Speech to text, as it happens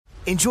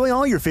Enjoy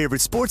all your favorite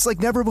sports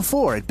like never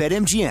before at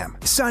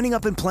BetMGM. Signing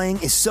up and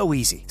playing is so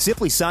easy.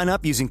 Simply sign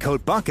up using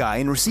code Buckeye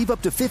and receive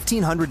up to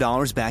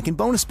 $1,500 back in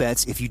bonus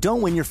bets if you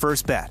don't win your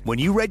first bet. When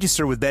you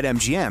register with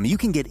BetMGM, you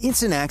can get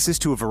instant access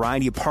to a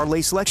variety of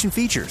parlay selection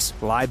features,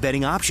 live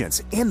betting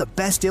options, and the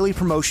best daily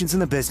promotions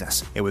in the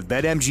business. And with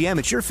BetMGM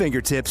at your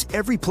fingertips,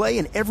 every play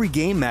and every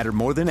game matter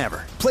more than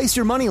ever. Place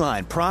your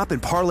moneyline, prop,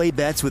 and parlay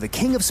bets with the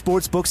king of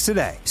sportsbooks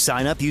today.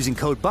 Sign up using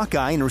code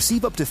Buckeye and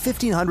receive up to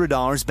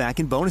 $1,500 back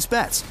in bonus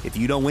bets if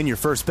you don't win your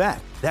first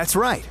bet. That's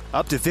right,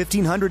 up to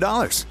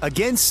 $1,500.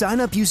 Again, sign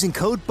up using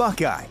code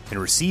Buckeye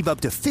and receive up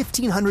to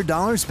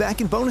 $1,500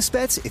 back in bonus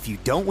bets if you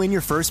don't win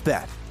your first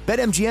bet.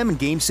 BetMGM and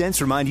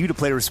GameSense remind you to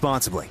play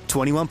responsibly.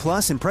 21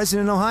 plus and present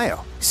in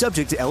Ohio.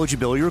 Subject to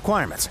eligibility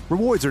requirements.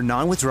 Rewards are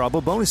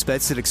non-withdrawable bonus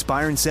bets that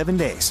expire in 7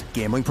 days.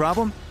 Gambling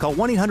problem? Call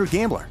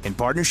 1-800-GAMBLER in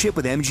partnership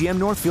with MGM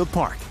Northfield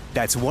Park.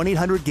 That's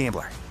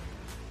 1-800-GAMBLER.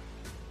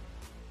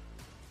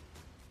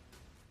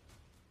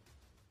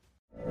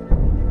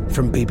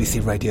 From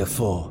BBC Radio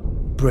 4,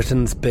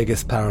 Britain's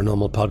biggest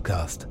paranormal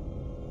podcast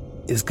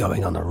is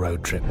going on a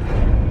road trip.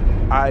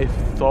 I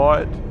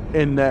thought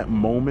in that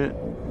moment,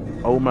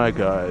 oh my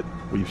God,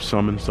 we've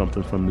summoned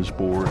something from this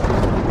board.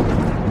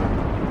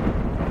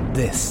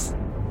 This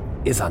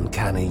is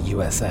Uncanny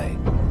USA.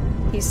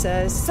 He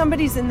says,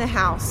 somebody's in the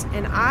house,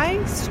 and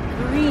I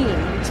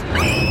screamed.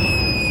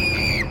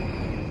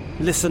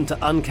 Listen to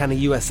Uncanny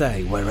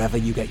USA wherever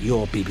you get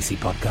your BBC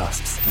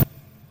podcasts,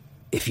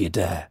 if you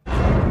dare.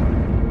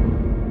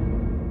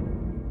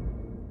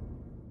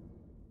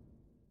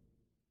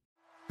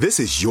 This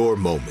is your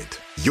moment,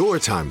 your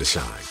time to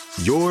shine,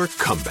 your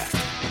comeback.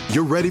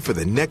 You're ready for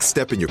the next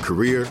step in your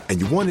career, and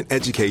you want an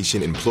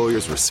education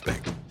employers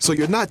respect. So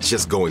you're not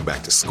just going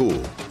back to school,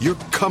 you're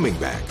coming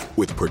back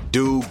with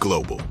Purdue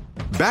Global.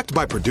 Backed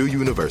by Purdue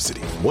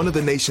University, one of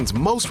the nation's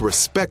most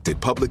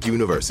respected public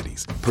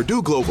universities,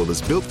 Purdue Global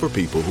is built for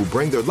people who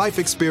bring their life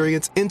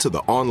experience into the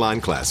online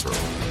classroom.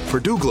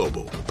 Purdue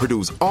Global,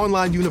 Purdue's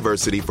online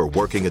university for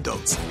working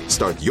adults.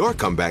 Start your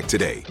comeback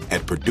today at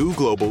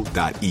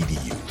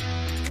purdueglobal.edu.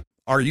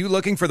 Are you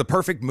looking for the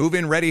perfect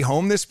move-in ready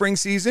home this spring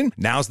season?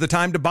 Now's the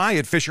time to buy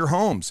at Fisher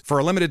Homes. For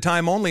a limited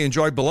time only,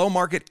 enjoy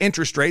below-market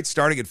interest rates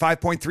starting at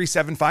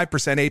 5.375%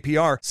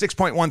 APR,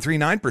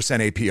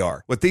 6.139%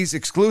 APR. With these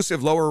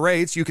exclusive lower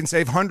rates, you can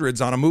save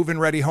hundreds on a move-in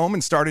ready home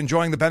and start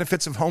enjoying the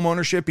benefits of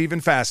homeownership even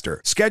faster.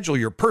 Schedule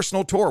your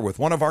personal tour with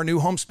one of our new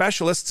home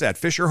specialists at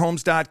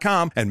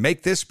FisherHomes.com and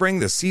make this spring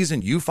the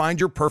season you find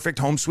your perfect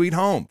home sweet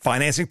home.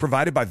 Financing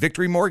provided by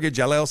Victory Mortgage,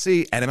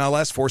 LLC,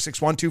 NMLS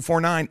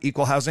 461249,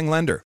 Equal Housing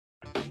Lender.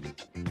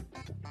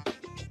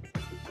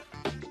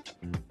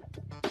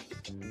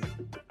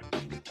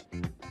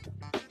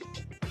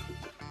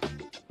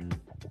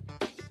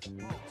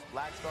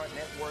 Black Star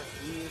Network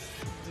is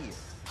here.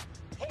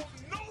 Oh,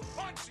 no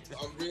punches!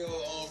 I'm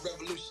real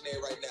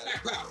revolutionary right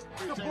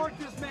now. Support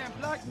this man,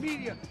 Black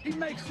Media. He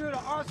makes sure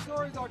that our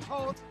stories are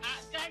told.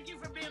 Thank you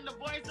for being the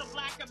voice of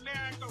Black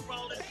America,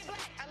 Roland. Hey,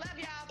 Black, I love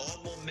y'all.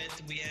 All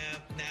momentum we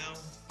have now,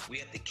 we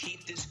have to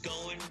keep this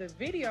going. The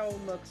video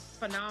looks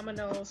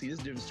phenomenal. See, there's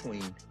a difference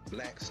between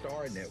Black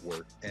Star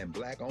Network and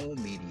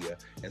Black-owned media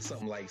and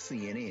something like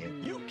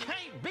CNN. You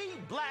can't be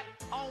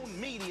Black-owned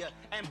media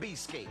and be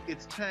scared.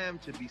 It's time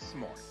to be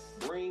smart.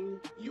 Bring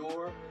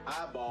your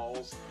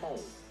eyeballs home.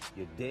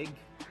 You dig?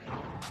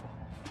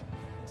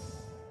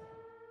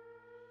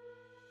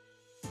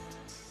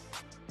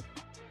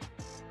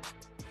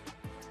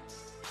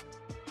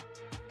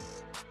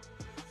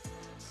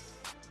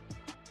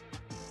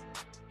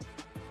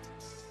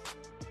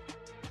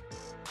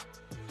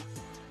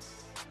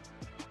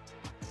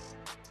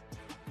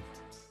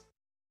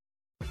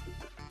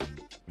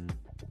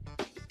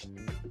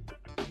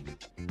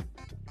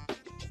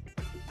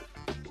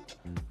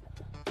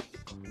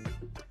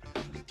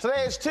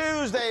 Today is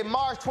Tuesday,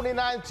 March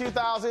 29,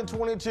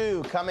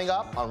 2022. Coming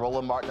up on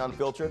Roland Martin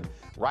Unfiltered,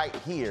 right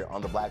here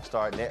on the Black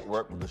Star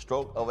Network, with the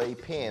stroke of a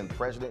pen,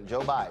 President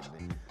Joe Biden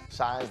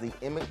signs the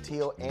Emmett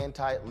Till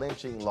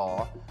anti-lynching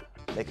law,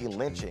 making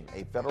lynching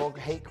a federal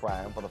hate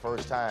crime for the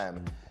first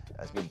time.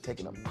 It's been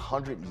taking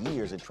 100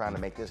 years in trying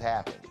to make this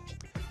happen.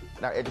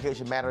 In our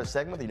Education Matters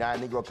segment, the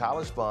United Negro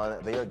College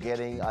Fund, they are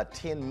getting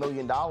 $10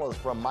 million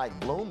from Mike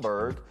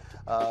Bloomberg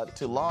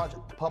to launch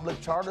public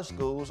charter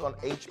schools on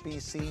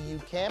HBCU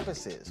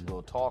campuses.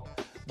 We'll talk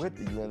with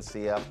the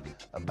UNCF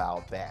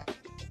about that.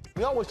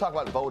 We always talk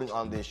about voting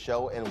on this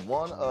show, and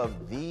one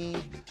of the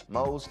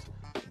most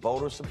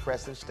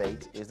voter-suppressive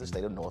states is the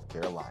state of North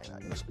Carolina.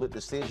 In a split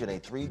decision, a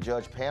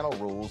 3-judge panel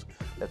rules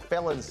that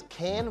felons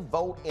can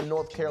vote in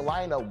North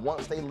Carolina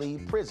once they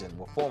leave prison.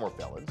 Well, former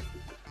felons.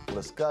 We'll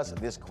discuss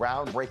this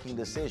groundbreaking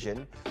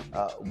decision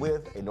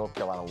with a North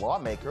Carolina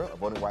lawmaker, a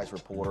voting rights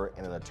reporter,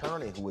 and an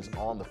attorney who is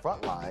on the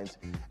front lines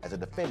as a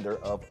defender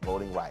of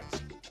voting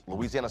rights.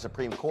 Louisiana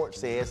Supreme Court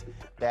says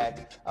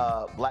that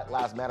Black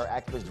Lives Matter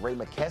activist Ray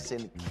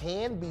McKesson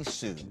can be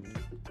sued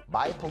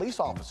by a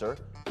police officer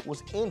who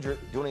was injured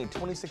during a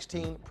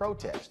 2016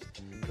 protest.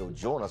 He'll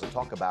join us to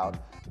talk about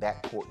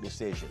that court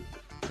decision.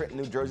 Trenton,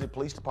 New Jersey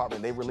Police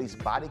Department. They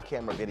released body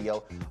camera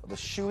video of the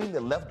shooting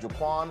that left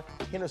Jaquan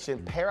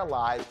Henderson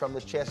paralyzed from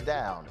the chest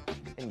down.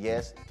 And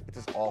yes, it's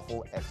as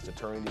awful as his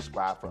attorney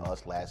described for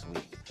us last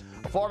week.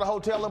 A Florida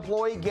hotel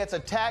employee gets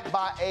attacked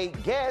by a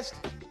guest.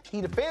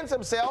 He defends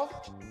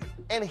himself,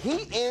 and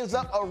he ends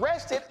up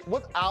arrested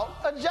without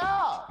a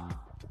job.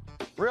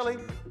 Really?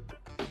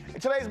 In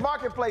today's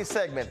Marketplace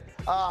segment,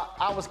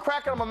 I was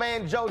cracking on my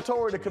man Joe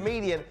Torre, the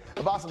comedian,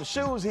 about some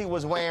shoes he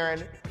was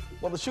wearing.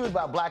 Well, the shoes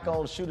by a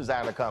black-owned shoe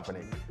designer company.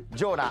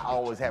 Joe and I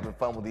always having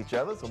fun with each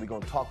other, so we're going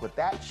to talk with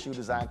that shoe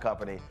design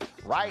company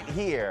right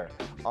here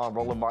on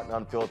Roland Martin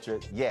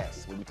Unfiltered.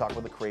 Yes, we'll be talking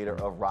with the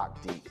creator of Rock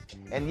Deep.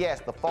 And yes,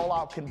 the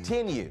fallout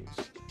continues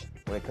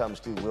when it comes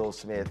to Will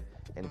Smith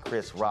and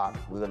Chris Rock.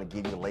 We're going to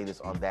give you the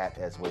latest on that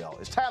as well.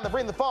 It's time to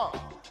bring the funk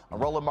on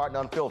Roland Martin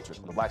Unfiltered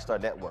on the Black Star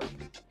Network.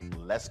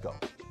 Let's go.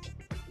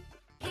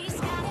 He's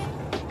got it.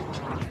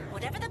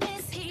 Whatever the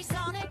miss, he's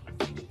on it.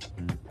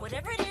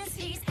 Whatever it is,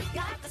 he's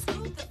got the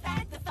scoop, the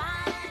fact, the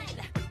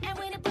find. And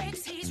when it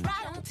breaks, he's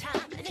right on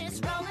time and it's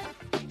rolling.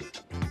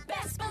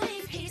 Best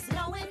believe he's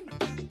knowing.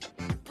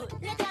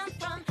 Putting it down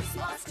from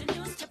sports to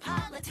news to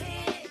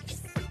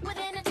politics. With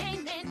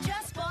entertainment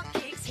just for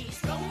kicks,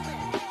 he's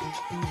rolling.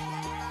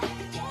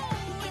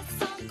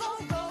 It's on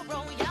go,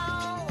 roll,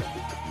 y'all.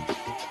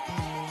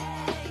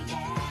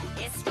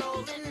 It's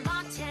Roland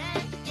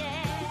Martin,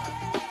 yeah.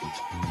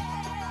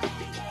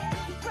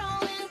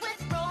 Rolling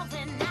with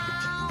Roland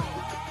now.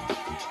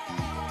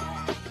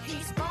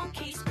 He's funk,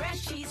 he's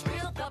fresh, he's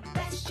real, the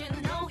best, you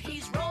know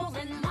he's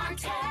Roland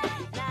Martin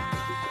now.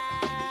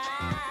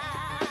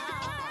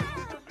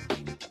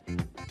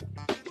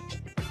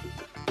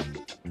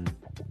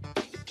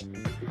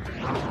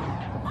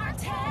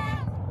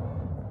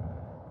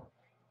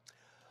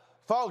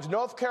 Folks,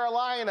 North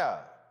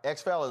Carolina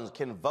ex-felons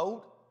can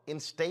vote in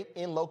state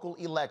and local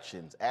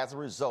elections as a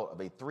result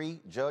of a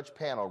 3-judge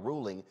panel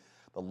ruling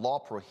the law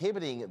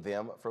prohibiting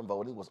them from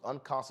voting was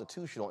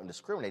unconstitutional and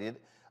discriminated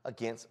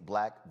against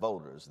black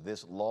voters.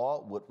 This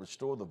law would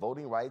restore the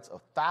voting rights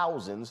of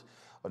thousands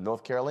of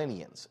North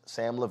Carolinians.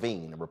 Sam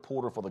Levine, a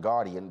reporter for The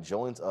Guardian,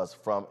 joins us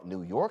from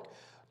New York.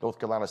 North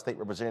Carolina State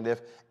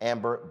Representative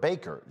Amber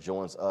Baker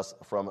joins us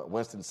from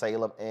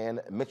Winston-Salem,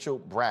 and Mitchell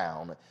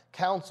Brown,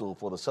 counsel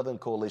for the Southern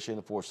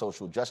Coalition for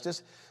Social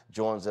Justice,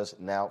 joins us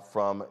now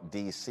from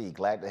D.C.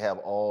 Glad to have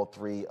all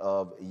three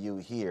of you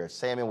here.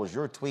 Sam, it was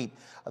your tweet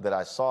that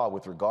I saw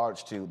with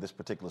regards to this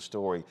particular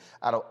story.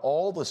 Out of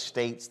all the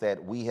states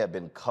that we have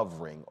been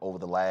covering over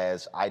the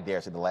last, I dare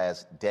say, the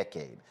last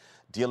decade,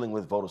 dealing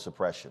with voter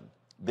suppression,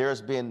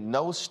 there's been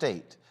no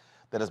state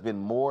that has been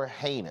more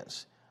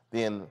heinous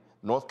than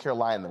North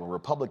Carolina, where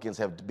Republicans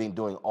have been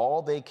doing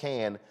all they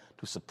can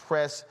to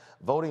suppress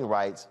voting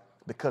rights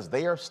because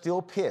they are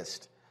still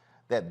pissed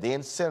that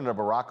then Senator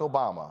Barack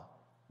Obama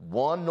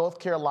won North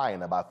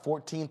Carolina by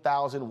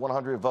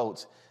 14,100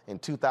 votes in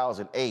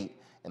 2008,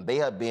 and they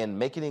have been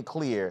making it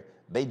clear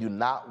they do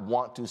not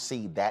want to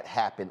see that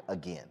happen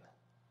again.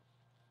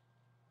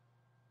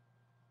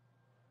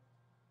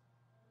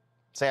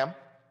 Sam?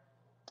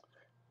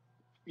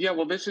 Yeah,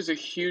 well, this is a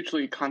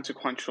hugely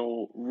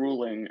consequential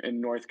ruling in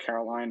North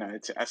Carolina.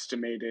 It's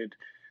estimated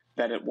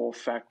that it will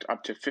affect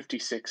up to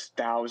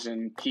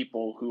 56,000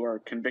 people who are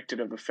convicted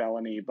of a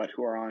felony but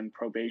who are on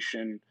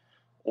probation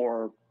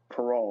or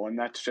parole, and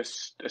that's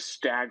just a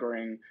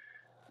staggering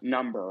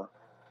number.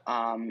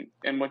 And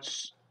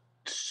what's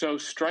so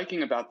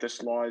striking about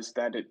this law is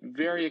that it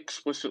very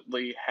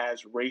explicitly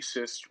has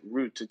racist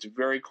roots. It's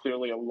very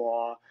clearly a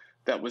law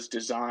that was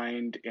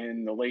designed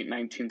in the late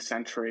 19th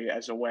century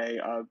as a way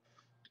of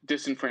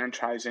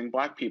disenfranchising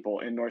black people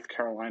in North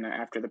Carolina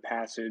after the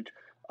passage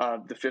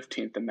of the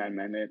 15th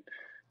Amendment,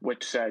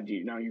 which said,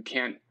 you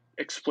can't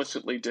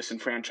explicitly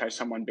disenfranchise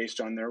someone based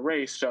on their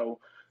race. So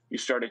you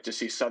started to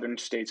see southern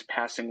states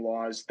passing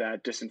laws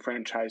that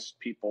disenfranchised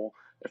people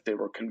if they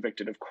were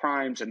convicted of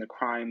crimes, and the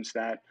crimes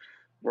that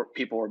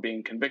people were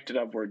being convicted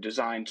of were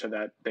designed so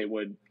that they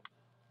would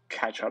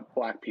catch up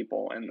black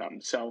people in them.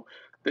 So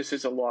this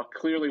is a law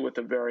clearly with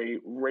a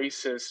very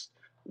racist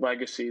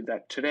legacy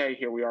that today,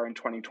 here we are in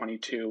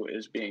 2022,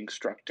 is being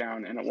struck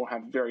down, and it will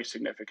have very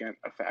significant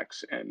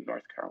effects in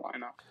North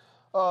Carolina.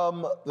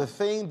 The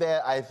thing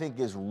that I think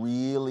is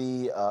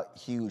really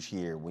huge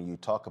here when you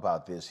talk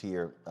about this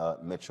here,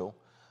 Mitchell,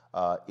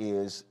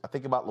 is I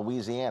think about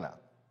Louisiana.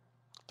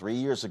 3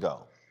 years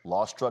ago,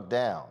 law struck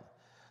down.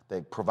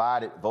 They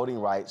provided voting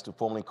rights to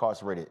formerly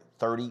incarcerated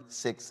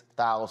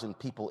 36,000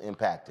 people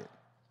impacted.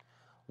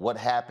 What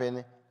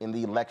happened in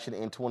the election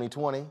in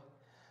 2020?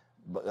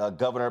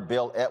 Governor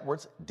Bill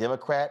Edwards,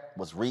 Democrat,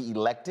 was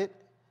reelected.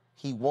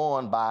 He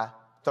won by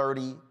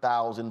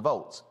 30,000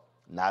 votes.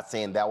 Not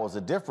saying that was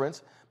a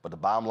difference, but the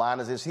bottom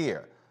line is this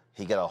here.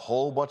 He got a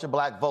whole bunch of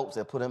black votes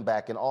that put him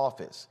back in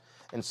office.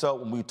 And so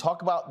when we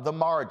talk about the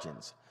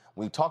margins,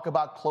 when we talk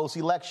about close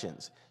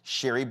elections,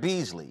 Sherry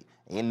Beasley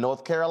in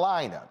North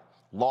Carolina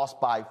lost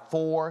by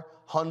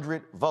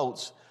 400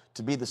 votes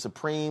to be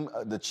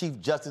the Chief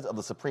Justice of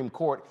the Supreme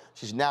Court.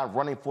 She's now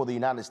running for the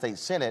United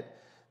States Senate.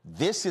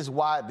 This is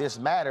why this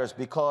matters,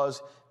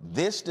 because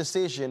this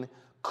decision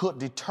could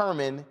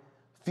determine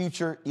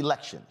future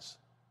elections.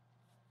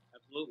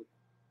 Absolutely.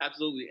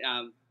 Absolutely.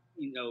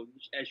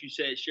 As you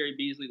said, Sherry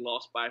Beasley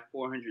lost by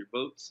 400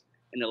 votes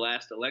in the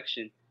last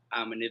election.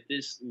 And if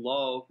this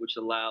law, which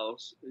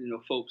allows,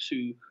 folks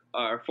who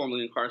are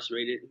formerly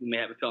incarcerated, who may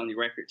have a felony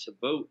record to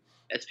vote,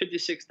 that's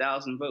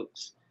 56,000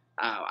 votes.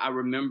 I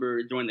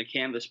remember during the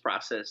canvass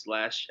process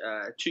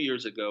 2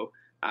 years ago,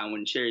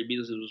 when Sherry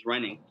Beasley was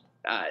running,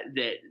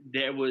 that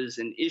there was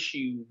an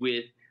issue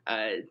with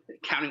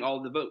counting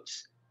all the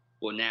votes.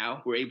 Well,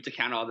 now we're able to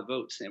count all the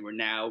votes, and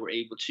we're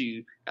able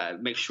to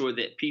make sure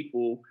that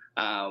people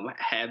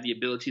have the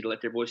ability to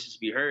let their voices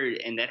be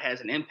heard, and that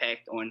has an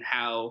impact on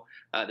how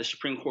the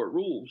Supreme Court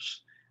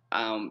rules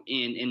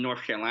in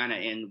North Carolina,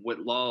 and what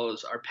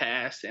laws are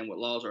passed and what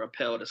laws are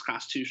upheld as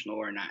constitutional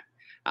or not.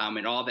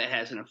 And all that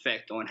has an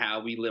effect on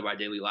how we live our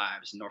daily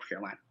lives in North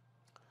Carolina.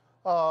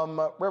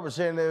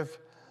 Representative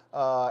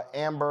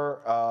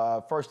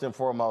Amber, first and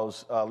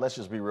foremost, let's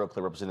just be real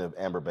clear, Representative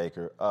Amber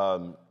Baker.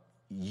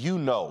 You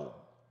know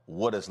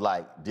what it's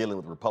like dealing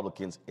with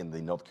Republicans in the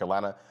North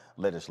Carolina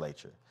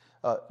legislature.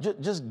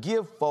 Just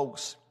give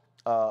folks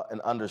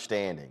an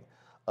understanding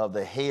of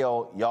the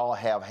hell y'all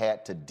have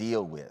had to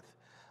deal with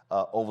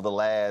over the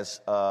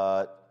last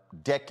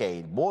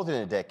decade, more than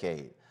a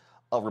decade,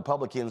 of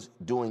Republicans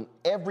doing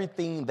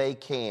everything they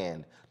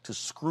can to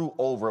screw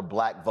over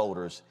black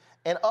voters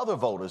and other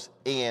voters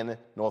in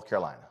North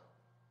Carolina.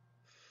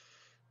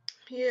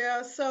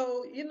 Yeah,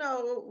 so,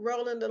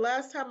 Roland, the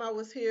last time I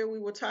was here, we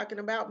were talking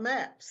about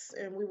maps,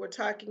 and we were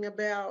talking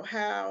about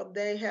how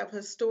they have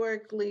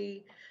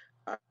historically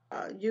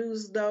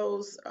used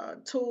those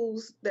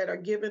tools that are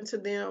given to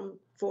them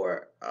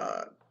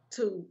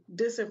to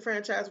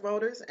disenfranchise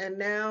voters, and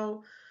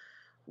now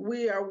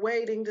we are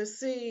waiting to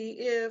see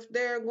if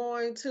they're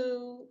going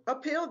to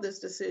appeal this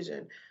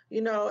decision.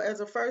 As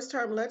a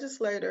first-term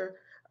legislator,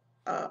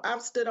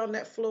 I've stood on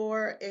that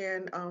floor,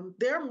 and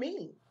they're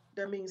mean.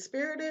 They're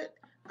mean-spirited.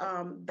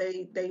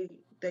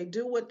 They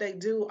do what they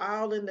do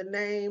all in the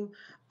name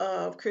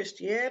of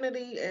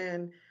Christianity,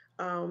 and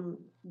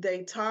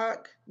they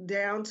talk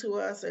down to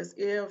us as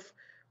if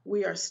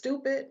we are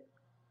stupid,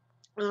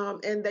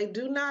 and they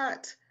do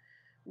not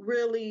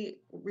really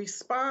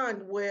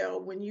respond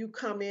well when you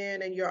come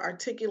in and you're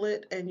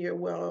articulate and you're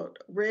well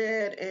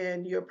read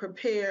and you're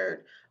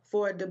prepared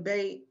for a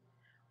debate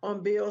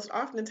on bills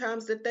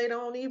oftentimes that they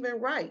don't even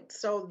write,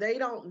 so they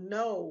don't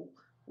know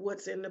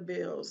what's in the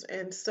bills.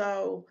 And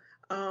so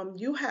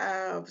you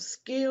have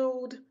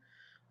skilled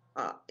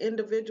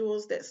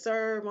individuals that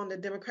serve on the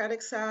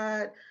Democratic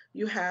side.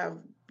 You have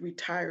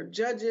retired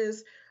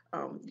judges.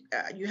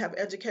 You have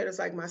educators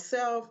like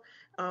myself.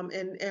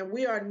 And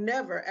we are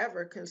never,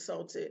 ever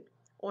consulted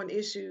on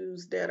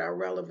issues that are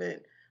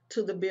relevant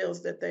to the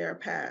bills that they are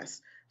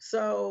passed.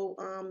 So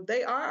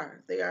they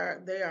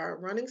are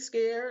running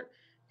scared.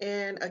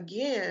 And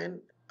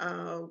again,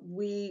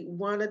 we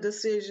want a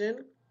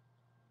decision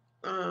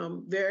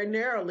very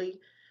narrowly.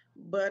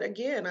 But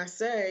again, I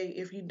say,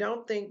 if you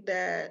don't think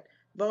that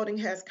voting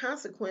has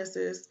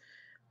consequences,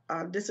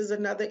 this is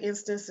another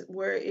instance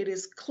where it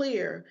is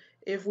clear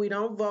if we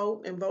don't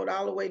vote and vote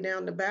all the way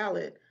down the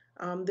ballot,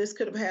 this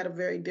could have had a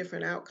very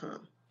different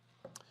outcome.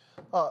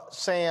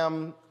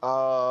 Sam,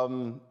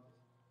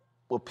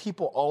 what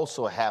people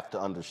also have to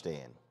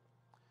understand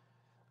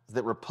is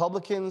that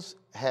Republicans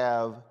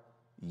have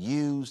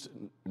used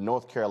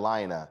North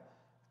Carolina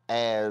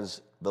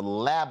as the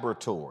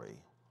laboratory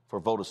for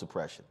voter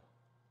suppression.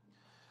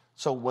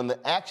 So when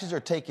the actions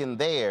are taken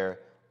there,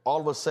 all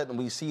of a sudden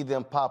we see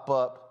them pop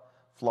up,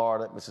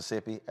 Florida,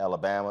 Mississippi,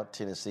 Alabama,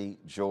 Tennessee,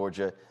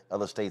 Georgia,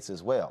 other states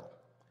as well.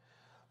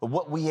 But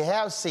what we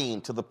have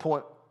seen, to the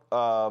point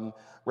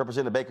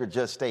Representative Baker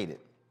just stated,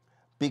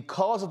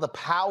 because of the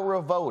power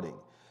of voting,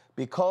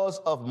 because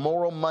of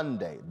Moral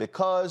Monday,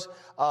 because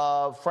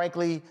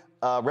frankly,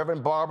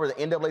 Reverend Barber, the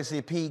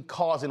NAACP,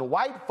 causing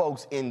white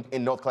folks in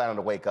North Carolina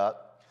to wake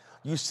up,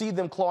 you see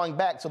them clawing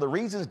back. So the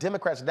reasons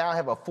Democrats now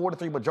have a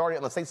 4-3 majority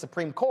on the state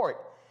Supreme Court,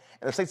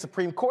 and the state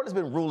Supreme Court has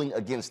been ruling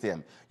against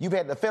them. You've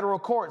had the federal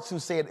courts who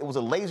said it was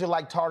a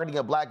laser-like targeting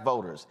of black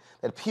voters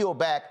that peeled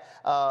back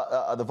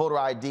the voter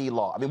ID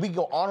law. I mean, we can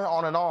go on and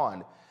on and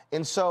on.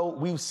 And so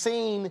we've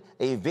seen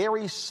a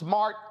very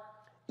smart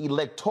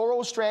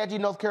electoral strategy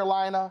in North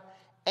Carolina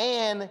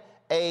and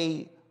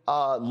a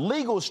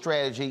legal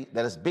strategy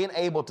that has been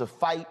able to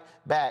fight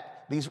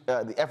back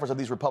the efforts of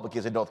these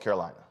Republicans in North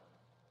Carolina.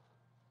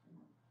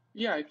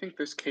 Yeah, I think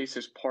this case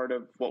is part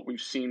of what we've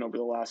seen over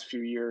the last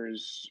few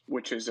years,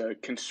 which is a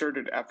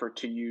concerted effort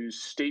to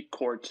use state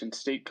courts and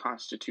state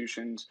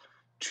constitutions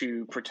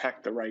to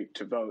protect the right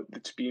to vote.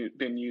 That's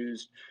been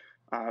used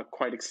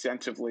quite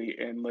extensively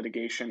in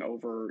litigation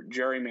over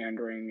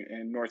gerrymandering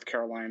in North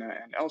Carolina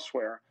and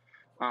elsewhere.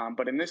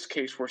 But in this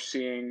case, we're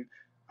seeing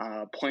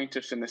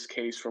plaintiffs in this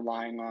case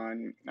relying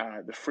on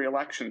the free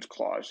elections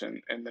clause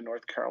in the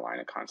North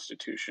Carolina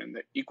Constitution,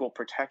 the equal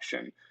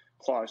protection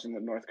clause in the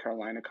North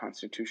Carolina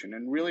Constitution,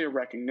 and really a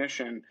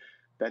recognition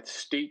that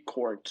state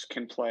courts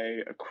can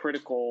play a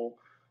critical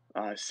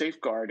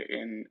safeguard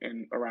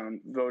in around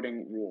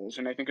voting rules.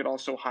 And I think it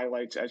also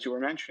highlights, as you were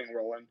mentioning,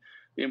 Roland,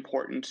 the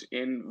importance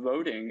in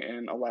voting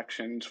in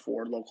elections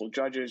for local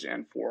judges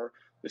and for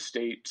the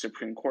state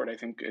Supreme Court. I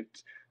think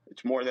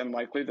it's more than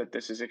likely that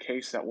this is a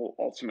case that will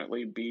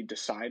ultimately be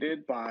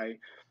decided by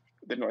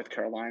the North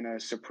Carolina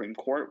Supreme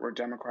Court, where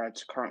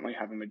Democrats currently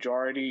have a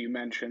majority. You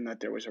mentioned that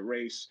there was a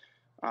race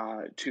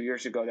 2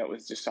 years ago that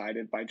was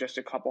decided by just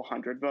a couple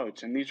hundred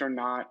votes. And these are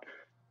not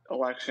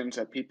elections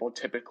that people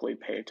typically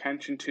pay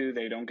attention to.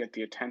 They don't get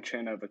the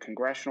attention of a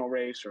congressional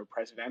race or a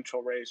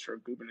presidential race or a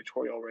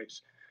gubernatorial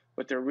race.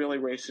 But they're really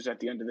races at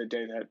the end of the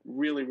day that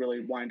really, really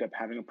wind up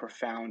having a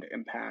profound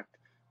impact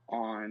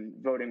on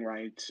voting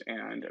rights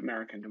and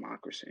American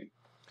democracy.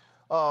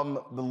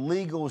 The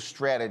legal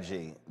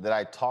strategy that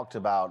I talked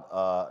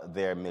about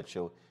there,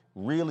 Mitchell,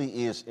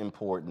 really is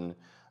important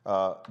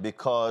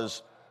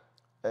because,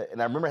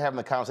 and I remember having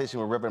a conversation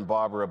with Reverend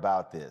Barber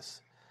about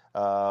this,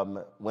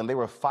 when they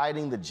were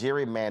fighting the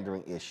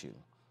gerrymandering issue.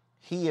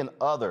 He and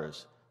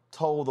others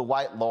told the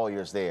white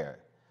lawyers there,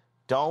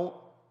 don't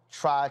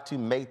try to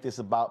make this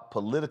about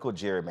political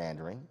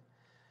gerrymandering,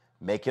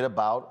 make it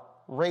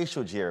about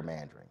racial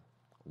gerrymandering.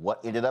 What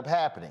ended up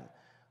happening?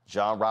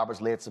 John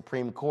Roberts-led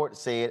Supreme Court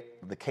said,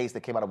 the case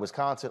that came out of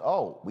Wisconsin,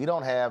 we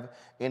don't have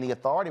any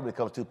authority when it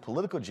comes to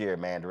political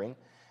gerrymandering.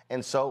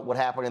 And so what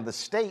happened in the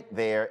state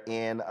there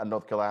in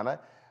North Carolina,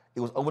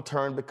 it was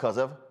overturned because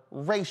of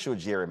racial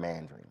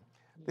gerrymandering.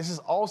 This is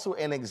also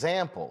an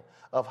example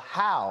of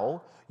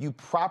how you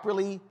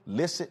properly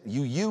listen,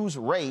 you use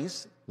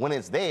race when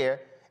it's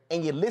there,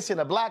 and you listen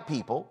to black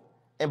people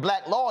and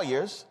black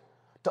lawyers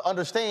to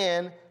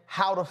understand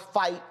how to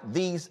fight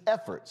these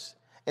efforts.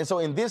 And so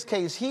in this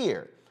case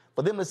here,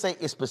 for them to say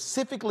it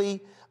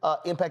specifically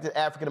impacted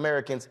African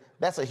Americans,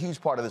 that's a huge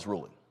part of this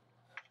ruling.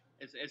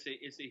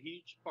 It's a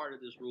huge part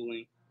of this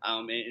ruling.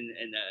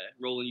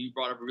 Roland, you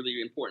brought up a really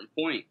important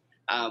point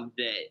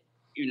that,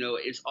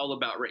 it's all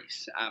about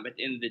race. At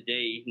the end of the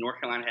day,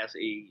 North Carolina has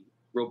a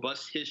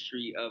robust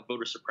history of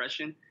voter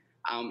suppression.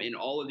 And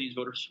all of these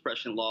voter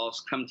suppression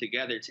laws come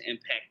together to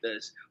impact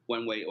us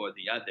one way or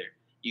the other.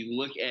 You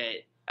look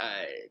at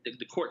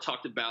the court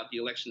talked about the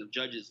election of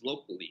judges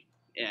locally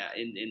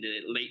in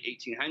the late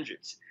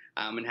 1800s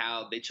and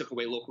how they took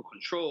away local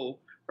control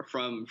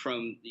from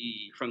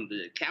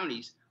the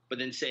counties, but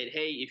then said,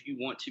 hey, if you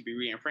want to be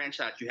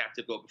re-enfranchised, you have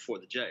to go before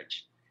the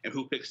judge. And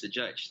who picks the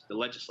judge? The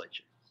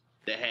legislature.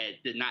 That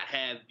did not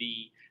have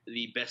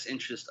the best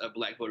interest of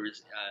black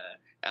voters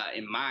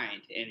in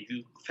mind. And if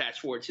you fast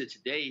forward to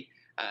today,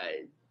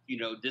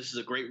 this is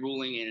a great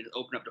ruling and it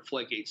opened up the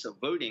floodgates of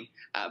voting.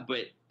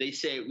 But they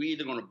said we're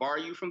either going to bar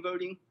you from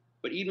voting,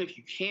 but even if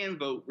you can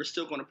vote, we're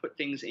still going to put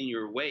things in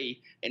your way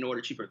in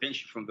order to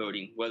prevent you from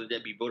voting, whether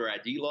that be voter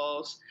ID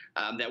laws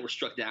that were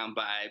struck down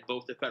by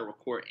both the federal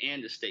court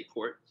and the state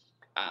court,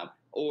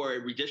 or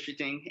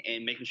redistricting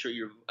and making sure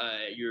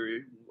your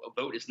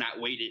vote is not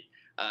weighted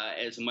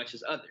as much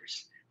as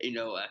others.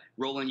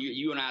 Roland,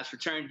 you and I's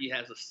fraternity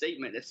has a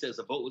statement that says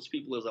a voteless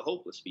people is a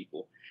hopeless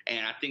people.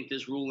 And I think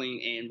this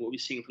ruling and what we're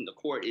seeing from the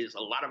court is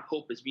a lot of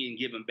hope is being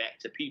given back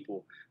to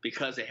people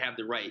because they have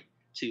the right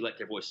to let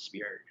their voices be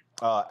heard.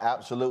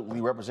 Absolutely.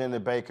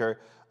 Representative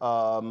Baker,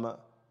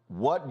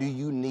 what do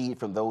you need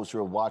from those who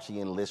are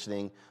watching and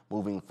listening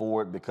moving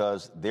forward?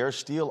 Because there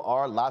still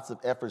are lots of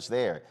efforts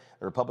there.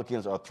 The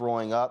Republicans are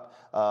throwing up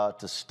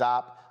to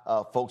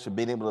stop folks from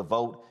being able to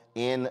vote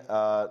in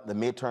the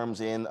midterms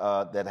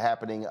that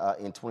happening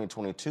in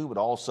 2022, but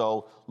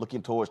also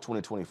looking towards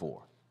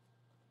 2024.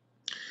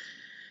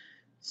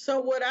 So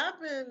what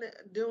I've been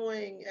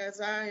doing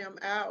as I am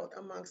out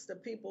amongst the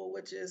people,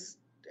 which is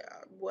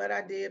what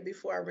I did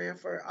before I ran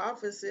for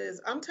office, is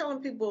I'm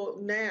telling people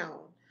now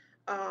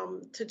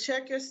to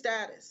check your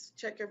status,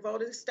 check your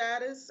voting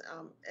status,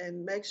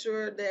 and make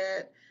sure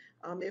that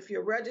if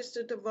you're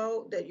registered to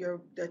vote, that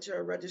your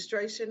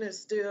registration is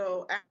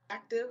still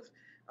active,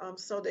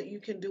 so that you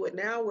can do it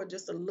now. We're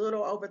just a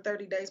little over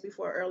 30 days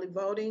before early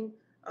voting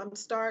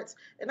starts.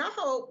 And I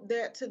hope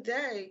that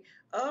today,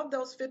 of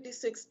those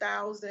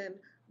 56,000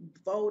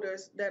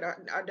 voters that are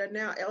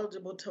now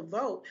eligible to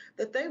vote,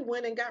 that they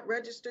went and got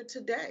registered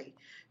today.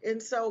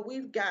 And so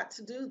we've got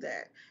to do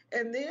that.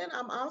 And then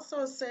I'm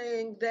also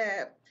saying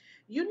that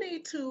you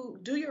need to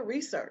do your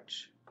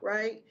research,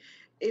 right?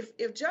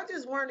 If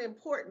judges weren't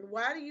important,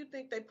 why do you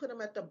think they put them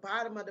at the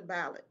bottom of the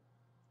ballot?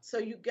 So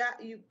you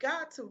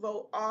got to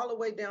vote all the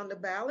way down the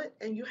ballot,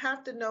 and you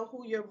have to know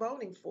who you're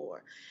voting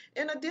for.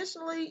 And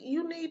additionally,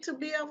 you need to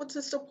be able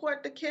to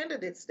support the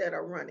candidates that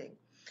are running.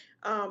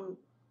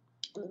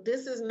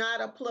 This is not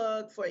a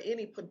plug for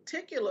any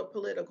particular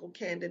political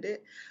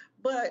candidate,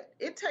 but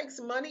it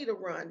takes money to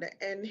run.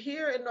 And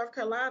here in North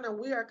Carolina,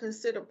 we are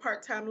considered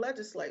part-time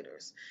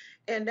legislators.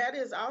 And that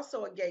is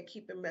also a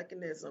gatekeeping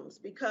mechanism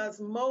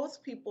because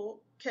most people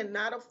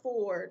cannot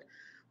afford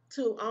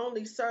to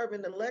only serve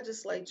in the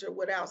legislature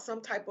without some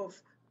type of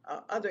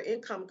other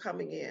income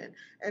coming in.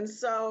 And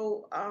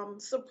so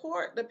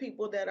support the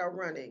people that are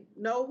running.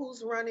 Know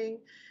who's running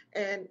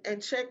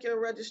and check your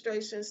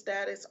registration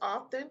status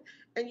often.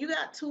 And you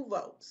got 2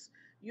 votes.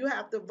 You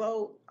have to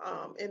vote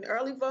in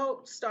early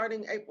vote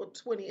starting April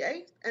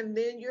 28th, and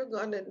then you're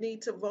going to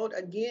need to vote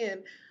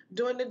again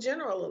during the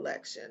general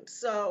election.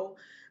 So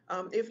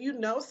if you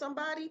know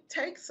somebody,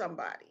 take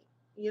somebody,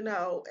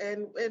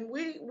 and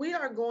we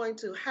are going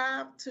to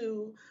have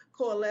to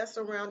coalesce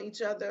around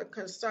each other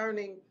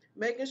concerning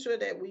making sure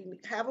that we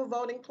have a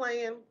voting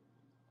plan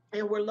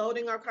and we're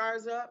loading our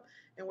cars up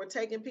and we're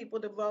taking people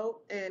to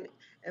vote, and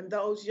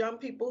those young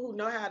people who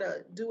know how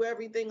to do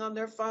everything on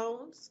their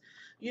phones,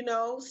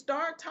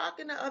 start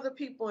talking to other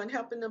people and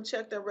helping them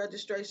check their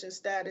registration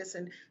status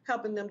and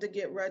helping them to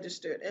get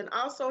registered. And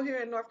also here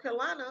in North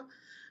Carolina,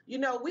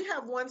 we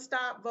have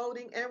one-stop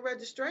voting and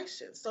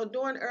registration. So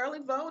during early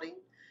voting,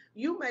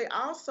 you may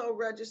also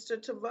register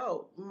to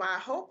vote. My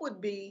hope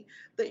would be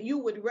that you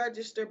would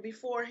register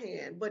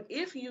beforehand. But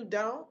if you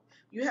don't,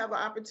 you have an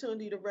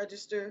opportunity to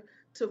register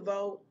to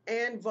vote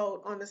and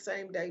vote on the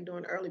same day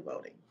during early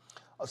voting.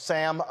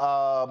 Sam,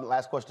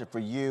 last question for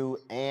you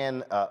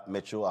and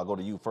Mitchell. I'll go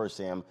to you first,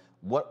 Sam.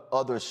 What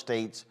other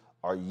states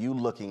are you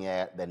looking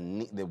at that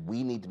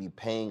we need to be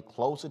paying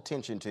close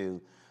attention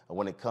to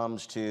when it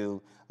comes to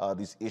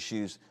these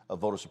issues of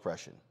voter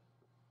suppression?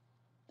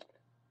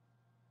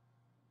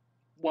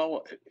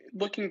 Well,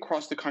 looking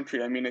across the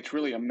country, I mean, it's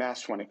really a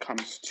mess when it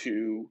comes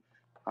to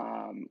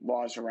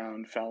laws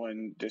around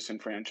felon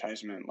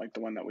disenfranchisement, like the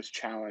one that was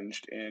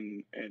challenged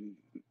in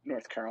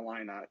North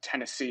Carolina.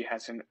 Tennessee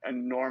has an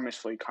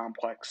enormously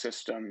complex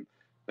system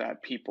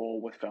that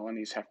people with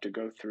felonies have to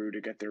go through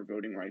to get their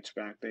voting rights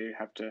back. They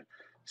have to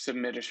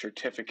submit a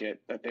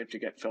certificate that they have to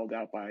get filled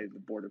out by the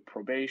Board of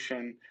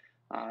Probation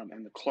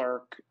and the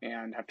clerk,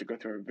 and have to go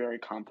through a very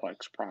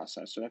complex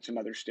process. So that's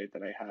another state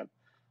that I have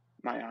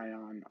my eye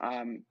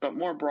on. But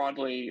more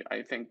broadly,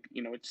 I think,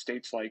 it's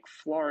states like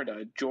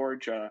Florida,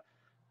 Georgia,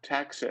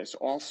 Texas,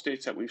 all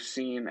states that we've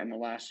seen in the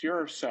last year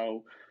or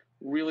so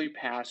really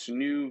pass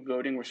new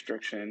voting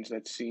restrictions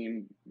that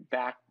seem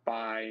backed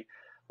by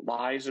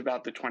lies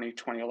about the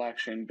 2020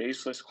 election,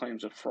 baseless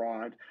claims of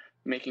fraud,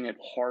 making it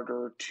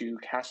harder to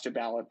cast a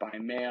ballot by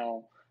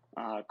mail,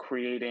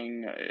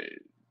 creating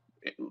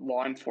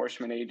law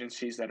enforcement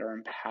agencies that are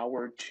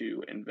empowered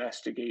to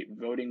investigate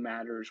voting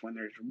matters when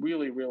there's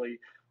really, really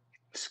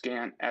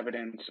scant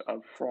evidence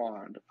of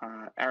fraud.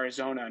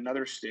 Arizona,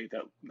 another state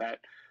that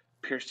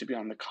appears to be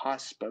on the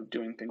cusp of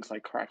doing things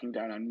like cracking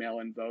down on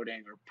mail-in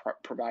voting or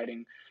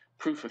providing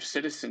proof of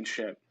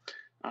citizenship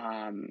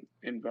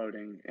in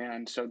voting.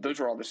 And so those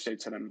are all the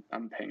states that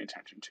I'm paying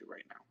attention to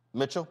right now.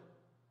 Mitchell?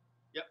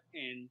 Yep,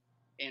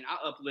 and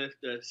I'll uplift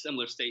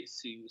similar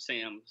states to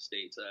Sam's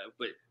states,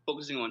 but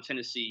focusing on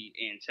Tennessee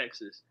and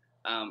Texas.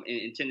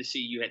 In Tennessee,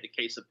 you had the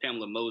case of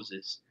Pamela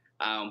Moses,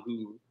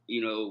 who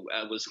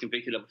was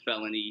convicted of a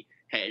felony,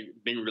 had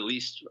been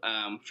released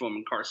from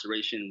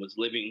incarceration, was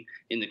living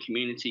in the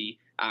community,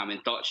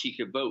 and thought she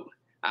could vote,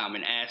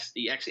 and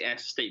he actually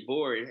asked the state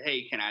board,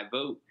 "Hey, can I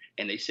vote?"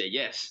 And they said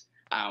yes.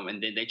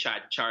 And then they tried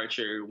to charge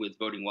her with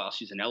voting while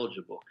she's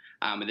ineligible.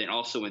 And then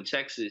also in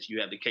Texas, you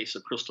have the case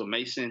of Crystal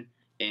Mason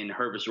and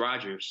Hervis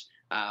Rogers,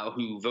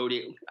 who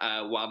voted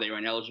while they were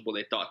ineligible.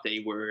 They thought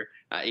they were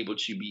able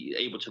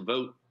to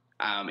vote.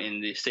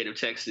 In the state of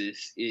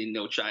Texas,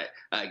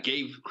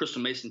 gave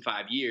Crystal Mason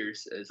 5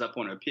 years, is up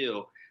on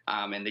appeal,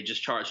 and they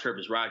just charged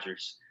Hervis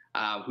Rogers,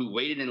 who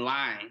waited in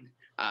line.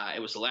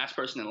 It was the last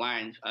person in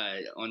line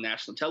on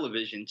national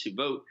television to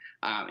vote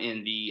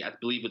in I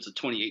believe it's the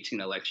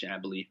 2018 election, I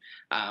believe.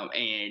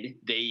 And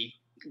they,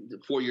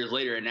 4 years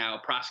later, are now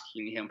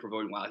prosecuting him for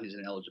voting while he's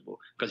ineligible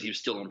because he was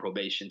still on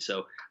probation.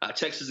 So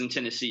Texas and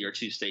Tennessee are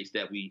 2 states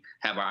that we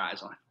have our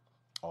eyes on.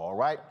 All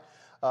right.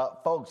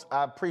 Folks,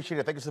 I appreciate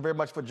it. Thank you so very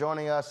much for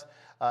joining us.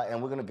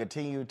 And we're going to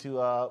continue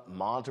to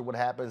monitor what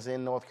happens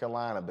in North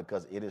Carolina,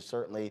 because it is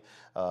certainly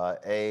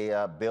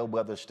a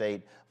bellwether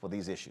state for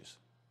these issues.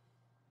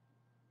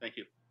 Thank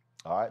you.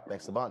 All right.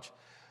 Thanks a bunch.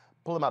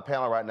 Pulling my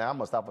panel right now,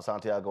 Mustafa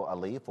Santiago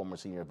Ali, former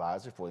senior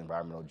advisor for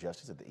environmental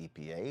justice at the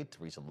EPA.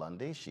 Teresa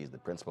Lundy, she's the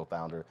principal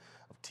founder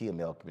of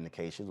TML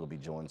Communications, will be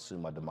joined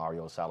soon by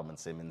Demario Solomon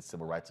Simmons,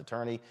 civil rights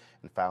attorney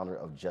and founder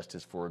of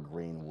Justice for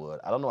Greenwood.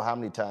 I don't know how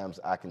many times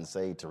I can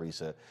say,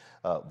 Teresa,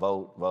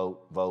 vote,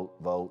 vote, vote,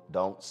 vote.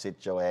 Don't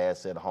sit your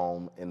ass at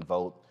home and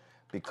vote,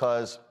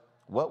 because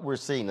what we're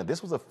seeing, now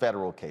this was a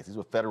federal case, these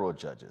were federal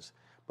judges,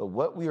 but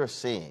what we are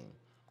seeing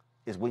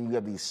is when you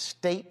have these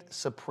state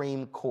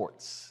Supreme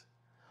Courts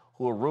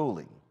who are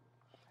ruling.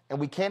 And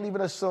we can't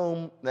even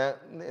assume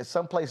that in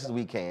some places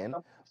we can,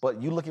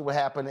 but you look at what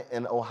happened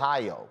in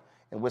Ohio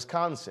and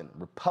Wisconsin.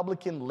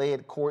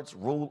 Republican-led courts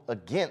ruled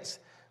against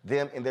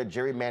them in their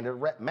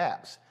gerrymandered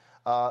maps.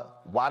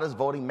 Why does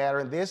voting matter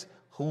in this?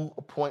 Who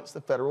appoints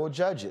the federal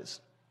judges?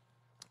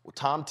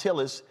 Tom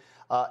Tillis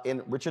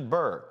and Richard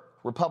Burr,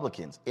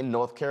 Republicans in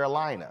North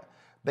Carolina.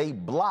 They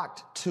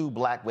blocked 2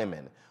 black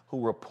women who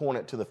were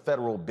appointed to the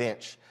federal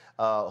bench,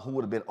 who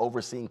would have been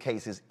overseeing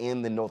cases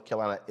in the North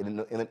Carolina, in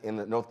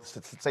the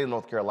state of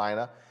North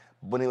Carolina,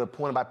 when they were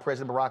appointed by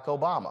President Barack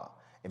Obama.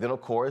 And then,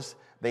 of course,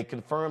 they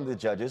confirmed the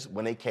judges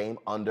when they came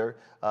under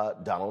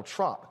Donald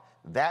Trump.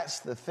 That's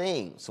the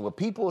thing. So when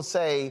people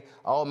say,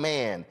 oh,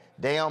 man,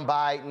 damn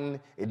Biden,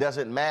 it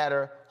doesn't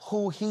matter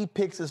who he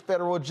picks as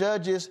federal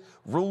judges,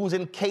 rules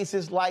in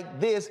cases like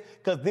this,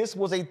 because this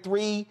was a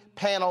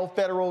three-panel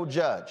federal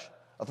judge,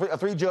 a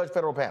three-judge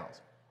federal panels.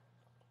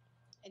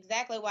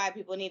 Exactly why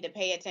people need to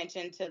pay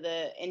attention to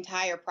the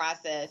entire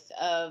process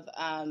of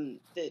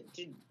the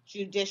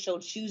judicial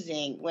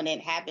choosing when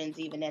it happens,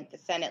 even at the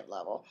Senate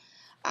level.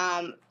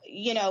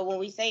 You know, when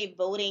we say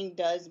voting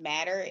does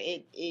matter,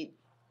 it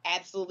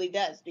absolutely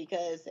does,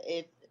 because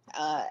if,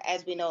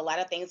 as we know, a lot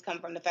of things come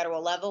from the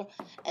federal level,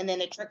 and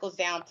then it trickles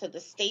down to the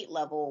state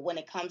level when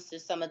it comes to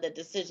some of the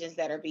decisions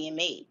that are being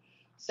made.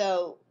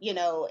 So, you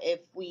know, if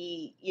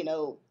we, you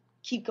know,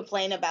 keep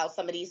complaining about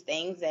some of these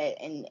things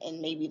and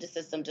maybe the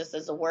system just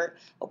doesn't work,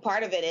 well,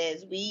 part of it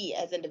is we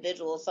as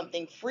individuals,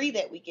 something free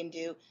that we can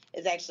do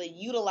is actually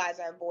utilize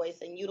our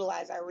voice and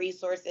utilize our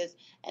resources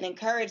and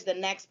encourage the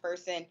next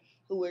person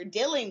who are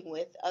dealing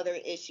with other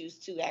issues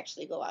to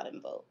actually go out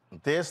and vote.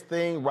 This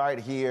thing right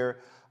here,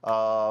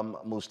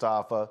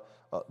 Mustafa,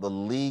 the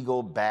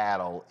legal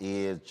battle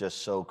is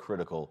just so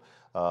critical.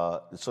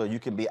 So you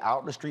can be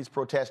out in the streets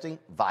protesting,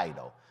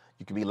 vital.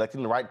 You can be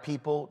electing the right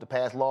people to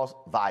pass laws,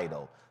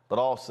 vital. But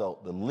also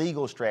the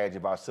legal strategy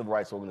of our civil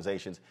rights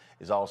organizations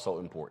is also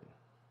important.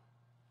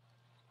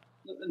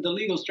 The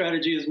legal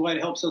strategy is what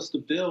helps us to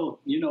build,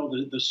 you know,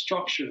 the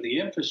structure, the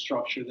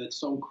infrastructure that's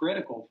so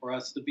critical for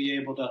us to be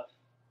able to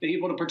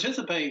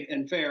participate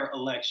in fair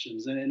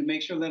elections and to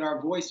make sure that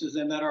our voices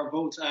and that our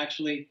votes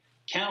actually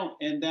count,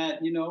 and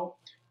that, you know,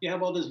 you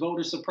have all this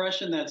voter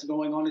suppression that's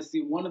going on. It's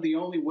one of the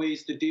only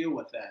ways to deal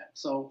with that.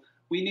 So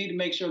we need to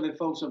make sure that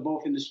folks are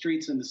both in the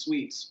streets and the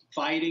suites,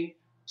 fighting,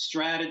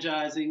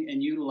 strategizing,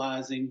 and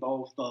utilizing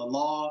both the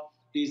law,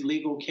 these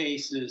legal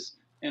cases,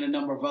 and a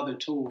number of other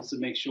tools to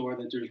make sure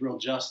that there's real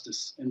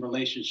justice in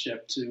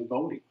relationship to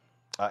voting.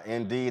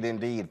 Indeed,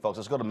 indeed. Folks,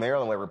 let's go to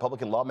Maryland, where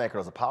Republican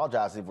lawmakers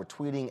apologizing for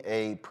tweeting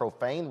a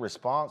profane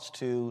response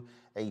to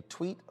a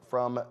tweet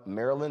from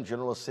Maryland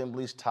General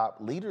Assembly's top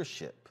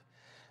leadership.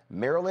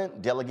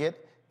 Maryland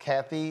Delegate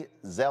Kathy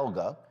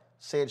Zelga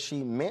said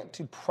she meant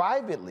to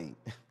privately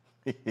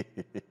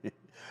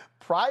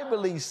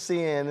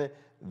send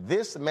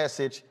this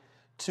message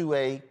to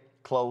a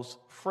close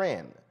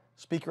friend.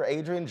 Speaker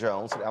Adrian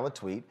Jones, on a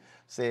tweet,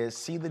 says,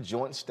 see the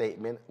joint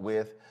statement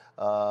with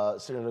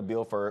Senator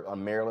Bill Ferg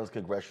on Maryland's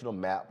congressional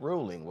map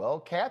ruling. Well,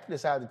 Kathy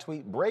decided to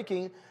tweet,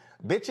 breaking,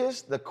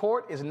 bitches, the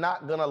court is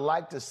not going to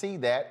like to see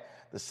that.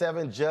 The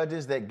 7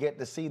 judges that get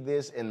to see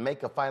this and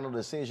make a final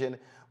decision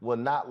will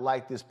not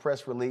like this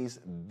press release.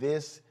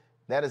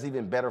 That is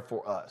even better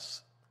for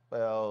us.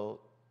 Well,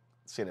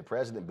 Senate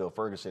President Bill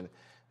Ferguson,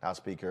 House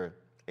Speaker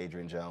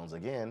Adrian Jones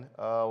again,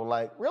 were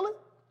like, really?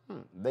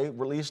 They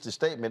released a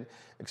statement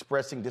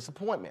expressing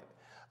disappointment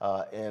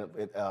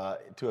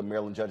to a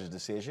Maryland judge's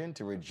decision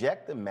to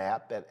reject the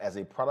map as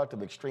a product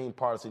of extreme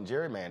partisan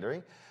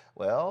gerrymandering.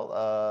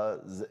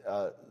 Well,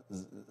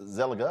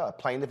 Zelga, a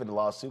plaintiff in the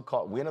lawsuit,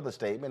 caught wind of the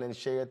statement and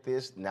shared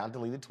this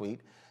now-deleted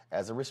tweet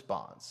as a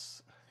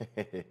response.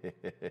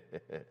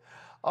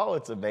 Oh,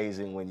 it's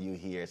amazing when you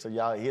hear. So,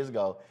 y'all,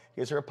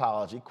 here's her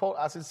apology. Quote,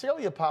 I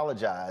sincerely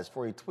apologize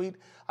for a tweet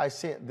I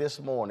sent this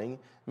morning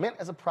meant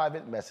as a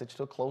private message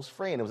to a close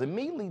friend. It was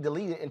immediately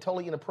deleted and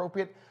totally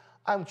inappropriate.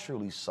 I'm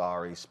truly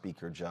sorry,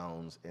 Speaker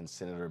Jones and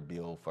Senator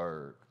Bill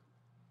Ferg.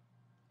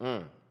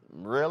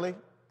 Really?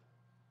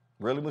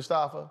 Really,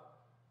 Mustafa?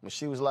 When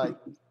she was like,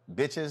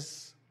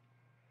 bitches?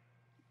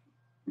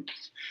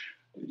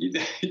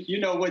 You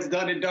know, what's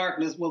done in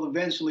darkness will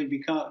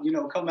eventually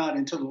come out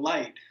into the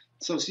light.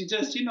 So she's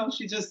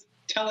just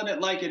telling it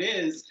like it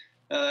is,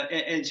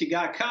 and she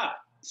got caught.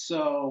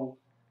 So,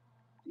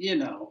 you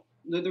know,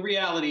 the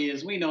reality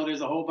is we know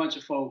there's a whole bunch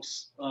of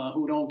folks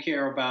who don't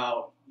care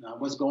about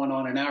what's going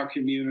on in our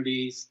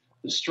communities,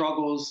 the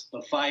struggles,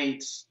 the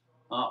fights,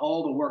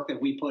 all the work that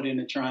we put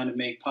into trying to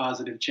make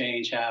positive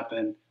change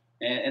happen.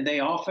 And they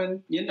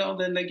often, you know,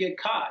 then they get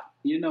caught.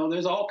 You know,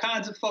 there's all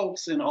kinds of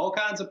folks in all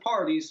kinds of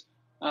parties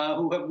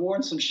who have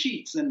worn some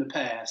sheets in the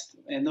past.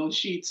 And those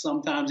sheets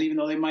sometimes, even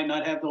though they might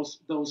not have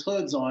those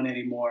hoods on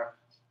anymore,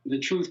 the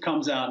truth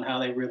comes out in how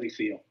they really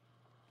feel.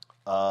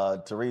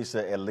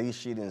 Teresa, at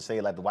least she didn't say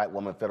like the white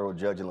woman federal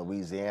judge in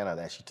Louisiana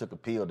that she took a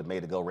pill that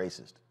made her go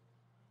racist.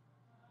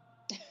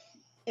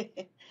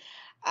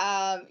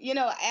 You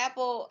know,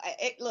 Apple,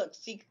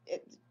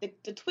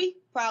 the tweet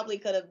probably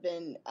could have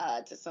been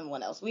to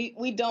someone else.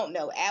 We don't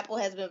know. Apple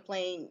has been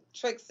playing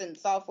tricks and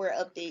software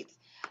updates.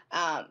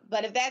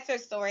 But if that's her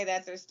story,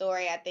 that's her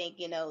story. I think,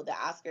 you know, the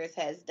Oscars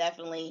has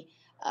definitely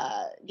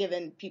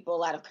given people a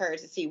lot of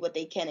courage to see what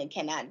they can and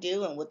cannot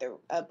do and what their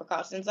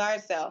precautions are.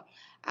 So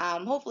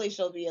hopefully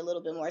she'll be a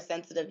little bit more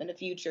sensitive in the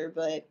future.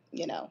 But,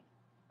 you know,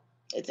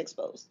 it's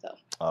exposed. So.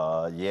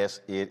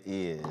 Yes, it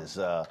is.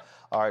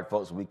 All right,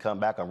 folks, when we come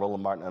back on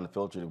Roland Martin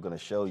Unfiltered, we're going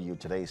to show you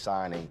today's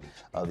signing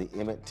of the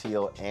Emmett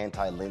Till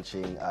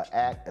Anti-Lynching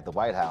Act at the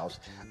White House.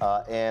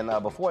 And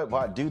before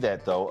I do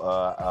that, though,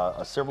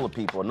 a number of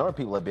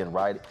people have been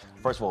writing.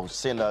 First of all,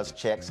 send us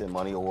checks and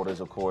money orders,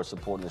 of course,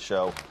 supporting the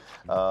show.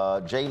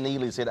 Jay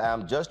Neely said,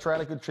 I'm just trying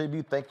to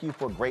contribute. Thank you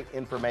for great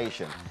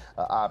information.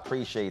 I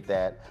appreciate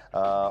that.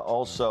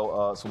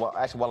 Also,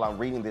 while I'm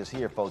reading this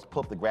here, folks,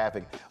 put up the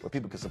graphic where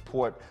people can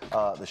support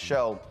the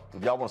show.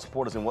 If y'all want to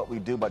support us in what we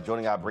do by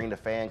joining our Bring the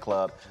Fan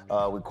Club,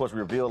 of course, we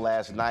revealed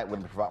last night we're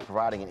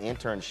providing an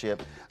internship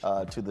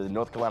to the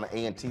North Carolina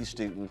A&T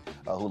student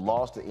who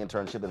lost the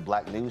internship at the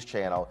Black News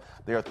Channel.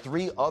 There are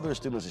 3 other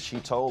students, as she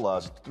told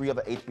us, 3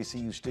 other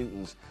HBCU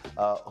students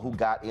who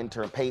got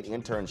paid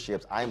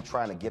internships. I'm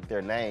trying to get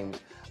their names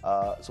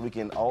so we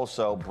can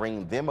also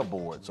bring them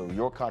aboard. So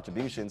your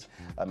contributions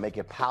make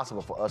it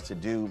possible for us to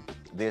do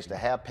this, to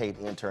have paid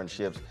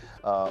internships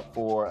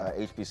for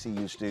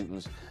HBCU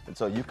students. And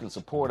so you can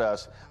support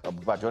us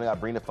by joining our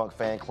Bring the Funk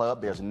Fan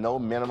Club. There's no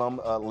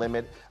minimum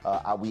limit.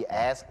 We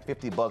ask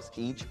 $50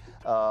 each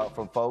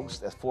from folks.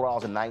 That's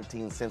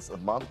 $4.19 a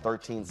month,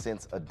 13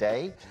 cents a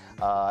day.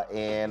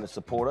 And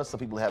support us. Some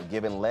people have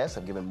given less,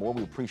 have given more.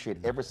 We appreciate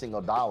every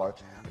single dollar.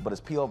 But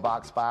it's P.O.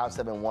 Box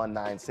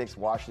 57196,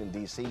 Washington,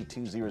 D.C.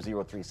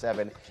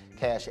 20037.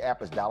 Cash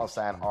App is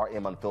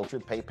 $RM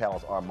Unfiltered. PayPal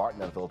is R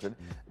Martin Unfiltered.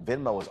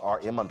 Venmo is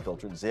RM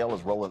Unfiltered. Zelle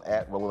is Roland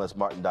at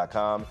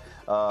RolandSMartin.com.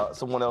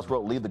 Someone else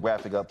wrote, leave the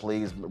graphic up,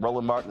 please.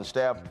 Roland Martin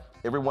staff,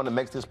 everyone that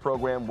makes this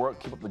program work,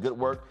 keep up the good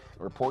work,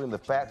 reporting the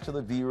facts to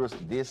the viewers.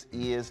 This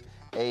is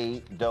a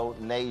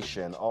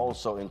donation.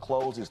 Also,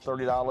 enclosed is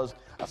 $30.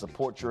 I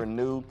support your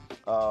new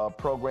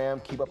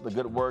program. Keep up the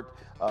good work,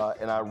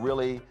 and I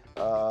really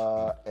keep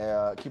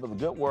up the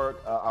good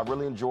work. I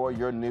really enjoy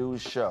your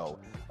news show,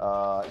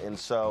 and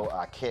so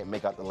I can't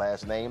make out the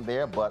last name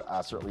there, but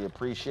I certainly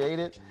appreciate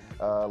it.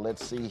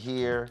 Let's see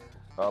here.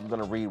 I'm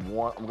going to read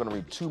one. I'm going to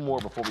read 2 more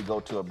before we go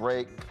to a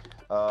break.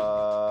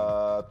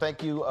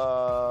 Thank you,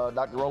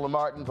 Dr. Roland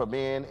Martin, for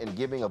being and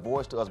giving a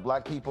voice to us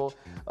black people.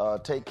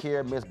 Take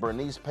care, Miss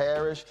Bernice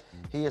Parrish.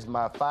 Here's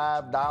my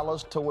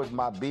 $5 towards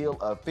my bill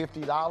of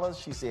 $50.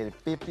 She said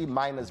 50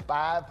 minus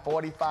 5,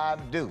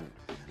 45 due.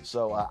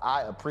 So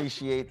I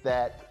appreciate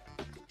that.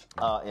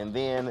 And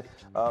then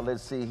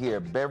let's see here,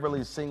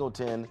 Beverly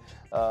Singleton.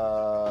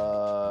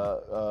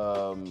 Let's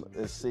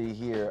see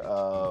here.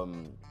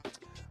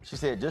 She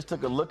said, just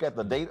took a look at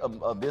the date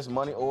of this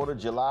money order.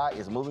 July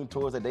is moving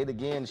towards the date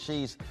again.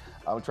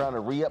 I'm trying to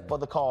re-up for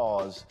the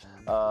cause.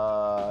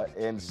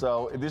 And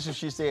so this is,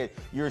 she said,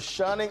 you're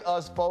shunning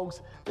us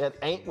folks that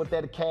ain't with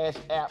that Cash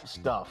App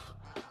stuff.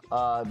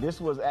 This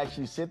was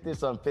actually sent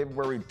this on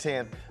February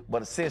 10th,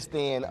 but since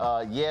then,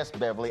 yes,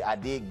 Beverly, I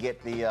did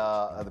get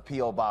the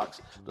P.O.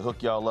 box to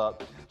hook y'all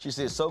up. She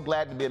says, so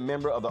glad to be a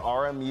member of the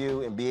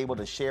RMU and be able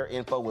to share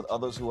info with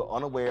others who are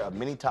unaware of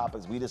many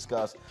topics we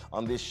discuss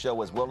on this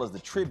show, as well as the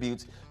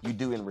tributes you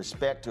do in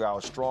respect to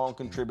our strong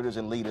contributors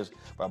and leaders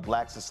of our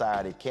black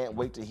society. Can't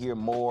wait to hear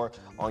more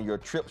on your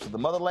trips to the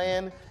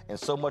motherland and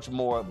so much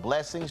more.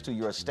 Blessings to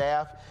your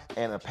staff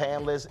and the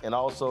panelists, and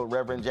also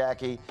Reverend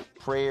Jackie.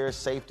 Prayers,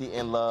 safety,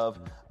 and love,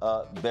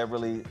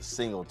 Beverly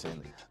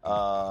Singleton.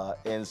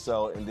 And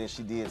then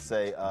she did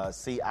say,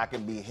 see, I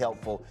can be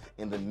helpful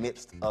in the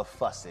midst of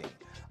fussing.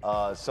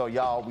 So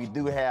y'all, we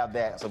do have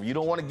that. So if you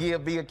don't want to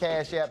give via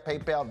Cash App,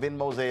 PayPal,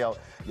 Venmo, Zelle,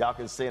 y'all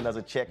can send us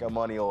a check or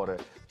money order.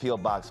 P.O.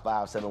 Box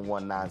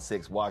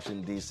 57196,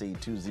 Washington, D.C.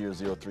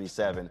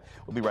 20037.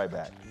 We'll be right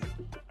back.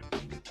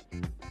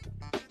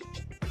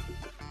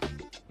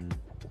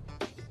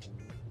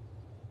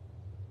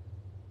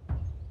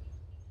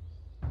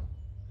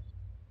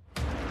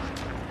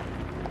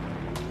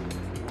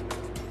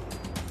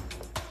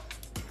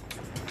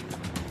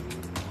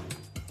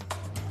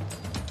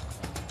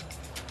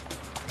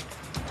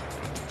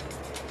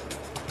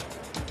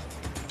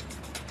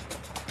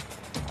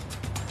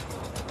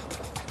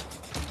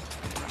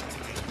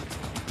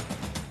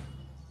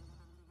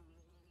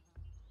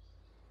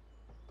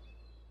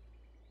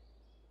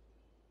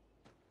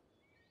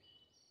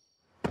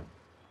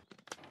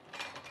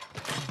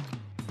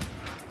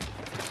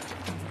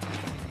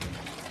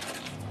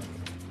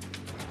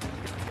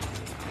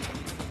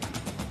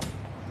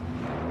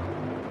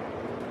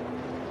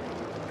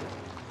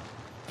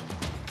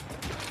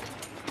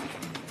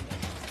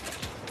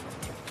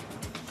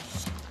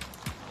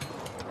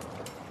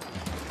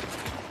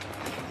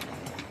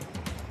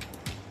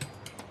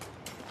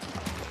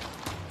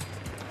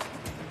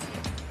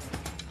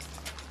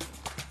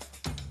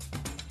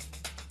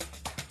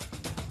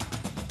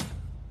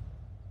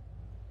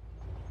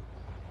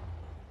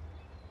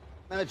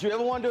 Now, did you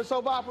ever want to do a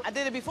soap opera? I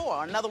did it before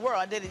on Another World.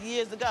 I did it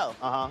years ago.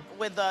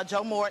 With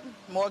Joe Morton,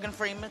 Morgan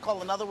Freeman,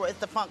 called Another World. It's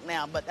the funk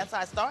now, but that's how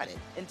I started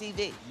in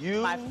TV.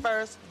 My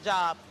first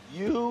job.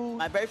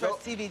 My very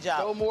first TV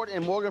job. Joe Morton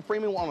and Morgan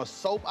Freeman were on a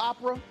soap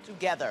opera?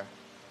 Together.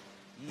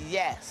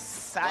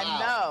 Yes, Wow. I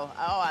know.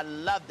 Oh, I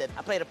loved it.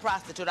 I played a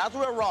prostitute. I was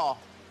real raw.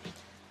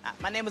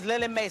 My name is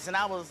Lily Mason.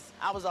 I was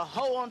a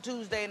hoe on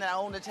Tuesday, and then I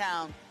owned the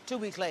town 2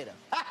 weeks later.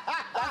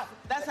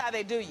 That's how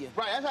they do you.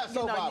 Right, that's how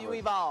soap opera. You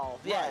evolve,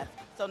 yeah. Right.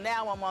 So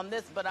now I'm on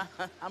this, but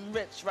I'm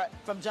rich right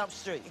from Jump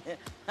Street.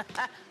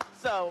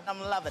 So I'm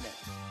loving it.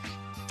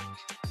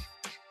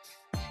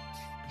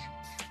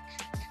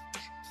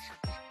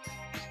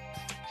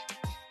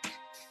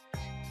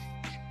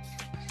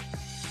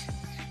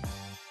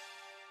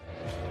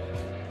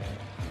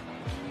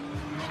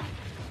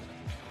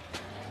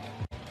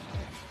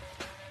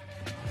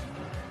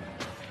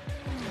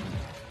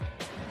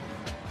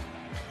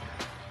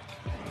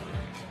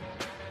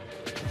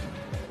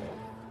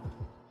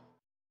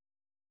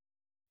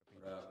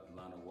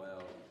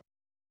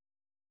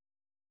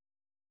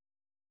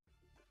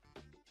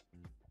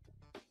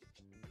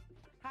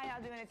 Hi, how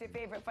doing? It's your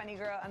favorite funny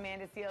girl,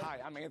 Amanda Seales. Hi,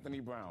 I'm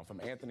Anthony Brown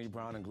from Anthony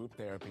Brown and Group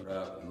Therapy. What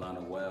up,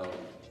 Lana Well,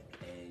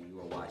 and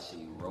you are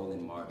watching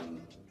Roland Martin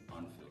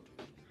Unfiltered.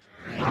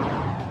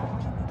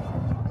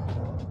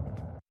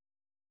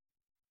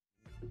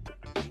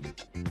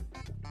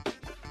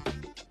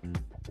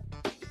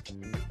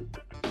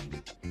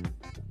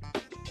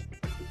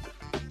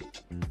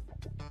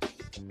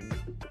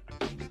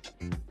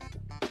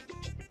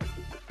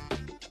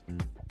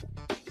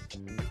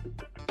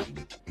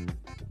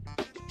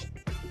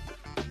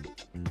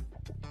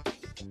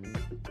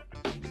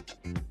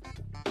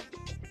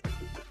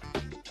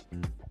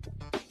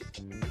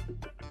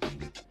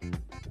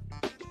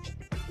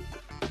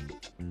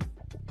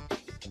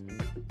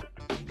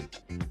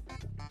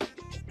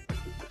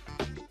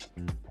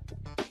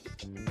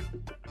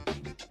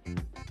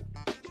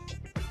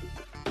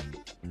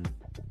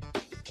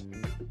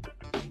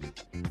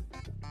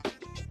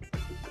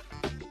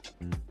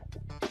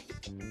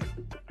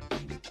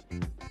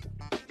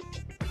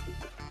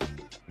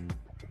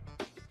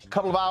 A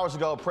couple of hours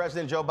ago,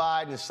 President Joe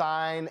Biden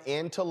signed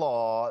into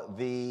law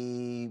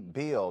the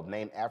bill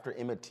named after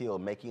Emmett Till,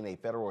 making a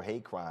federal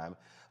hate crime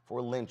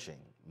for lynching,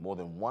 more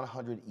than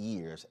 100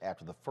 years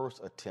after the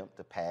first attempt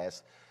to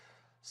pass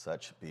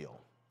such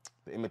bill.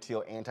 The Emmett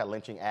Till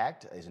Anti-Lynching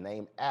Act is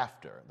named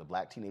after the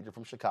black teenager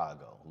from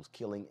Chicago whose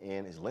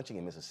lynching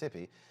in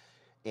Mississippi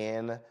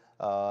in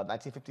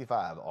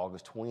 1955,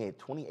 August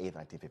 28,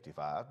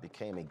 1955,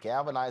 became a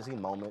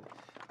galvanizing moment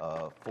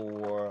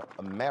for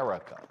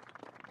America.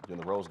 During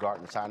the Rose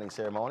Garden signing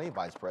ceremony,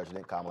 Vice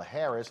President Kamala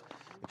Harris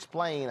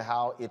explained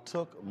how it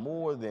took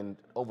more than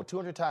over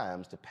 200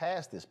 times to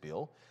pass this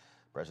bill.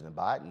 President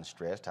Biden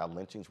stressed how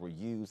lynchings were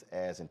used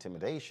as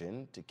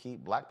intimidation to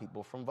keep black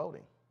people from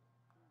voting.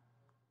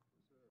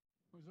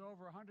 It was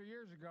over 100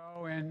 years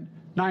ago in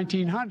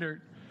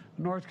 1900,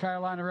 North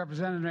Carolina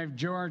Representative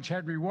George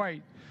Henry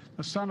White,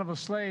 the son of a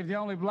slave, the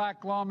only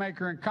black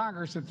lawmaker in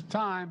Congress at the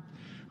time,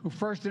 who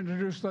first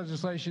introduced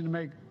legislation to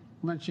make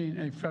lynching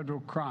a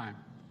federal crime.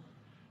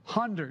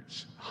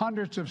 Hundreds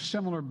of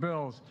similar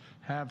bills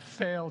have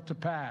failed to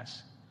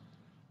pass.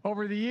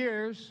 Over the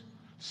years,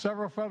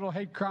 several federal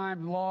hate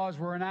crime laws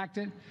were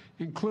enacted,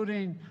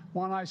 including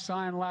one I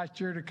signed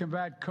last year to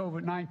combat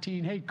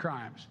COVID-19 hate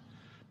crimes.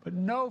 But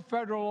no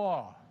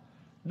federal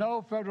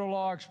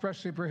law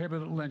expressly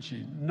prohibited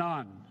lynching,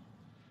 none,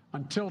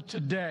 until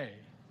today.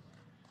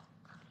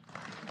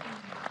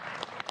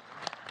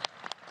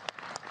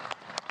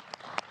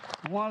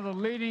 One of the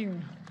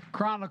leading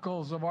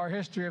chronicles of our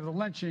history of the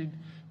lynching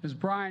is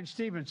Brian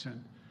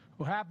Stevenson,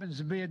 who happens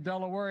to be a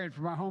Delawarean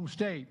from my home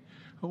state,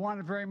 who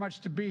wanted very much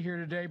to be here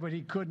today, but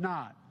he could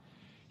not.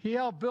 He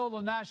helped build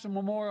a National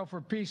Memorial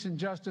for Peace and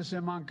Justice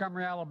in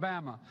Montgomery,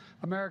 Alabama,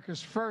 America's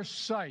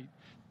first site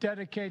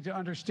dedicated to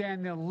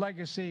understanding the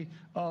legacy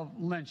of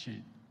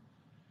lynching.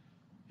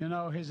 You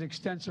know, his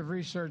extensive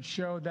research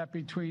showed that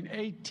between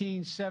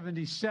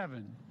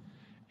 1877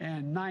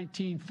 and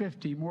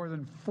 1950, more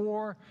than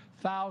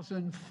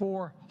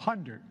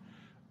 4,400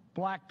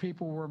 black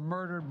people were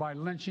murdered by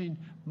lynching,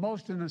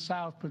 most in the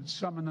South, but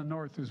some in the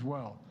North as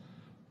well.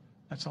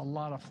 That's a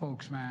lot of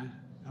folks, man,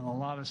 and a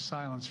lot of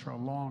silence for a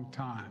long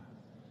time.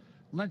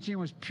 Lynching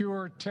was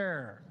pure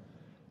terror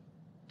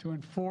to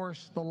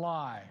enforce the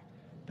lie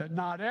that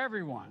not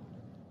everyone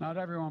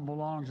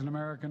belongs in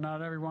America,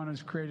 not everyone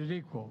is created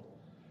equal.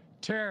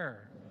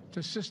 Terror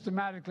to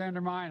systematically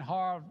undermine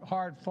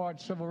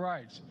hard-fought civil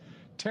rights.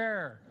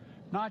 Terror,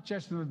 not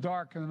just in the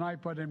dark of the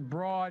night, but in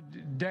broad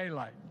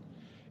daylight.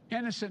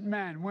 Innocent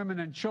men, women,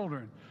 and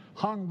children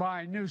hung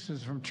by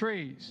nooses from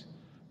trees,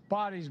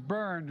 bodies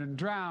burned and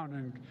drowned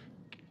and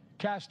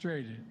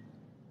castrated.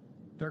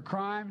 Their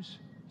crimes?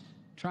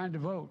 Trying to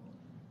vote,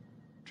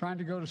 trying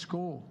to go to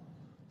school,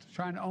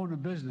 trying to own a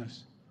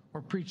business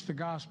or preach the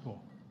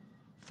gospel.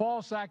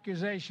 False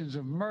accusations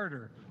of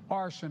murder,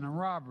 arson, and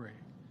robbery.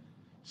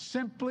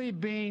 Simply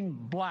being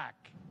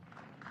black.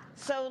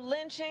 So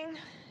lynching,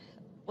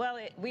 well,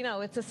 we know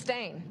it's a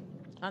stain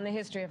on the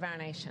history of our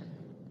nation.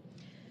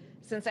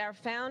 Since our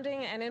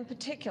founding, and in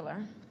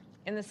particular,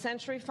 in the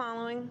century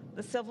following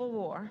the Civil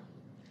War,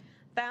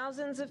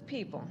 thousands of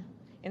people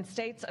in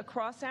states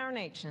across our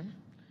nation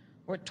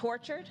were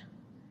tortured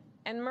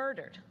and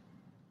murdered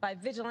by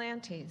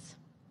vigilantes.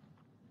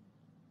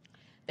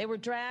 They were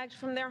dragged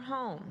from their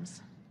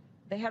homes.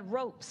 They had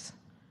ropes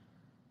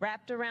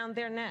wrapped around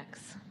their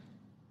necks.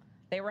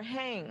 They were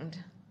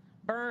hanged,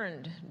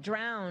 burned,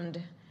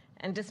 drowned,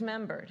 and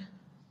dismembered.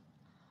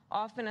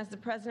 Often, as the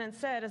president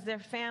said, as their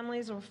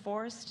families were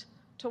forced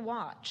to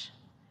watch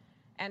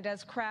and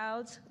as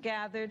crowds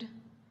gathered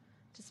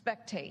to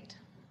spectate.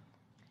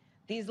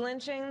 These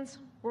lynchings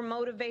were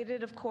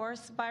motivated, of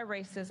course, by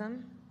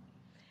racism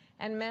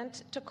and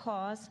meant to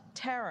cause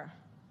terror.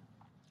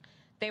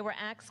 They were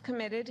acts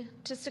committed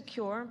to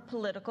secure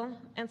political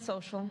and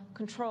social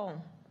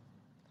control.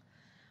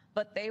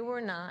 But they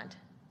were not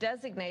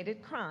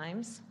designated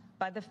crimes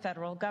by the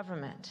federal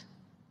government.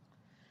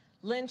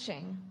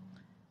 Lynching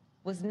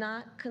was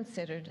not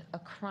considered a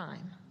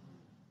crime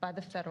by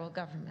the federal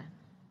government.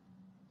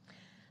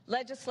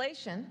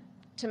 Legislation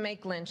to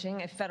make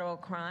lynching a federal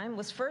crime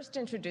was first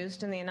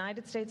introduced in the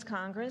United States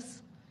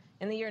Congress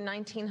in the year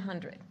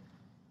 1900.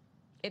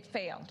 It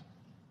failed.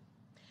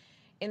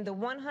 In the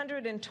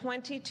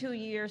 122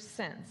 years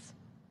since,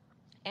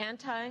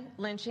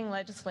 anti-lynching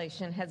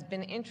legislation has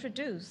been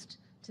introduced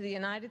to the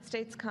United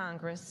States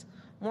Congress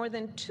more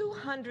than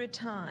 200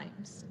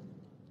 times,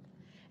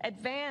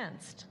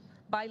 advanced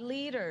by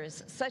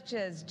leaders such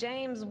as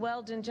James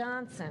Weldon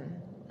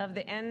Johnson of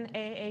the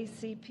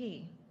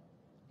NAACP,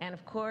 and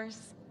of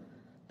course,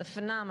 the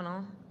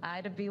phenomenal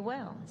Ida B.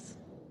 Wells.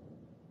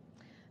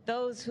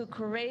 Those who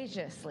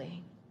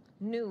courageously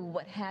knew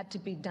what had to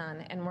be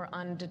done and were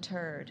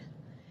undeterred.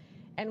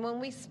 And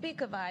when we speak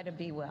of Ida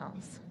B.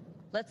 Wells,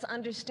 let's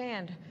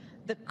understand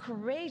the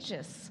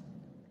courageous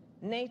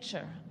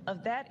nature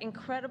of that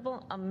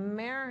incredible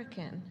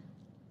American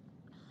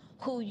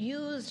who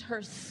used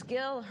her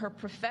skill, her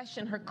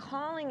profession, her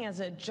calling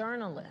as a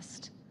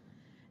journalist,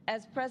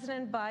 as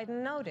President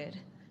Biden noted,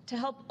 to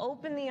help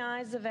open the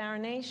eyes of our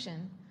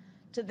nation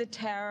to the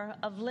terror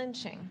of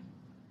lynching,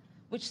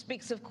 which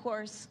speaks, of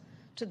course,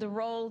 to the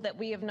role that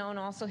we have known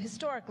also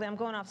historically. I'm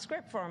going off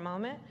script for a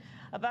moment,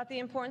 about the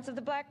importance of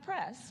the black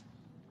press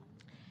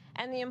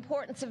and the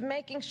importance of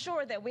making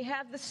sure that we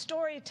have the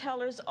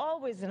storytellers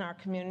always in our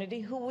community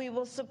who we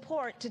will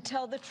support to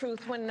tell the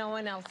truth when no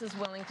one else is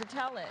willing to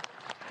tell it.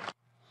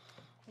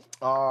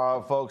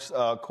 Folks,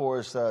 of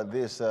course,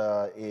 this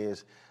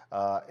is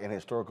an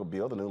historical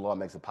bill. The new law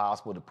makes it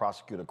possible to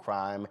prosecute a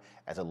crime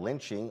as a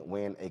lynching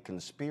when a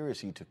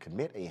conspiracy to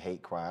commit a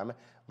hate crime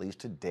leads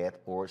to death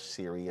or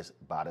serious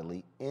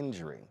bodily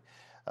injury.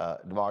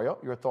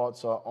 DeMario, your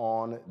thoughts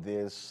on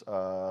this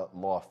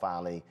law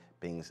finally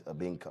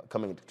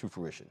coming to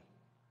fruition?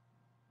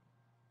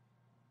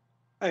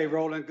 Hey,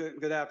 Roland,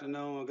 good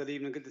afternoon, good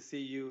evening, good to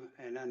see you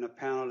and the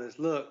panelists.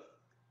 Look,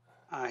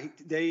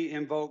 they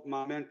invoked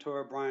my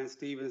mentor, Brian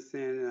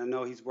Stevenson, and I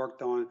know he's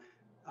worked on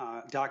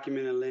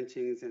documenting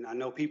lynchings, and I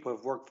know people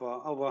have worked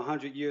for over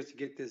 100 years to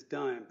get this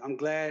done. I'm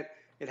glad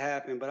it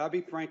happened, but I'll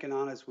be frank and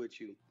honest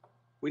with you.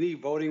 We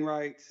need voting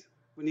rights.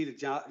 We need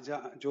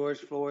a George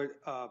Floyd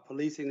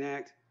Policing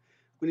Act.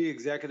 We need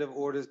executive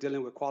orders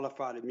dealing with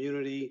qualified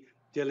immunity,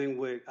 dealing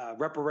with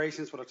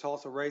reparations for the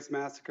Tulsa Race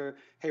Massacre.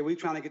 Hey, we're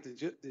trying to get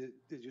the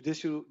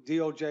judicial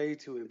DOJ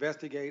to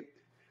investigate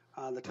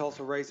the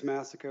Tulsa Race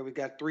Massacre. We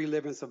got 3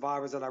 living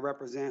survivors that I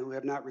represent who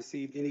have not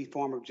received any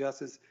form of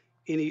justice,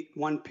 any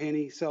one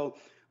penny. So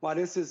while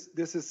this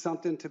is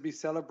something to be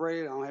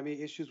celebrated, I don't have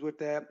any issues with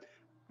that.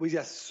 We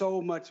got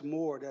so much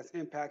more that's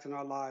impacting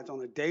our lives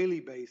on a daily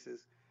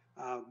basis.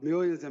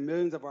 Millions and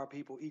millions of our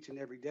people each and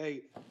every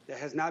day that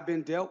has not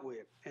been dealt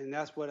with. And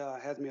that's what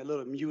has me a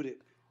little muted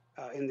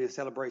in the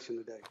celebration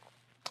today.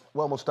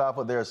 Well,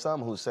 Mustafa, there are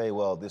some who say,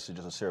 well, this is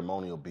just a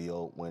ceremonial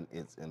bill when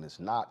it's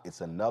not.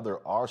 It's another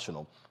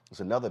arsenal. It's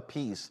another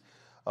piece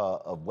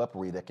of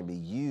weaponry that can be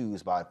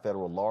used by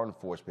federal law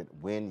enforcement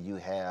when you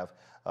have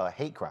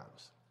hate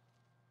crimes.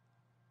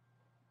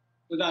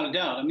 Without a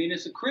doubt. I mean,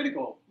 it's a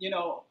critical,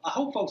 I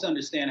hope folks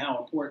understand how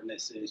important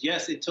this is.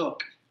 Yes, it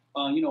took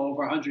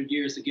over 100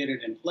 years to get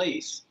it in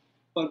place.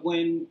 But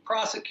when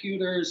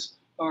prosecutors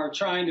are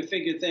trying to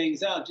figure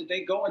things out,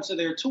 they go into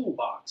their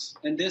toolbox.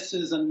 And this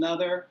is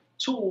another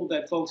tool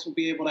that folks will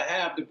be able to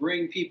have to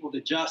bring people to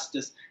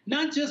justice.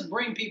 Not just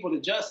bring people to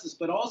justice,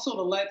 but also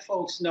to let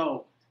folks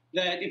know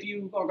that if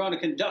you are going to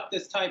conduct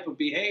this type of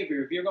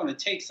behavior, if you're going to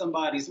take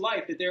somebody's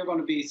life, that there are going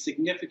to be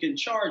significant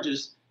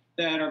charges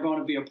that are going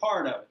to be a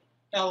part of it.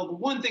 Now, the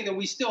one thing that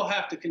we still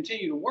have to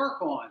continue to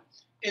work on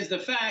is the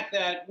fact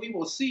that we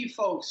will see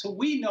folks who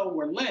we know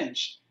were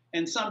lynched,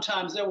 and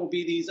sometimes there will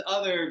be these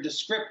other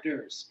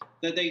descriptors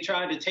that they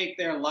try to take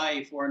their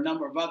life or a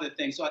number of other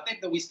things. So I think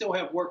that we still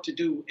have work to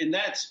do in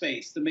that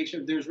space to make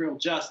sure there's real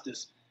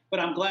justice. But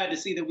I'm glad to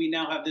see that we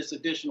now have this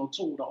additional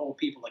tool to hold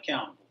people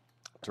accountable.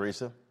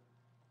 Teresa?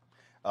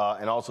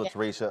 And also,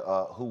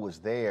 Teresa, who was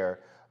there?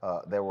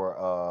 There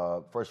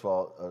were, first of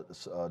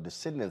all,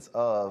 descendants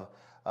of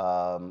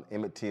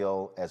Emmett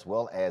Till, as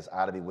well as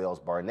Ida B. Wells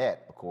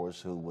Barnett, of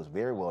course, who was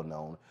very well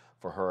known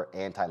for her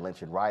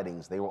anti-lynching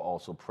writings. They were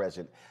also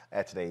present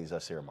at today's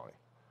ceremony.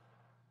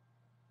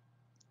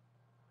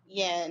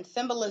 Yeah, and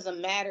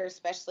symbolism matters,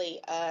 especially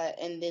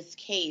in this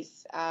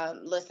case.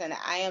 Listen,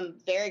 I am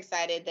very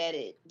excited that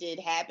it did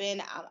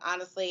happen.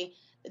 Honestly,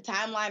 the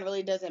timeline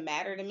really doesn't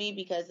matter to me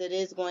because it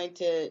is going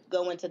to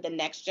go into the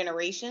next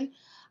generation.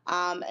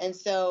 And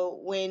so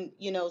when,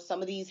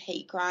 some of these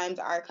hate crimes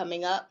are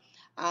coming up,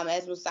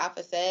 as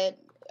Mustafa said,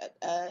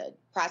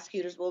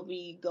 prosecutors will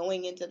be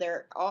going into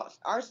their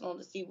arsenal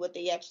to see what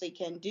they actually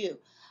can do.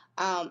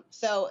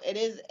 So it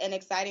is an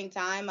exciting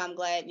time. I'm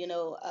glad,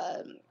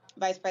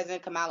 Vice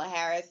President Kamala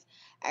Harris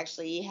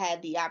actually had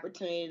the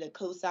opportunity to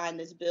co-sign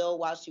this bill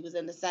while she was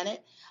in the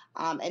Senate.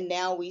 And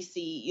now we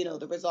see,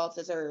 the results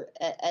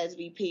as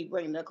VP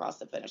bringing it across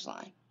the finish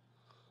line.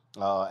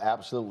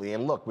 Absolutely.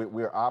 And look,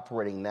 we're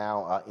operating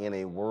now in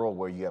a world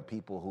where you have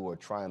people who are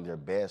trying their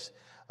best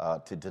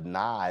to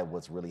deny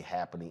what's really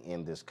happening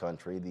in this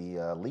country.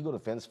 The Legal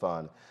Defense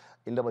Fund,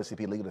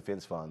 NAACP Legal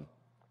Defense Fund,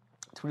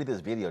 tweeted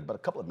this video about a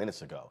couple of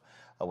minutes ago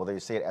where they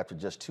said after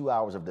just 2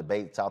 hours of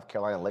debate, South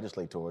Carolina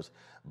legislators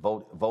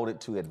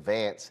voted to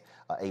advance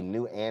a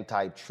new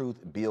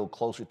anti-truth bill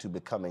closer to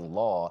becoming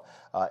law.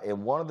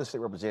 And one of the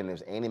state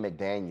representatives, Annie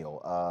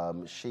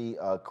McDaniel, she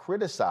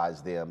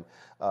criticized them,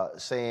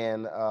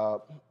 saying,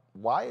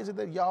 why is it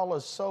that y'all are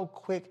so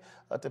quick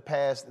to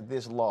pass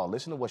this law?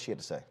 Listen to what she had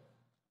to say.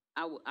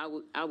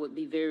 I would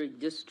be very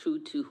distrue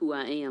to who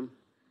I am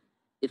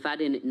if I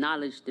didn't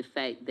acknowledge the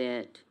fact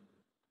that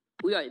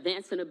we are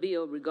advancing a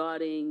bill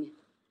regarding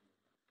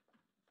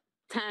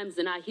times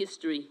in our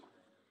history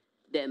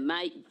that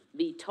might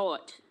be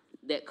taught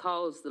that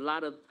caused a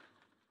lot of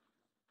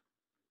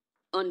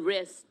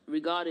unrest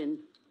regarding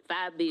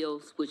 5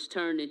 bills, which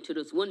turned into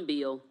this one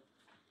bill.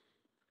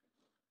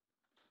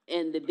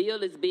 And the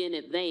bill is being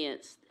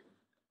advanced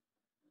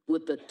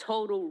with a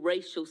total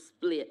racial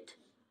split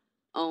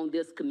on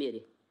this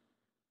committee.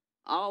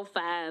 All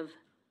 5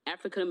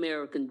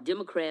 African-American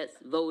Democrats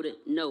voted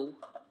no.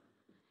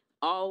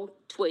 All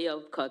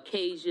 12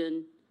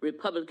 Caucasian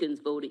Republicans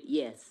voted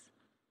yes.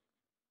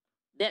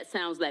 That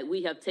sounds like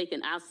we have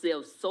taken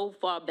ourselves so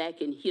far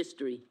back in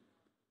history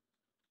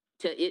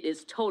till it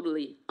is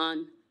totally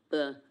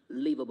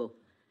unbelievable.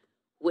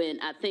 When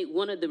I think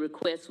one of the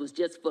requests was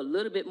just for a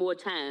little bit more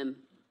time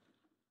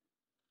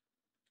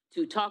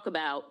to talk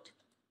about,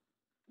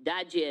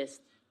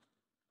 digest,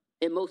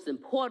 and most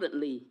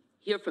importantly,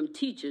 hear from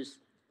teachers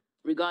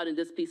regarding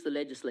this piece of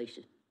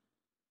legislation.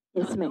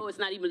 Yes, no, it's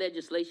not even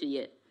legislation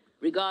yet.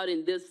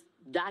 Regarding this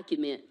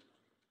document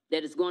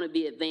that is going to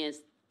be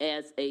advanced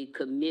as a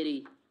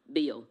committee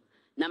bill.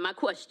 Now, my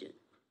question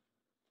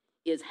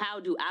is, how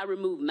do I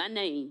remove my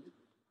name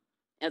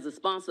as a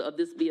sponsor of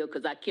this bill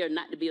because I care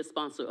not to be a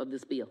sponsor of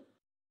this bill?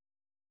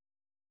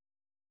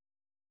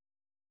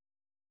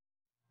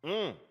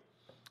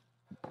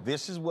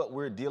 This is what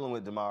we're dealing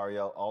with,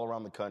 DeMario, all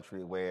around the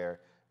country, where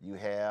you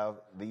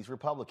have these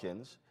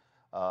Republicans,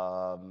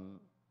 and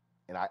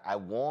I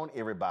warned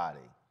everybody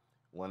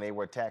when they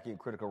were attacking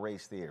critical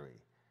race theory,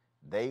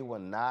 they were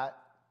not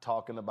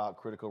talking about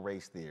critical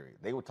race theory.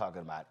 They were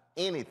talking about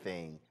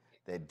anything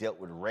that dealt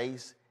with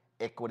race,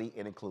 equity,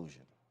 and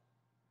inclusion.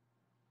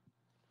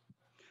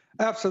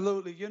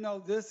 Absolutely.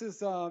 This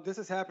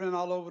is happening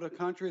all over the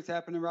country. It's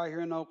happening right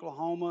here in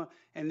Oklahoma,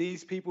 and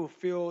these people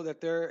feel that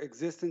their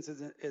existence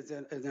is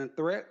in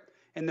threat,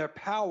 and their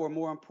power,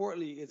 more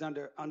importantly, is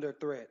under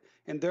threat,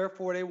 and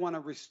therefore they want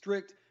to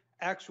restrict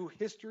actual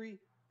history.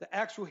 The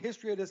actual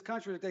history of this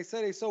country that they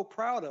say they're so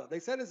proud of. They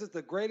say this is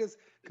the greatest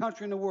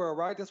country in the world,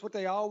 right? That's what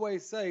they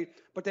always say,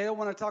 but they don't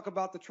want to talk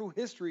about the true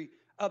history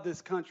of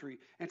this country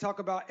and talk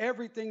about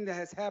everything that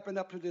has happened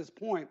up to this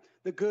point,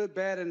 the good,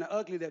 bad, and the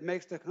ugly that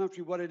makes the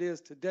country what it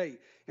is today.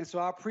 And so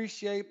I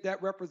appreciate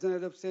that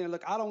representative saying,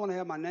 look, I don't want to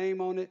have my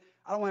name on it.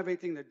 I don't have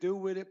anything to do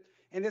with it.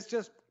 And it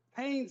just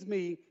pains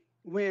me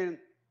when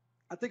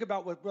I think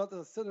about what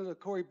Brother Senator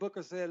Cory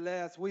Booker said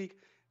last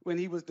week when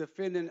he was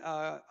defending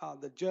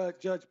the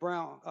Judge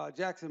Brown,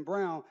 Jackson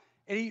Brown,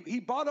 and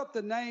he brought up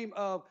the name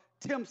of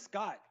Tim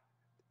Scott,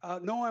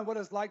 knowing what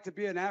it's like to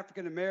be an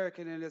African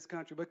American in this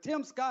country. But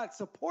Tim Scott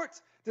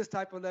supports this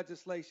type of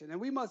legislation,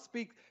 and we must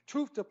speak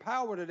truth to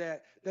power to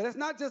that it's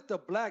not just the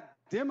black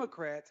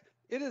Democrats.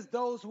 It is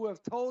those who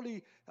have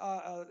totally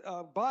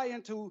buy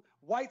into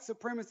white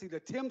supremacy, the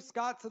Tim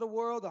Scotts of the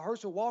world, the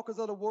Herschel Walkers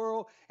of the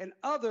world, and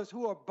others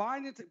who are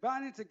binding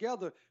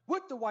together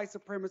with the white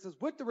supremacists,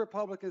 with the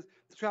Republicans,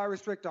 to try to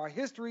restrict our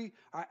history,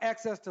 our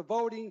access to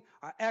voting,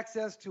 our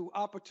access to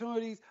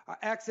opportunities, our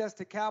access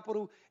to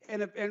capital,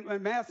 and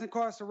mass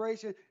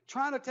incarceration,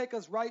 trying to take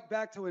us right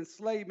back to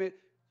enslavement,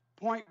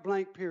 point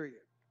blank, period.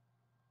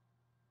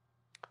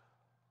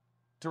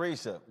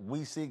 Teresa,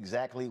 we see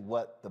exactly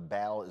what the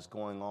battle is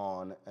going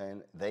on,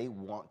 and they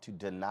want to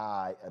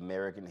deny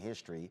American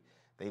history.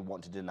 They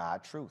want to deny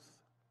truth.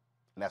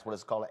 And that's what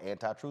it's called, an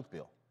anti-truth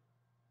bill.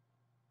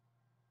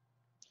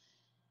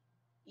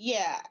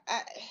 Yeah,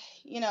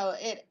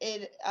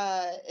 it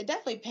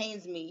definitely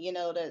pains me,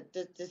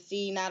 to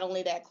see not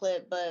only that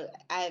clip, but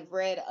I've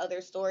read other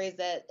stories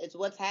that it's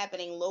what's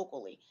happening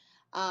locally.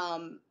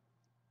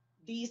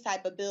 These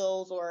type of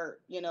bills or,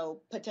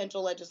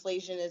 potential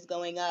legislation is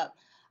going up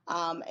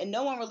And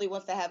no one really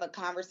wants to have a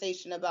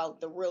conversation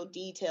about the real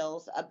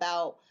details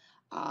about,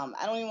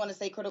 I don't even want to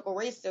say critical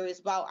race theory, it's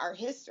about our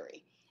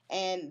history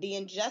and the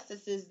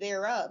injustices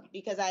thereof.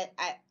 Because I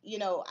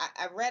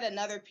read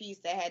another piece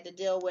that had to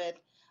deal with,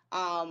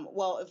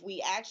 if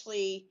we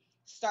actually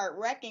start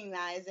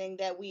recognizing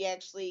that we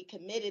actually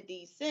committed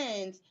these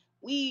sins,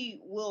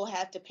 we will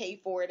have to pay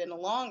for it in the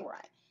long run.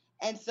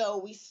 And so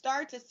we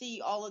start to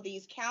see all of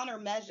these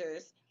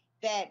countermeasures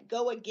that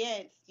go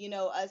against,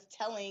 us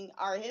telling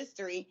our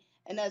history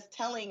and us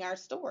telling our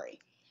story.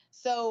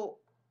 So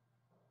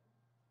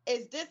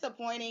it's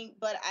disappointing,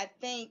 but I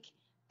think,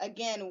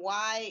 again,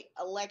 why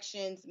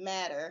elections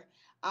matter,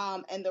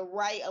 and the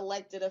right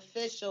elected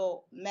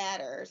official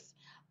matters,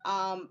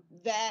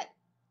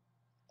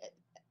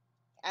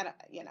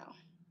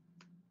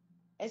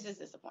 it's just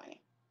disappointing.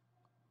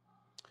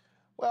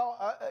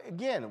 Well,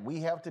 again, we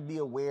have to be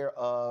aware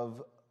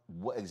of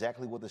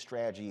exactly what the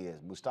strategy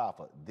is.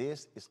 Mustafa,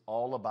 this is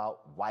all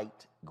about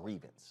white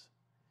grievance.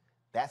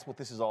 That's what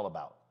this is all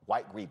about,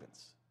 white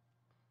grievance.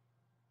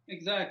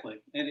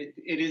 Exactly. And it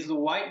is the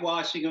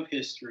whitewashing of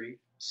history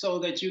so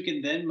that you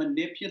can then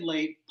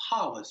manipulate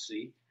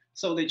policy,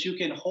 so that you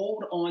can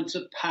hold on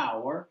to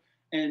power,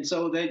 and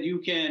so that you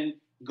can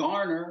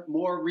garner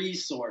more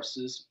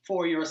resources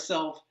for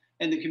yourself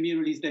and the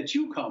communities that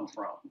you come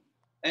from.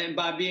 And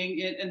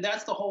and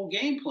that's the whole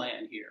game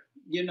plan here.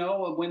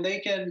 When they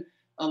can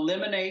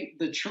eliminate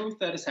the truth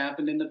that has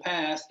happened in the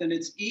past, then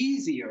it's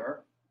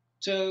easier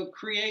to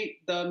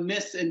create the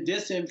mis and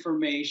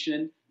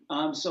disinformation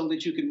so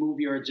that you can move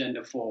your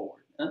agenda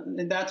forward.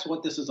 And that's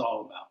what this is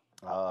all about.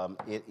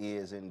 It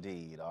is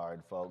indeed. All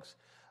right, folks.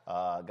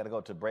 Got to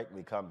go to break. When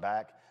we come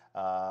back,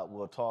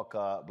 we'll talk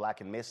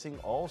Black and Missing.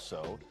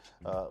 Also,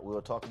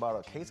 we'll talk about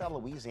a case out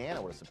of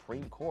Louisiana where the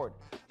Supreme Court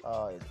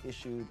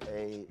issued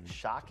a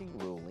shocking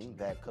ruling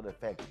that could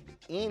affect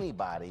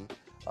anybody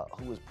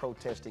who is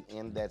protesting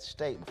in that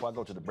state. Before I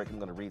go to the break, I'm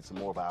going to read some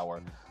more of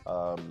our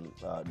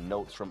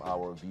notes from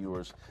our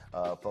viewers.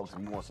 Folks, if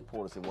you want to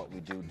support us in what we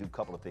do a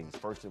couple of things.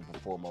 First and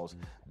foremost,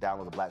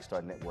 download the Black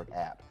Star Network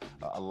app.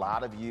 A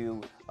lot of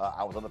you,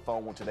 I was on the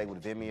phone today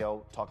with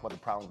Vimeo, talked about the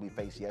problems we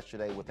faced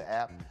yesterday with the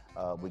app.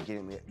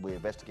 We're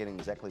investigating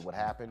exactly what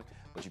happened,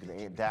 but you can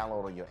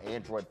download on your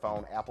Android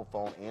phone, Apple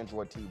phone,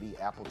 Android TV,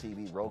 Apple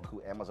TV, Roku,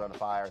 Amazon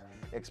Fire,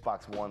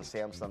 Xbox One,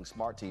 Samsung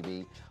Smart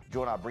TV.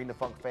 Join our Bring the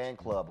Funk fan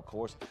club. Of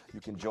course, you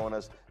can join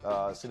us,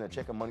 send a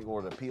check or money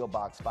order to P.O.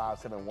 Box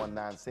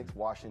 57196,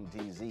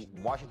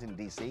 Washington,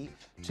 D.C.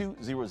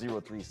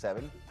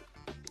 20037.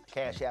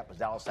 Cash App is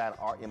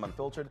 $RM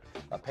Unfiltered.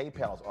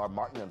 PayPal is R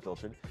Martin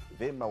Unfiltered.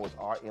 Venmo is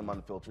RM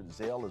Unfiltered.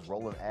 Zelle is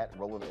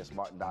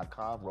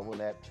Roland@RolandSMartin.com.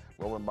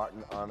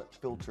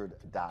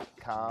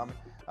 RolandMartinUnfiltered.com.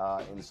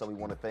 And so we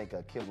want to thank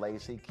Kim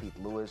Lacey, Keith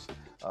Lewis,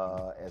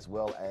 as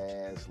well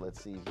as,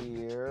 let's see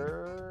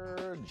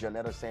here,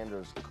 Janetta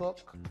Sanders Cook,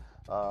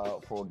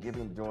 for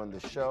giving during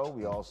the show.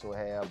 We also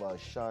have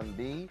Sean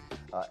B.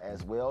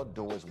 As well,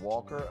 Doris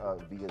Walker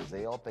via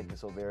Zelle. Thank you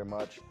so very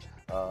much.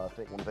 I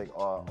want to thank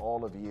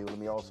all of you. Let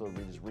me also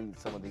just read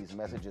some of these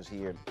messages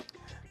here.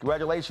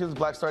 Congratulations,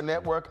 Black Star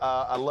Network.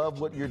 I love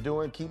what you're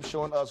doing. Keep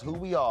showing us who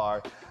we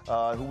are,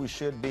 who we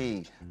should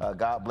be.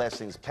 God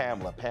blessings,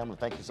 Pamela. Pamela,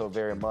 thank you so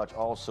very much.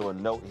 Also, a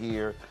note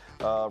here.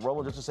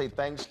 Roland, just to say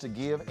thanks to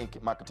give and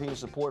my continued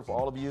support for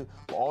all of you,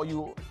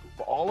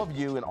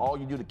 and all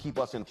you do to keep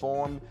us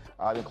informed.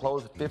 I've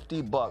enclosed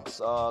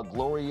 $50.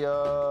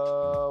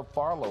 Gloria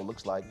Farlow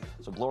looks like.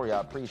 So Gloria, I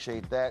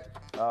appreciate that.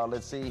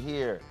 Let's see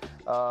here.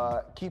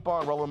 Keep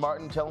on, Roland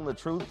Martin, telling the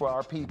truth for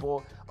our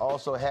people.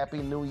 Also,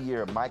 Happy New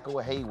Year, Michael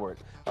Hayward,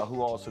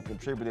 who also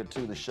contributed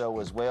to the show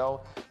as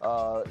well.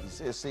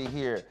 Let's see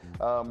here.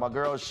 My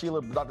girl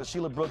Dr.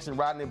 Sheila Brooks and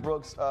Rodney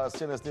Brooks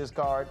sent us this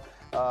card.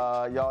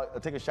 Y'all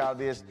take a shot of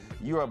this.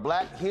 You are a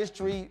Black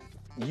History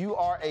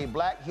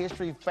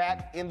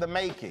fact in the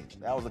making.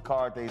 That was the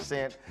card they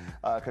sent.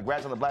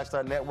 Congrats on the Black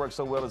Star Network,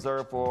 so well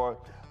deserved for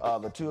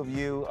the two of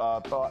you.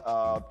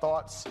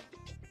 Thoughts.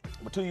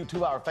 Two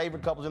of our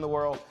favorite couples in the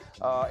world.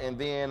 And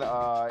then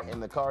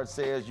the card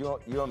says you're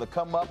on the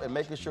come up and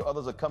making sure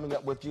others are coming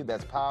up with you.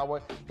 That's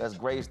power, that's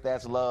grace,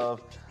 that's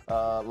love.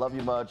 Love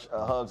you much.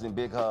 Hugs and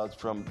big hugs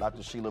from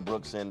Dr. Sheila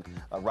Brooks and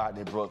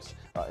Rodney Brooks.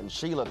 And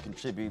Sheila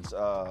contributes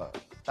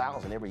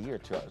 $1,000 every year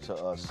to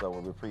us, so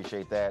we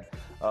appreciate that.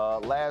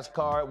 Last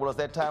card, well, it's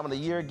that time of the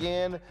year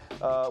again.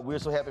 We're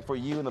so happy for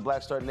you and the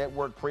Black Star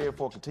Network. Praying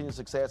for continued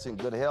success and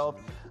good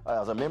health.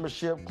 As a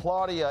membership,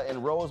 Claudia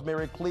and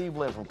Rosemary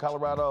Cleveland from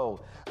Colorado.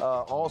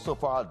 Also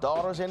for our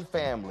daughters and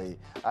family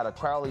out of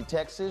Crowley,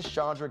 Texas.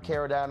 Chandra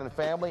Caradine and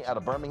family out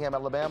of Birmingham,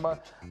 Alabama.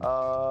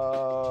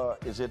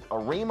 Is it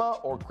Arima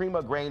or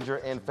Crema Granger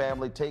and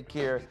family? Take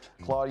care,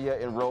 Claudia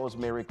and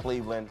Rosemary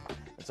Cleveland.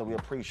 And so we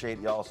appreciate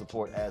y'all's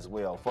support as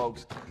well.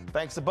 Folks,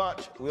 thanks a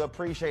bunch. We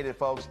appreciate it,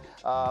 folks.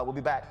 We'll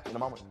be back in a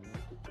moment.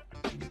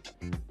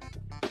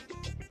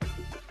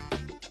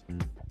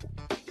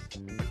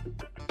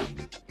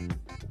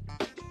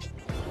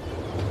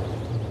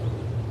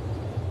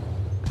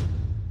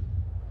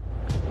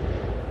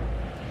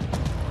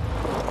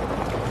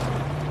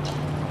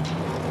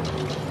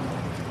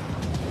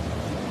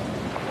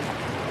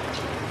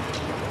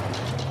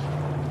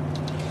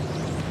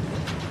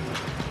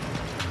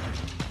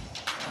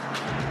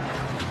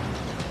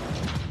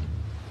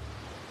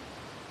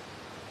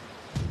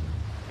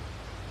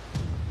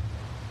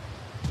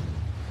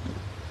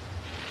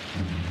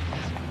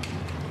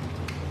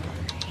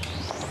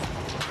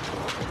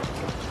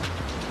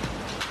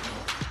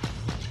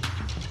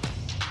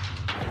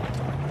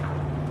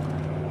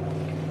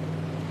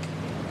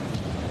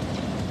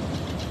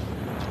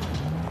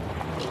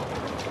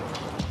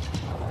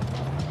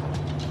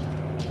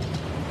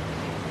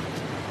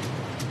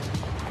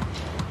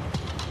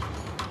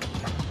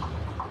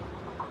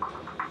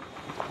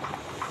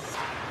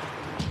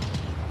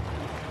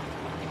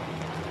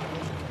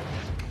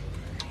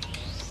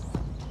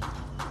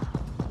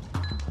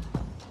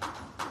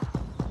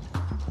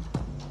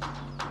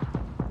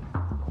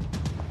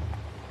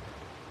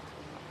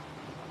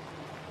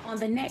 On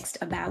the next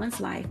A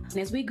Balanced Life,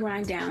 as we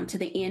grind down to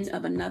the end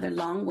of another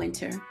long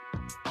winter,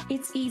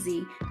 it's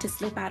easy to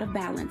slip out of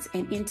balance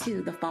and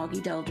into the foggy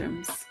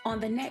doldrums.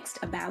 On the next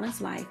A Balanced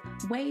Life,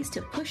 ways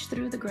to push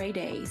through the gray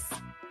days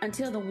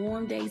until the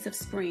warm days of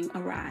spring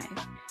arrive.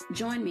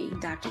 Join me,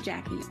 Dr.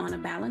 Jackie, on A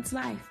Balanced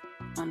Life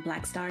on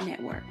Black Star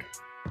Network.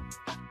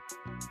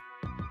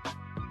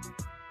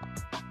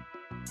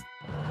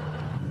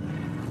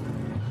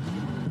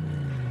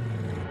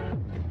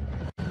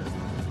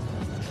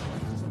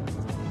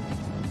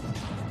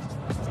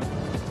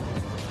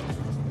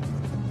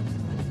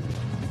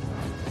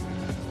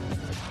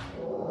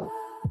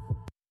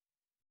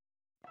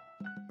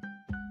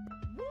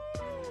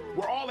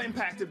 We're all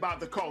impacted by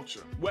the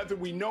culture, whether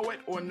we know it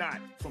or not.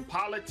 From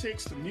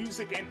politics to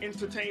music and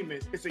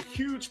entertainment, it's a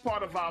huge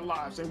part of our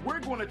lives, and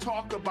we're going to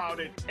talk about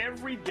it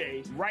every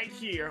day right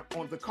here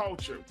on The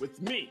Culture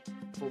with me,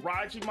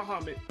 Faraji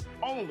Muhammad,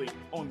 only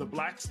on the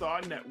Black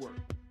Star Network.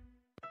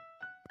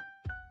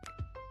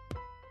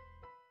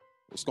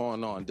 What's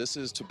going on? This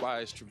is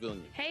Tobias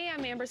Trevelyan. Hey,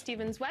 I'm Amber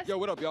Stevens-West. Yo,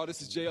 what up, y'all?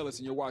 This is Jay Ellis,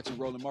 and you're watching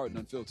Roland Martin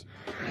Unfiltered.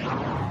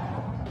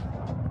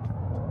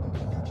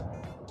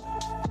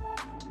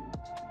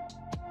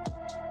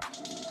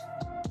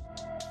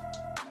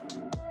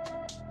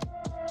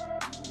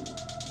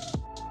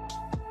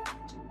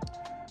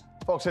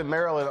 Folks in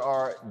Maryland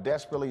are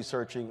desperately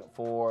searching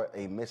for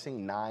a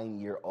missing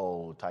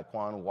 9-year-old.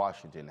 Taekwon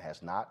Washington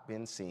has not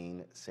been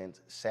seen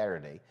since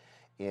Saturday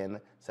in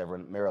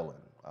Severn,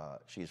 Maryland.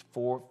 She's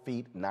 4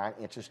 feet 9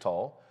 inches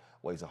tall,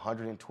 weighs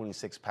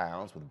 126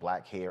 pounds, with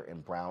black hair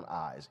and brown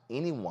eyes.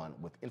 Anyone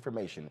with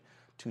information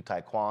to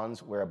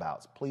Taekwon's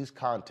whereabouts, please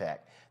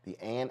contact the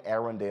Anne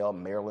Arundel,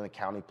 Maryland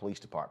County Police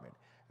Department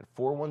at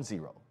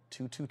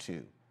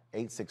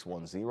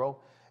 410-222-8610.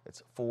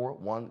 It's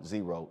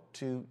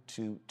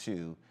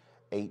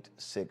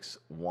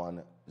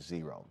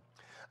 410-222-8610.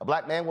 A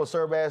black man will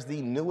serve as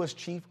the newest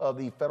chief of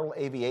the Federal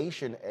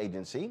Aviation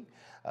Agency,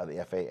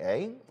 the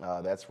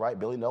FAA. That's right.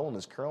 Billy Nolan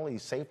is currently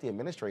safety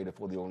administrator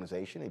for the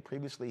organization. He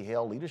previously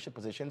held leadership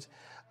positions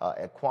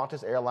at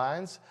Qantas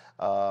Airlines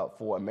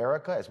for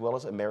America, as well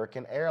as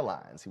American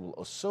Airlines. He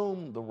will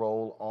assume the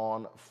role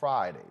on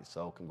Friday.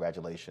 So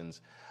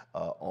congratulations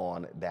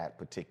on that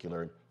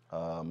particular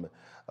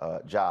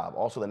job.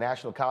 Also, the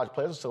National College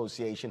Players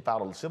Association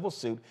filed a civil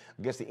suit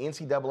against the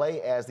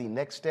NCAA as the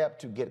next step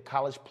to get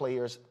college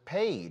players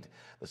paid.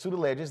 The suit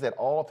alleges that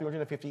all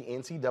 350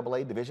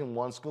 NCAA Division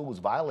I schools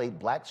violate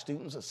black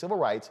students' civil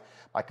rights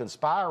by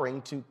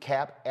conspiring to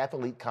cap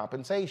athlete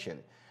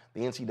compensation.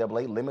 The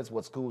NCAA limits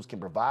what schools can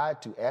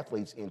provide to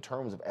athletes in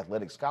terms of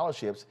athletic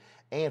scholarships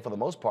and, for the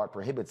most part,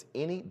 prohibits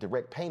any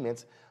direct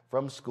payments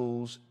from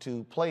schools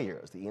to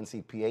players. The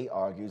NCPA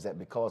argues that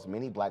because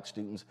many black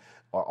students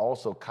are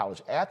also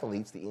college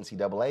athletes, the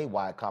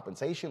NCAA-wide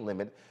compensation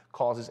limit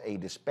causes a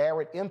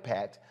disparate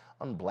impact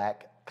on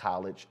black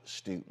college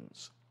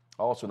students.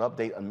 Also, an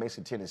update on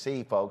Mason,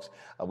 Tennessee, folks.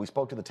 We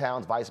spoke to the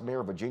town's Vice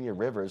Mayor, Virginia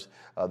Rivers.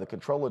 The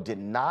controller did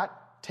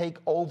not take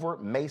over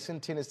Mason,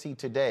 Tennessee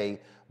today,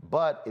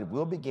 but it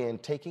will begin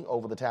taking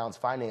over the town's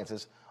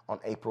finances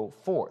on April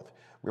 4th.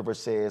 Rivers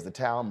says the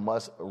town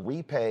must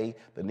repay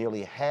the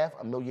nearly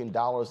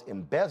 $500,000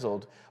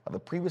 embezzled by the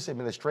previous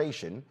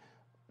administration.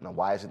 Now,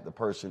 why isn't the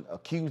person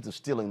accused of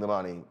stealing the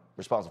money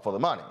responsible for the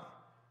money?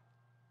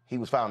 He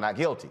was found not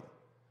guilty.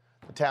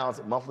 The town's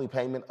monthly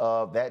payment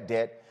of that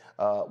debt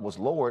was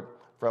lowered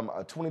from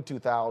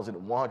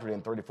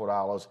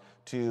 $22,134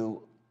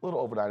 to a little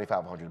over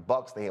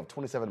 $9,500. They have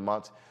 27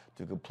 months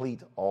to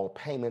complete all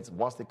payments.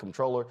 Once the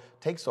controller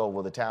takes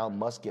over, the town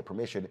must get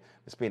permission to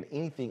spend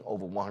anything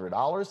over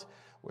 $100.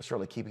 We're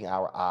certainly keeping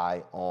our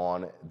eye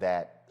on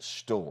that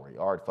story.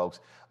 All right, folks,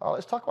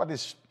 let's talk about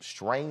this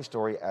strange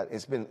story.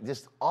 It's been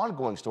this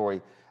ongoing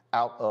story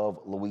out of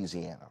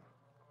Louisiana.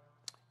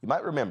 You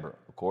might remember,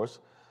 of course,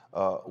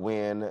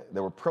 when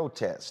there were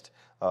protests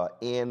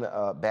in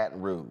Baton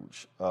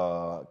Rouge,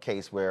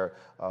 case where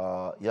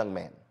a young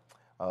man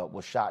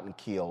was shot and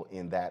killed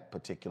in that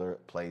particular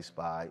place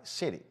by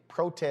City.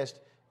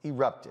 Protest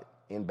erupted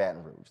in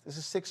Baton Rouge. This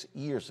is 6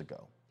 years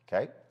ago,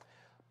 okay?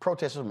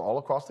 Protesters from all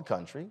across the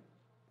country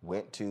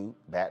went to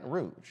Baton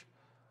Rouge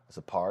as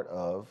a part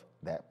of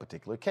that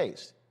particular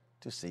case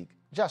to seek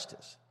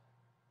justice.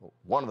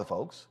 One of the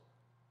folks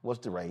was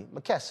DeRay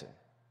McKesson.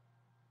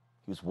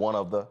 He was one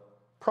of the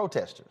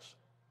protesters.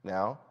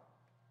 Now,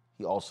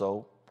 he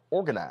also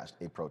organized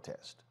a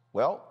protest.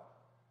 Well,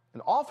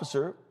 an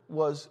officer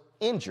was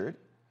injured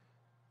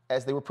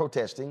as they were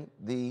protesting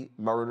the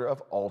murder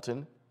of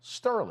Alton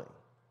Sterling.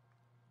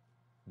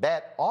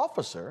 That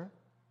officer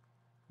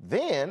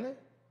then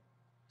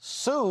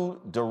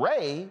sued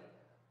DeRay,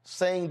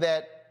 saying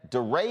that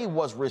DeRay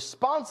was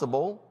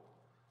responsible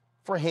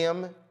for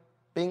him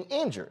being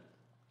injured.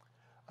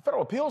 A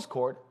federal appeals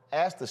court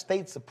asked the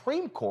state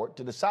Supreme Court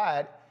to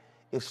decide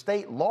if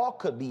state law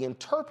could be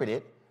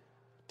interpreted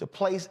to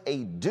place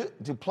a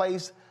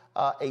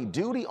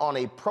duty on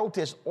a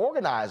protest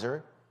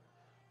organizer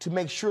to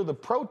make sure the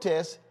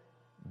protest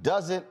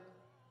doesn't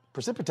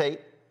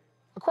precipitate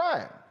a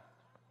crime.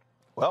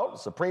 Well, the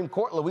Supreme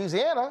Court of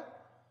Louisiana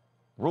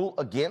ruled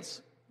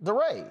against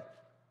DeRay.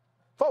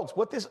 Folks,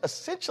 what this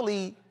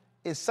essentially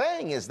is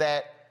saying is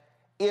that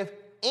if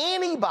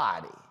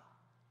anybody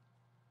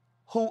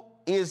who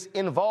is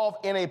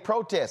involved in a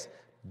protest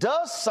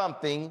does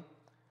something,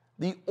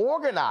 the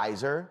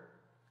organizer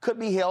could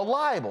be held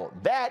liable.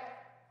 That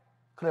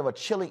could have a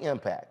chilling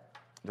impact.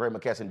 DeRay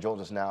McKesson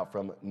joins us now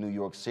from New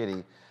York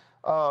City.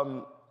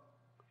 DeRay,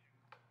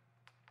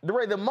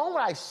 the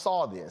moment I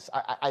saw this,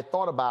 I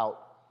thought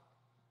about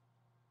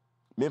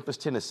Memphis,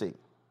 Tennessee.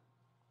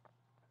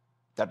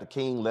 Dr.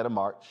 King led a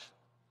march,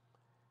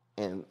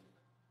 and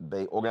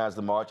they organized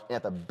the march. And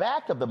at the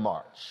back of the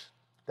march,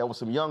 there were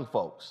some young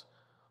folks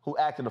who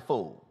acted a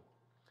fool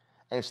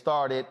and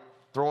started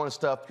throwing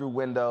stuff through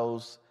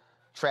windows,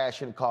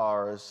 trashing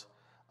cars.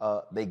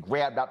 They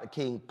grabbed Dr.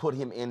 King, put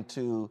him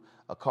into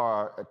a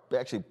car,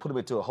 actually put him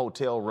into a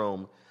hotel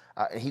room.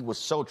 And he was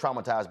so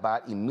traumatized by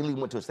it, he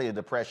immediately went to a state of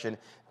depression.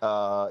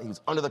 He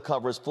was under the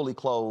covers, fully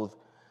clothed.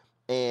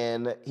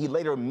 And he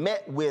later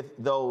met with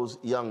those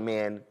young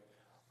men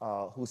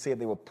who said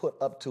they were put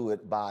up to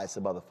it by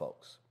some other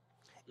folks.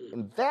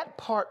 And that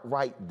part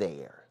right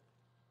there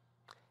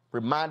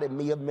reminded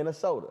me of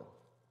Minnesota,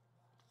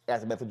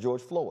 as I met with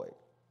George Floyd,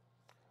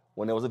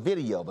 when there was a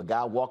video of a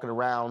guy walking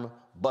around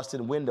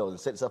busting windows and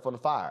setting stuff on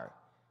fire.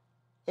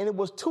 And it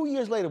was 2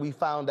 years later we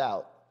found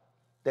out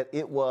that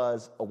it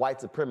was a white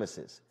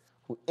supremacist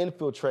who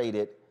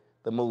infiltrated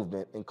the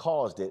movement and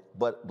caused it,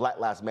 but Black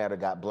Lives Matter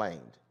got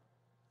blamed.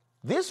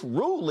 This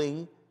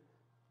ruling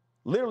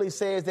literally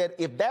says that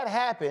if that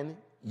happened,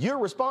 you're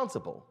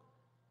responsible.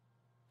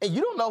 And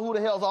you don't know who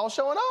the hell's all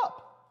showing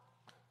up.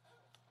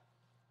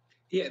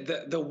 Yeah,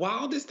 the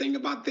wildest thing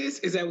about this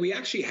is that we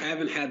actually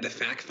haven't had the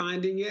fact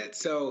finding yet.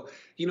 So,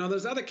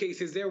 those other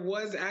cases, there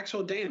was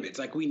actual damage.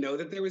 Like, we know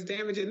that there was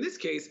damage. In this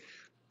case,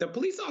 the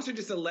police officer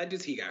just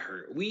alleges he got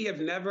hurt. We have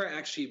never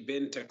actually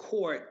been to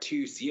court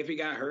to see if he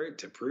got hurt,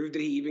 to prove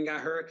that he even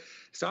got hurt.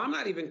 So I'm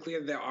not even clear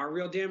that there are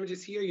real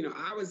damages here.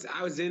 I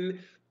was in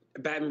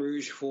Baton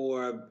Rouge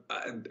for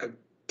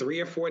 3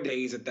 or 4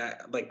 days at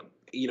that,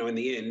 in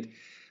the end.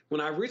 When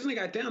I originally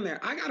got down there,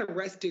 I got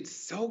arrested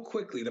so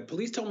quickly. The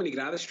police told me to get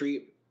out of the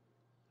street.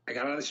 I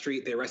got out of the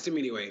street. They arrested me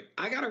anyway.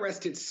 I got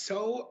arrested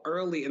so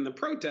early in the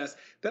protest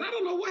that I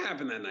don't know what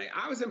happened that night.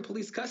 I was in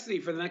police custody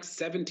for the next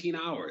 17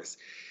 hours.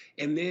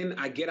 And then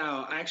I get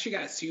out. I actually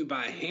got sued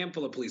by a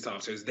handful of police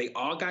officers. They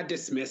all got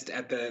dismissed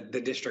at the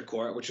district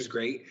court, which was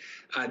great.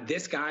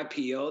 This guy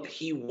appealed.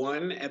 He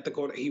won at the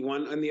court. He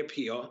won on the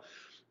appeal.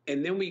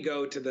 And then we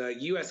go to the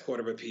U.S. Court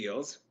of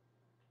Appeals,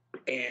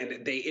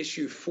 and they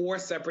issue 4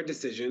 separate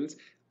decisions,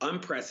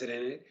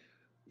 unprecedented.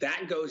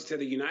 That goes to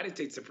the United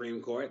States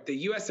Supreme Court. The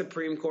U.S.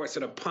 Supreme Court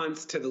sort of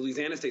punts to the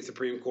Louisiana State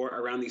Supreme Court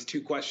around these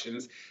 2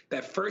 questions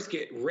that first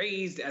get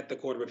raised at the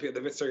Court of Appeal,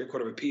 the Circuit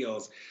Court of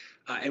Appeals.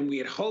 And we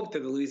had hoped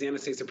that the Louisiana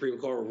State Supreme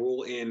Court would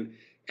rule in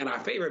our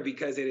favor,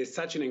 because it is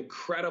such an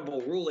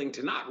incredible ruling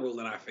to not rule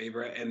in our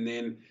favor. And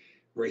then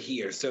we're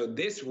here. So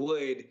this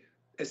would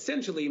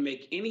essentially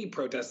make any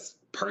protest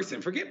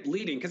person, forget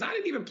leading, because I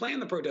didn't even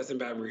plan the protest in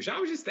Baton Rouge. I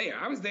was just there.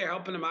 I was there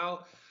helping them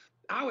out.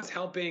 I was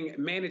helping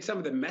manage some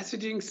of the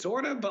messaging,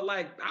 sort of, but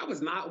I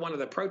was not one of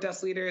the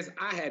protest leaders.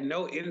 I had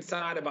no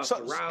insight about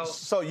the route.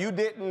 So you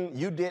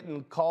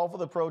didn't call for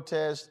the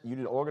protest, you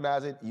didn't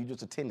organize it, you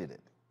just attended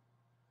it.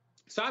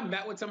 So I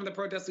met with some of the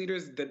protest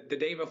leaders the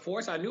day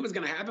before, so I knew it was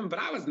going to happen, but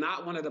I was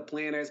not one of the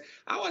planners.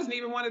 I wasn't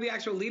even one of the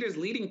actual leaders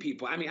leading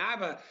people. I mean,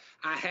 I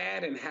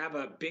had and have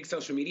a big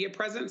social media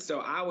presence, so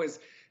I was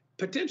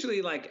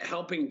potentially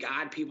helping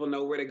guide people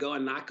know where to go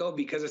and not go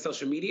because of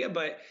social media,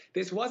 but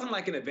this wasn't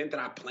an event that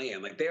I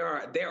planned.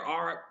 There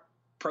are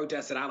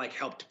protests that I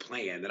helped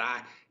plan, that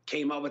I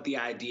came up with the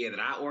idea, that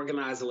I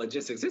organized the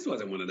logistics. This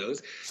wasn't one of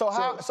those. So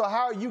how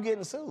are you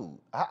getting sued?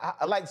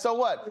 So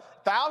what?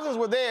 Thousands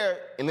were there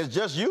and it's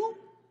just you?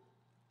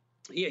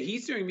 Yeah,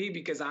 he's suing me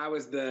because I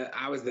was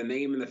the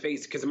name in the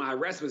face, because my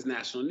arrest was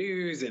national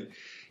news, and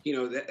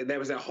there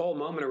was a whole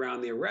moment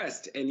around the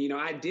arrest. And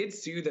I did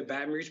sue the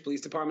Baton Rouge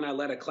Police Department. I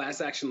led a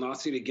class action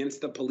lawsuit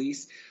against the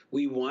police.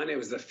 We won. It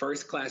was the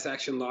first class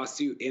action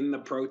lawsuit in the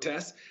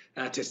protest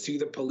to sue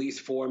the police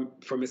for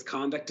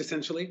misconduct,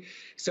 essentially.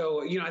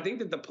 So I think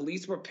that the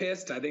police were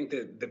pissed. I think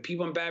that the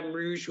people in Baton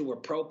Rouge who were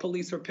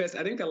pro-police were pissed.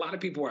 I think that a lot of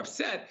people were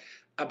upset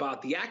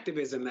about the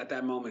activism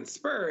that moment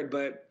spurred,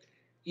 but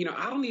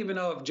I don't even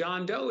know if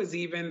John Doe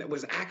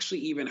was actually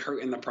even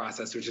hurt in the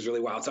process, which is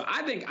really wild. So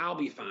I think I'll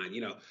be fine.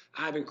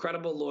 I have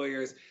incredible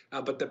lawyers,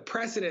 but the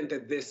precedent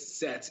that this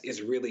sets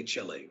is really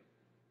chilling.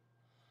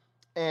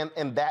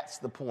 And that's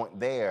the point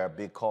there,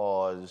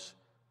 because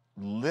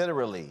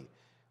literally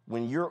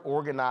when you're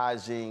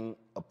organizing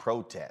a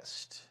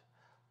protest,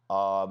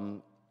 you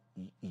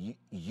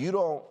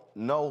don't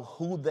know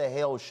who the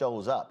hell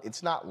shows up.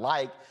 It's not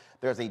like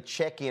there's a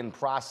check-in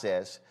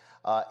process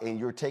and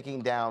you're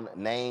taking down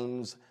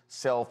names,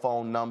 cell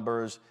phone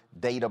numbers,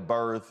 date of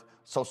birth,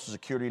 social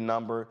security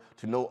number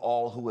to know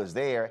all who is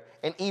there.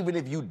 And even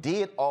if you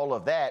did all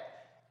of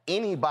that,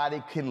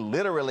 anybody can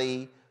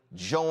literally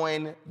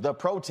join the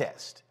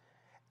protest.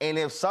 And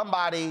if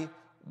somebody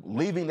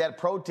leaving that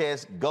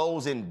protest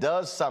goes and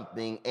does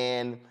something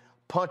and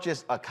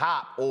punches a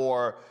cop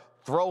or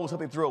throws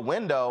something through a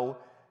window,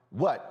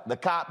 what? The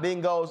cop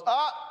then goes,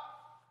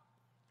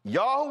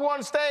 y'all who were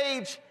on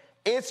stage,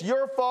 it's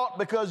your fault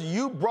because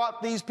you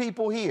brought these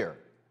people here.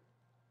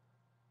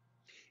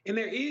 And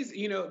there is,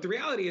 the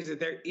reality is that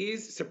there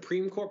is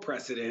Supreme Court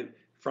precedent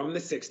from the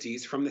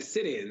 60s, from the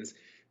sit-ins,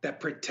 that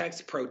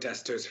protects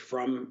protesters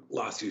from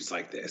lawsuits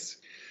like this.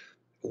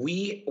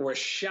 We were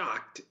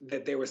shocked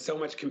that there was so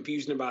much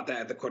confusion about that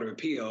at the Court of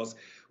Appeals.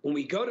 When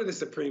we go to the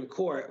Supreme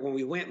Court, when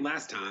we went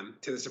last time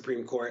to the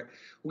Supreme Court,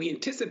 we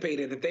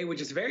anticipated that they would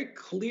just very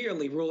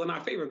clearly rule in our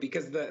favor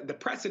because the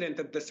precedent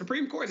that the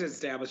Supreme Court has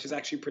established is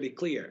actually pretty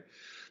clear.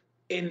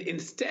 And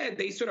instead,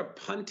 they sort of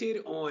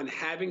punted on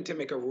having to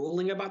make a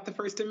ruling about the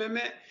First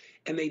Amendment,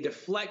 and they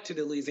deflect to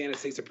the Louisiana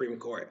State Supreme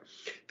Court.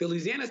 The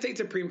Louisiana State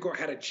Supreme Court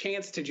had a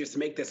chance to just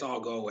make this all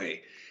go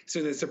away.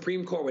 So the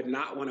Supreme Court would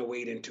not want to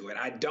wade into it.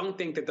 I don't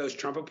think that those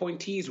Trump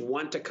appointees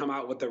want to come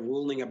out with a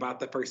ruling about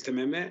the First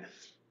Amendment.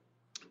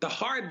 The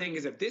hard thing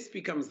is if this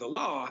becomes the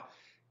law,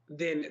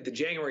 then the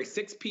January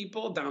 6th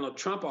people, Donald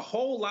Trump, a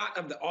whole lot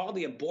of all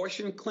the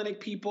abortion clinic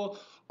people,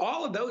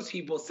 all of those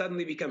people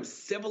suddenly become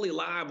civilly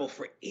liable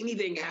for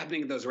anything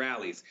happening at those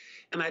rallies.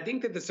 And I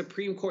think that the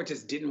Supreme Court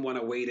just didn't want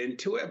to wade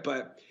into it,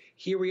 but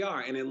here we are.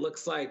 And it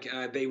looks like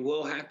they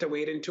will have to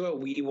wade into it.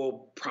 We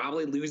will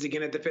probably lose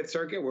again at the Fifth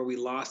Circuit, where we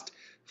lost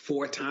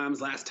 4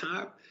 times last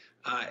time.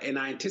 And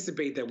I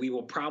anticipate that we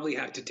will probably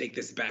have to take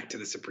this back to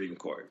the Supreme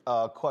Court.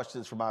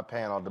 Questions from my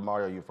panel.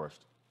 DeMario, you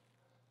first.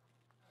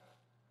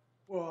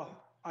 Well,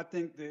 I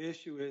think the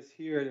issue is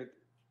here that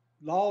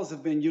laws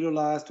have been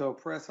utilized to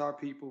oppress our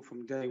people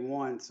from day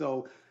one.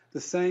 So the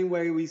same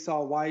way we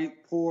saw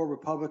white, poor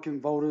Republican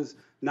voters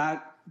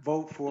not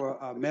vote for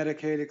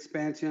Medicaid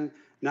expansion,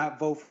 not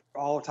vote for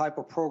all type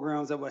of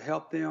programs that would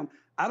help them,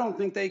 I don't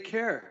think they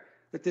care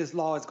that this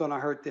law is going to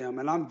hurt them.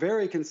 And I'm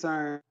very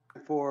concerned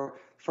for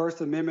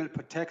First Amendment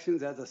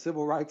protections as a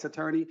civil rights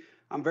attorney.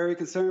 I'm very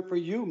concerned for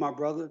you, my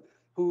brother,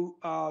 who,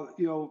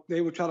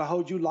 they would try to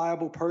hold you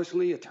liable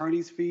personally,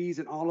 attorney's fees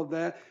and all of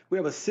that. We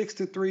have a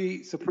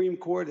 6-3 Supreme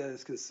Court that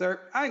is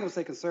I ain't gonna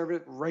say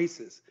conservative,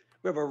 racist.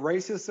 We have a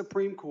racist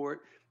Supreme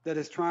Court that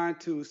is trying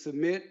to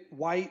submit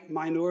white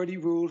minority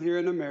rule here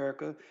in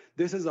America.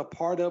 This is a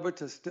part of it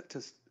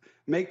to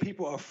make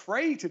people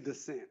afraid to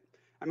dissent.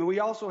 I mean,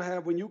 we also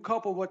have, when you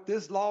couple what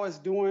this law is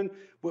doing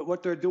with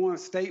what they're doing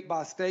state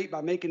by state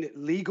by making it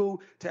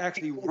legal to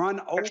actually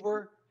run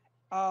over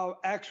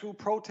actual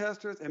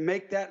protesters and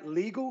make that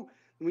legal.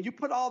 When you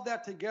put all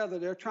that together,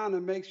 they're trying to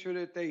make sure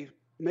that they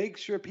make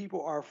sure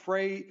people are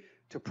afraid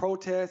to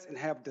protest and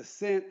have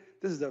dissent.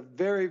 This is a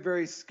very,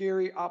 very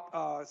scary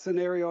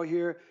scenario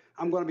here.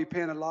 I'm going to be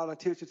paying a lot of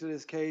attention to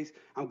this case.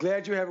 I'm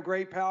glad you have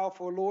great,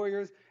 powerful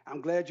lawyers. I'm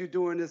glad you're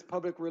doing this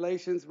public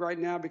relations right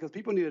now because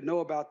people need to know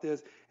about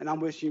this, and I'm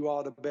wishing you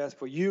all the best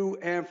for you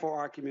and for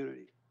our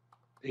community.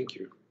 Thank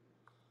you.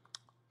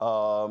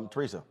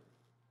 Teresa.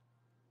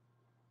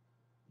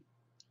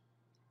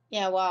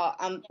 Yeah, well,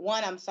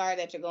 I'm sorry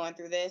that you're going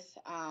through this,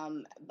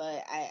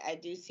 but I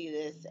do see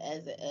this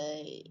as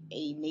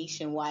a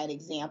nationwide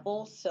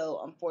example.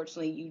 So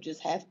unfortunately, you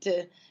just have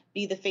to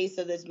be the face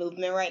of this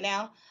movement right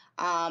now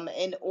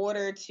in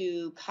order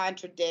to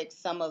contradict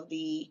some of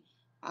the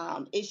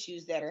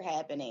issues that are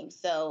happening.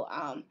 So,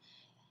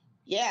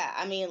 yeah,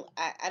 I mean,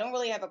 I don't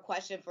really have a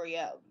question for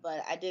you,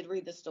 but I did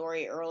read the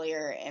story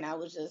earlier, and I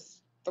was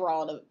just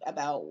enthralled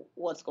about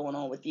what's going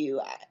on with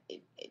you.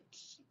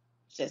 It's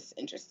just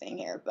interesting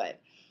here, but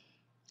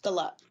good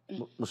luck.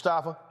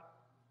 Mustafa?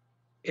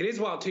 It is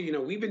wild, too.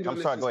 We've been doing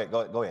this. I'm sorry,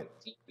 go ahead.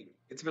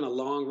 It's been a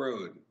long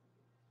road.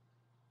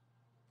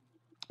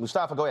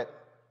 Mustafa, go ahead.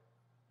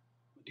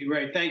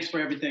 Great. Thanks for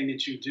everything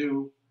that you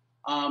do.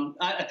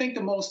 I think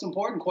the most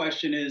important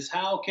question is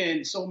how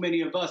can so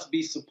many of us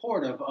be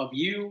supportive of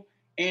you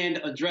and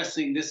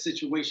addressing this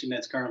situation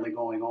that's currently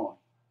going on?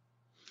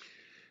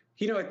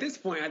 At this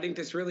point, I think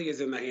this really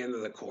is in the hands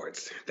of the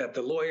courts, that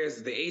the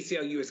lawyers, the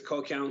ACLU is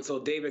co-counsel,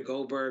 David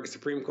Goldberg,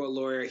 Supreme Court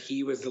lawyer.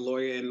 He was the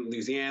lawyer in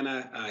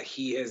Louisiana.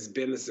 He has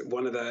been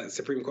one of the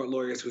Supreme Court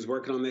lawyers who's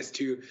working on this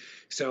too.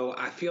 So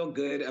I feel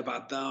good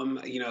about them.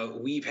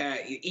 We've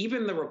had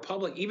even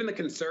the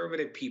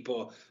conservative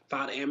people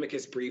filed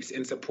amicus briefs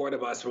in support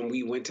of us when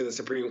we went to the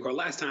Supreme Court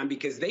last time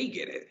because they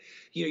get it.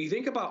 You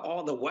think about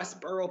all the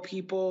Westboro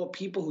people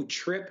who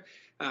trip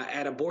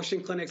at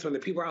abortion clinics when the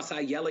people are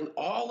outside yelling,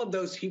 all of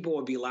those people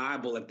would be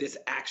liable if this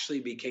actually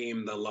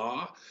became the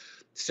law.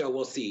 So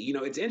we'll see.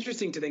 It's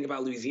interesting to think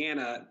about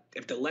Louisiana,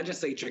 if the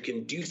legislature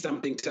can do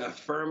something to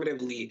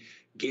affirmatively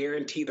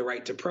guarantee the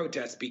right to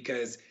protest,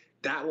 because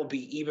that will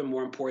be even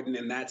more important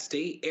in that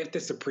state if the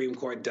Supreme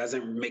Court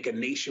doesn't make a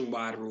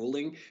nationwide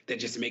ruling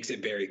that just makes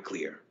it very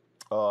clear.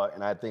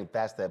 And I think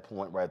that's that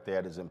point right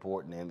there that is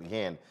important. And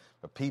again,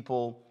 the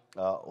people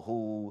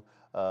who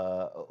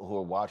are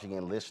watching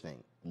and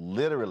listening,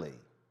 literally,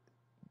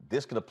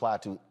 this could apply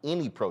to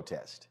any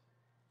protest.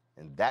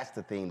 And that's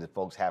the thing that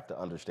folks have to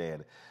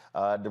understand.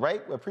 DeRay,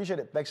 we appreciate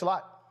it. Thanks a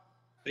lot.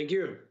 Thank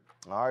you.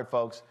 All right,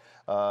 folks.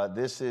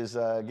 This is,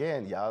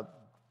 again, y'all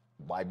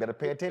might better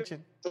pay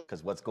attention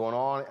because what's going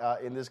on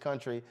in this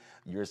country,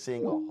 you're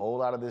seeing a whole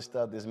lot of this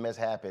stuff, this mess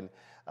happen,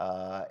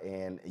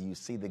 and you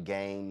see the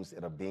games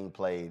that are being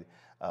played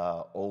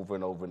over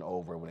and over and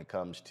over when it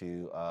comes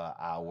to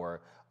our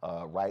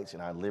rights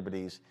and our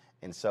liberties.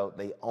 And so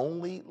they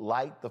only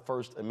like the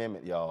First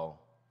Amendment,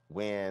 y'all,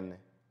 when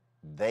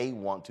they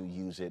want to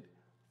use it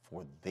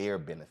for their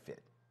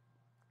benefit.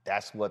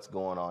 That's what's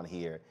going on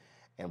here,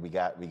 and we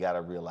got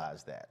to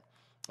realize that.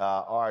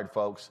 All right,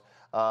 folks.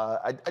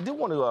 I do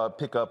want to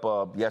pick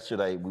up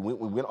yesterday. We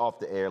went off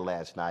the air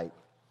last night,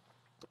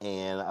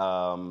 and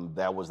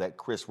that was that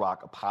Chris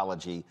Rock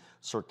apology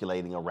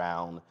circulating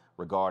around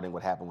regarding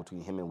what happened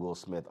between him and Will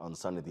Smith on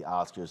Sunday at the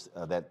Oscars.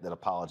 That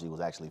apology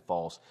was actually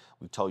false.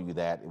 We told you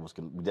that. We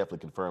definitely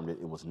confirmed it.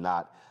 It was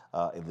not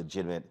a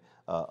legitimate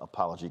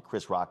apology.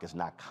 Chris Rock has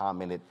not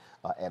commented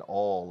at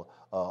all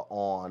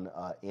on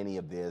any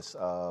of this.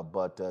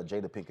 But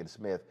Jada Pinkett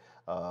Smith,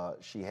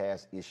 she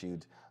has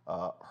issued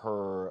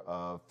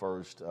her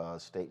first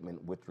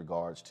statement with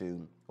regards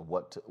to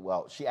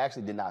well, she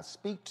actually did not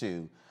speak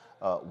to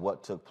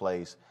what took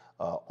place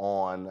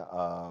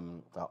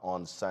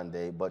on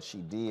Sunday, but she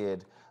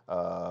did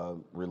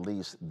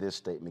release this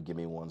statement. Give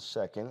me 1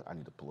 second. I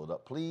need to pull it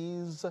up,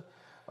 please.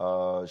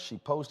 She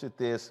posted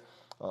this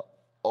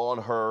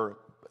on her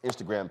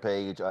Instagram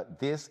page.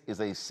 This is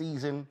a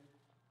season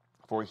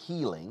for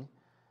healing,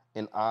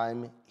 and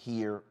I'm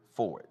here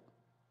for it.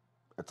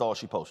 That's all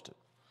she posted.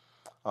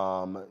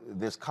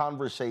 This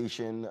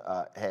conversation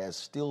has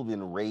still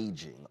been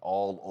raging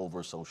all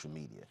over social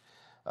media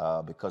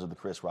because of the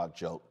Chris Rock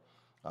joke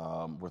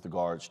with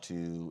regards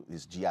to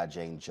this G.I.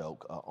 Jane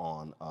joke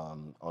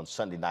on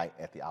Sunday night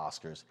at the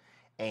Oscars.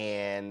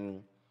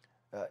 And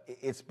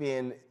it's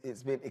been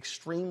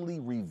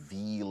extremely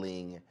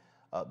revealing,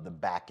 the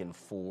back and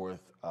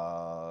forth.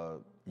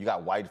 You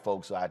got white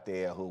folks out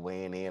there who are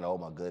weighing in, oh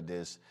my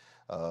goodness,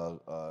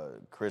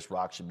 Chris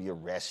Rock should be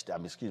arrested.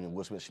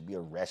 Will Smith should be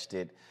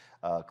arrested.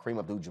 Kareem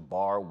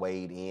Abdul-Jabbar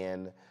weighed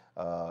in,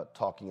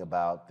 talking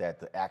about that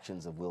the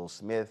actions of Will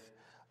Smith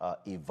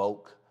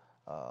evoke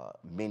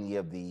many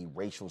of the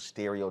racial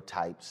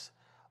stereotypes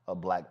of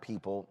black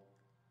people.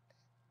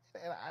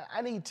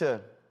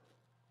 And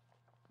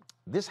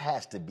this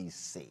has to be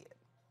said.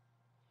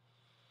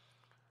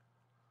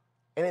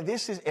 And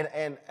this is,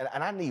 and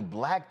I need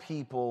black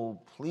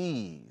people,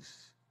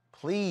 please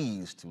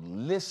to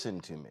listen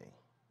to me.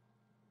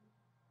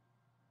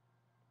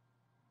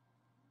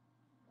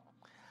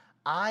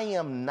 I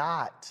am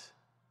not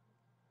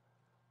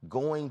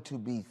going to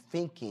be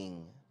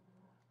thinking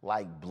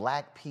like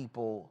black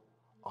people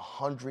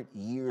 100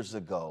 years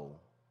ago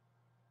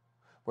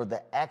where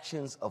the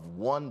actions of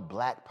one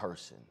black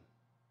person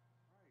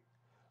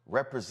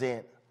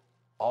represent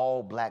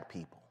all black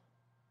people.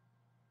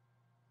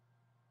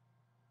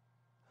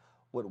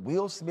 What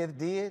Will Smith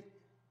did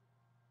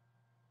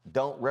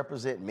don't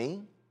represent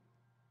me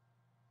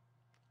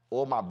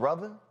or my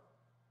brother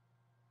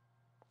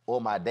or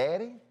my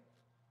daddy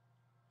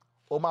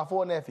or my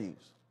 4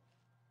 nephews.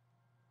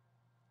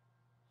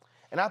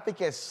 And I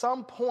think at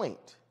some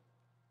point,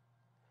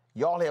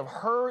 y'all have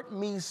heard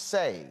me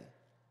say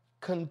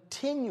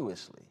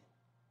continuously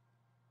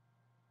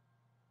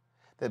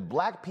that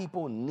black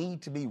people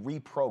need to be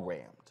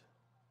reprogrammed.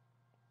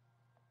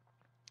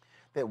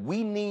 That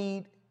we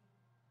need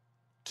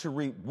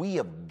to, we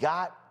have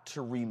got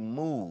to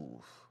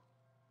remove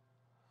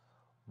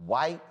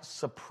white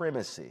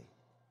supremacy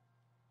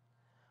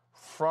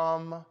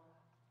from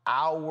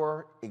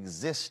our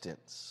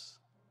existence.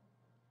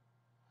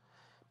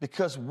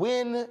 Because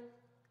when,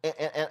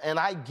 and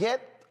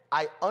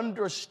I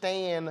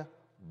understand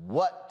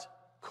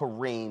what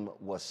Kareem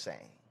was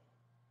saying.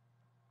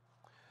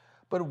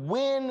 But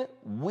when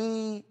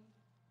we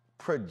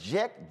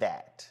project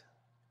that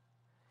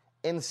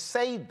and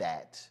say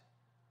that,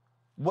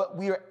 what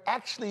we are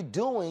actually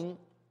doing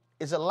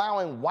is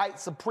allowing white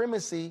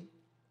supremacy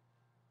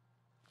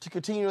to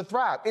continue to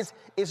thrive.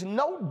 It's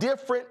no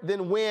different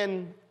than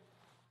when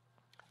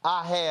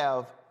I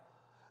have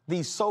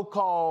these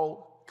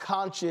so-called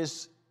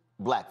conscious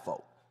black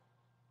folk.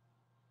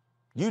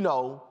 You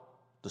know,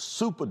 the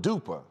super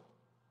duper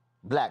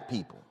black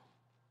people.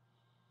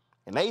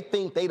 And they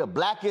think they the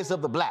blackest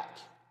of the black.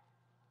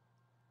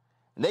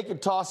 And they can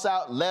toss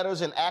out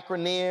letters and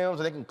acronyms,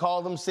 and they can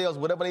call themselves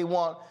whatever they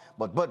want,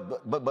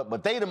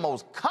 but they the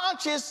most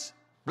conscious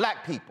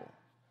black people.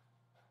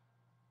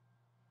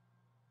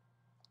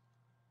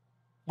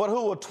 But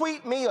who will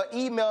tweet me or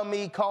email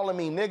me calling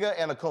me nigger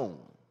and a coon.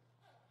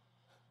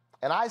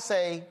 And I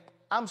say,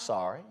 I'm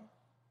sorry.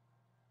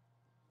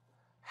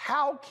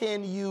 How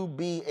can you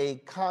be a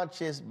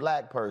conscious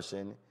black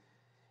person,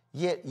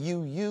 yet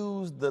you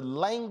use the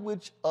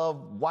language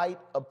of white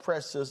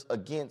oppressors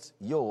against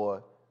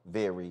your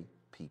very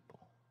people?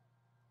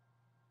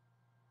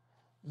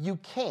 You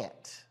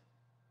can't.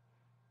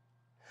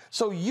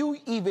 So you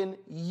even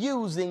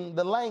using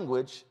the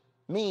language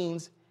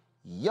means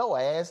your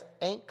ass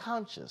ain't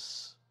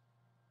conscious.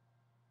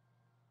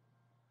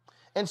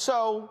 And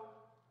so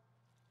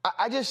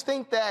I just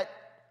think that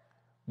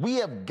we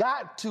have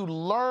got to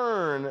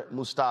learn,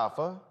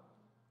 Mustafa,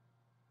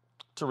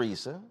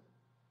 Teresa,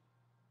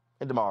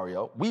 and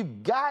Demario,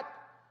 we've got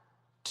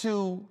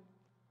to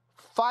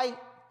fight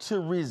to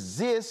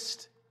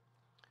resist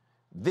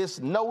this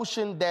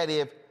notion that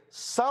if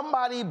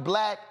somebody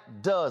black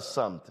does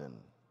something,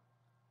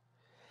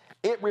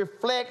 it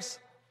reflects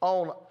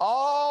on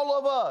all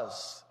of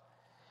us.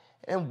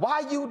 And why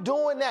you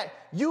doing that?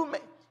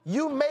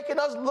 You making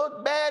us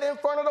look bad in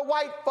front of the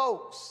white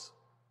folks.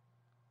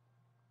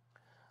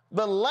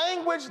 The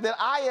language that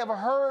I have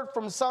heard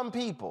from some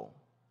people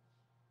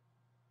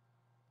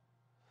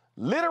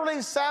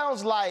literally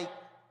sounds like,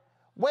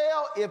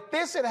 well, if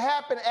this had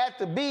happened at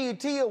the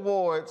BET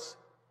Awards,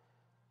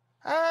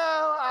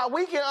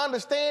 we can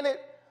understand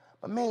it.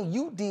 But man,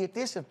 you did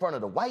this in front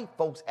of the white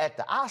folks at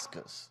the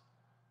Oscars.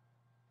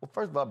 Well,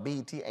 first of all,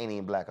 BET ain't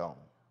even black owned.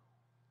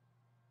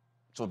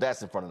 So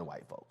that's in front of the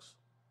white folks.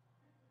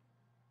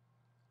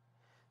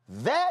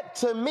 That,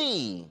 to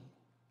me,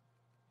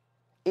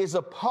 is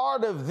a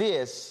part of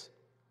this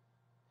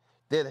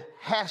that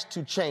has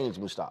to change,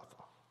 Mustafa.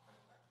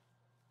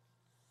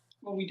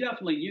 Well, we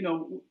definitely,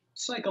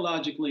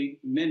 psychologically,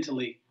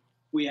 mentally,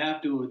 we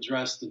have to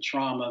address the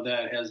trauma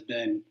that has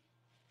been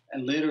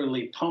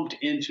literally pumped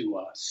into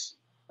us,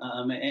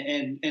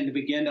 and to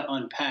begin to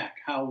unpack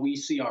how we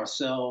see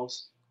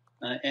ourselves.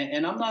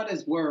 And I'm not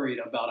as worried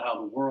about how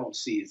the world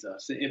sees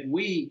us. If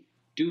we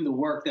do the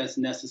work that's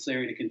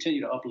necessary to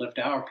continue to uplift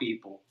our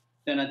people,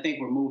 then I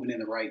think we're moving in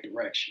the right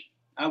direction.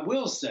 I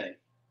will say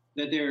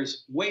that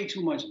there's way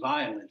too much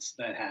violence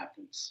that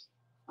happens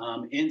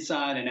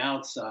inside and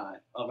outside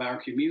of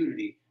our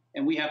community,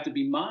 and we have to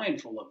be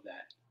mindful of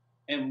that.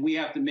 And we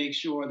have to make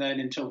sure that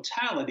in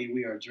totality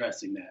we are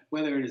addressing that,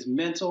 whether it is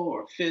mental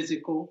or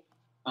physical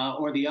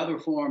or the other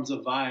forms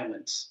of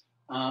violence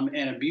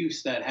and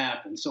abuse that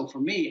happen. So for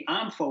me,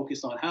 I'm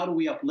focused on how do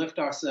we uplift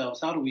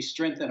ourselves, how do we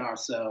strengthen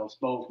ourselves,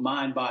 both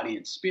mind, body,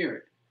 and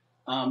spirit.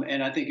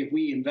 And I think if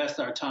we invest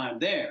our time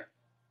there,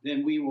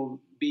 then we will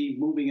be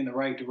moving in the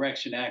right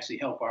direction to actually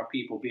help our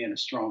people be in a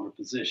stronger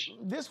position.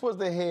 This was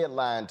the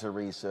headline,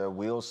 Teresa.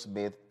 Will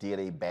Smith did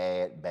a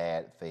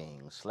bad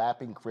thing.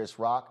 Slapping Chris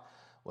Rock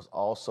was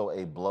also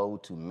a blow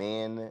to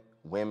men,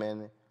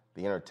 women,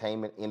 the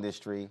entertainment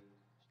industry,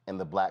 and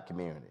the black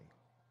community.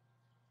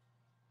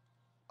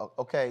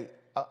 Okay,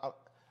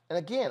 and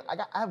again,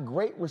 I have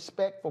great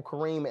respect for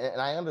Kareem,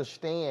 and I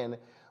understand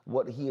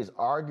what he is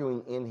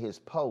arguing in his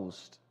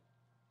post.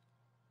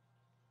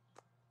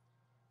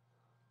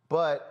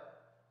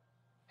 But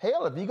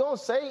hell, if you're gonna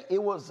say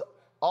it was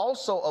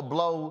also a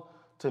blow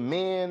to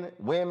men,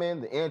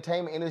 women, the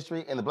entertainment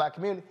industry, and the black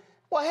community,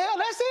 well, hell,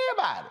 that's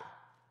everybody.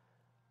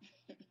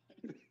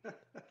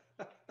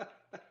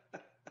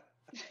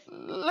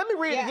 Let me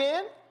read it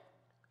again.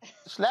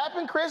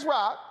 Slapping Chris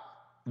Rock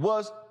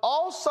was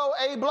also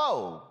a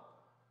blow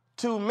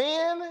to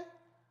men,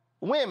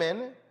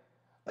 women,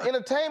 the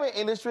entertainment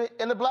industry,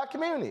 and the black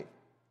community.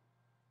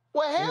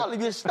 Well, hell,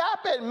 if you stop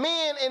at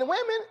men and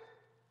women,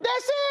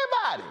 that's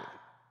everybody.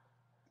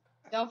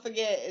 Don't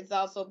forget, it's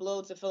also a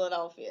blow to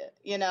Philadelphia.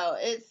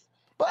 It's.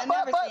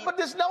 But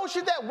this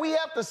notion that we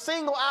have to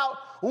single out,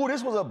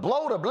 this was a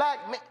blow to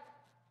black men.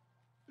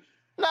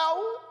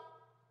 No,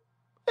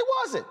 it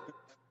wasn't.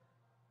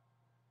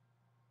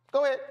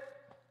 Go ahead.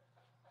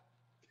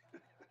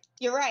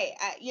 You're right.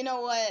 You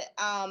know what?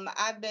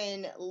 I've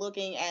been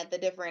looking at the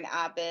different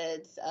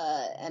op-eds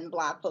and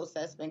blog posts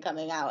that's been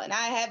coming out, and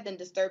I have been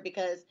disturbed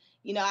because,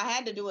 I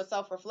had to do a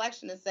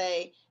self-reflection to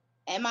say,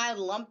 am I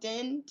lumped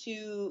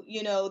into,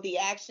 the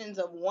actions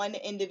of one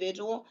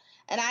individual?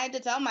 And I had to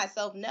tell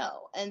myself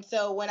no. And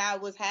so when I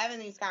was having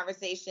these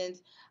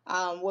conversations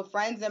with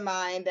friends of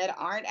mine that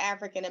aren't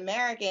African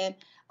American,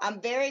 I'm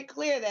very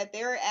clear that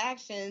their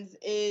actions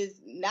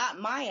is not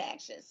my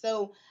actions.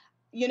 So,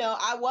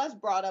 I was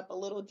brought up a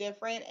little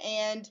different,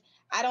 and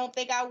I don't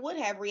think I would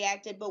have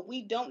reacted, but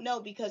we don't know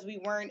because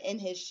we weren't in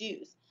his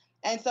shoes.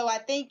 And so I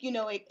think,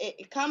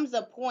 it comes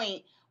a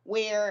point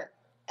where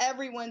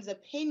everyone's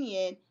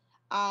opinion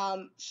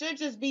should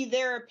just be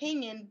their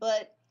opinion,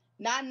 but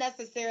not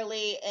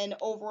necessarily an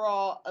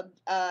overall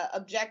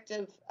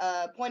objective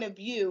point of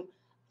view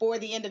for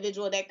the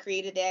individual that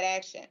created that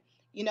action.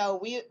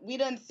 We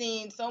done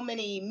seen so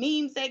many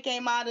memes that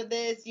came out of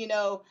this.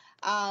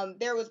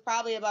 There was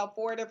probably about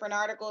 4 different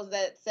articles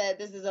that said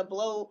this is a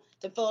blow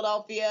to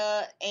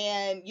Philadelphia,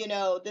 and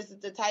this is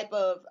the type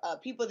of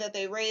people that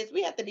they raised.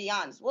 We have to be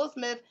honest. Will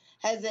Smith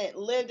hasn't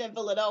lived in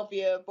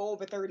Philadelphia for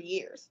over 30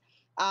 years.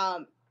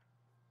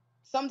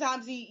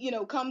 Sometimes he,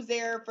 comes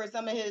there for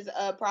some of his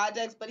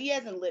projects, but he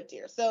hasn't lived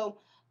here. So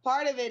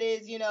part of it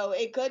is,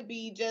 it could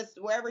be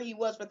just wherever he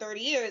was for 30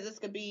 years. This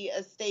could be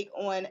a stake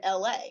on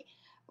LA,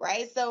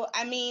 right? So,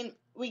 I mean,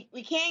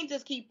 we can't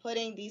just keep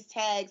putting these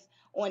tags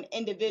on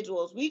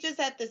individuals. We just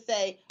have to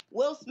say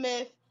Will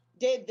Smith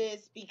did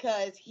this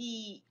because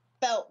he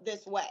felt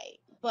this way.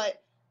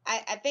 But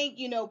I think,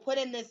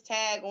 putting this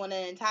tag on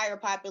an entire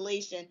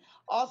population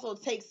also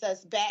takes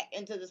us back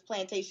into this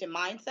plantation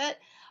mindset,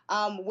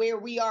 where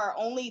we are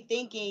only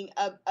thinking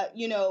of,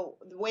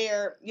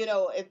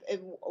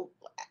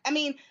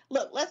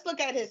 look, let's look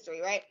at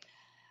history, right?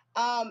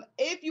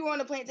 If you were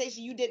on a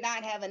plantation, you did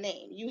not have a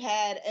name. You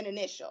had an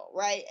initial,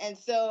 right? And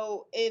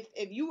so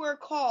if you were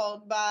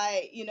called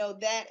by,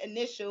 that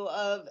initial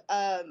of,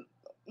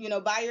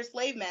 by your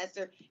slave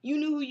master, you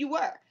knew who you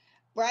were,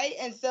 right?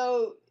 And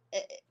so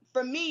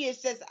for me,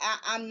 it's just,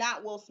 I'm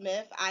not Will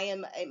Smith. I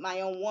am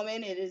my own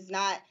woman. It is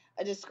not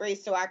a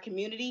disgrace to our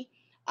community.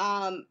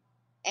 And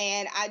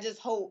I just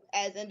hope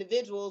as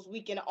individuals,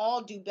 we can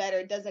all do better.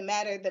 It doesn't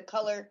matter the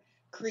color,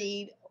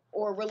 creed,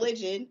 or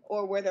religion,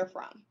 or where they're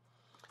from.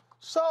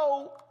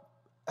 So,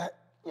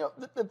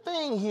 the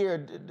thing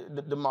here,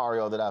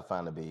 Demario, that I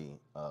find to be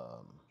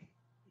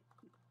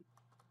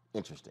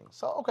interesting.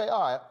 So, okay,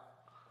 all right.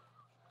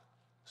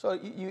 So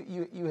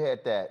you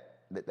had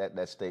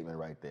that statement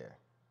right there.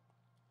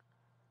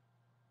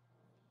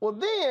 Well,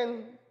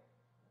 then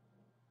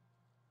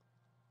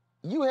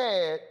you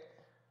had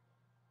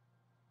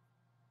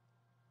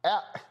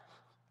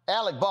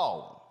Alec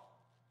Baldwin.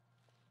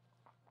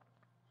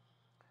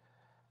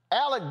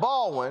 Alec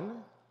Baldwin,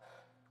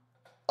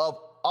 of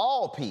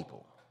all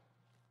people,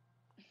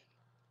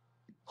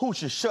 who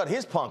should shut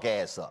his punk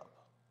ass up.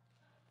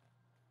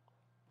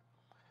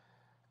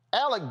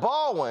 Alec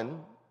Baldwin.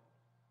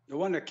 The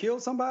one that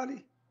killed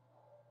somebody?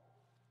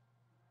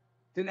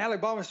 Didn't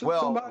Alec Baldwin shoot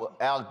somebody? Well,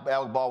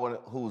 Alec Baldwin,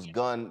 whose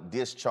gun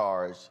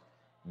discharged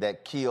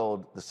that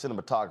killed the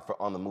cinematographer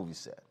on the movie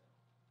set.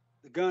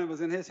 The gun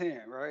was in his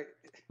hand, right?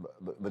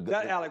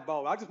 That Alec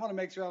Baldwin. I just want to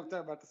make sure I'm talking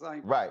about the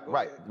same. Right.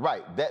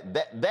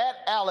 That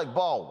Alec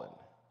Baldwin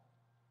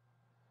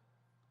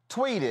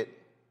tweeted,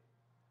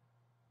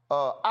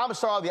 I'm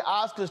sorry, the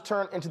Oscars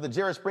turned into the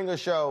Jerry Springer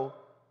show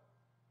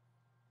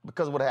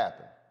because of what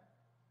happened.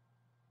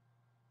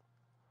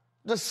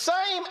 The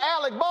same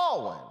Alec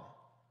Baldwin,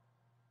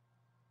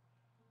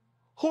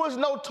 who is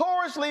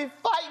notoriously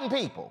fighting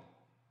people,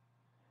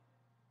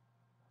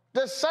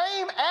 the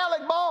same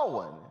Alec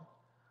Baldwin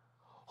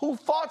who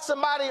fought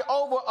somebody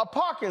over a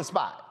parking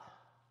spot.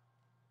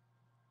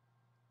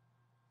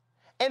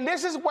 And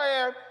this is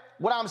where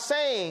what I'm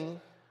saying,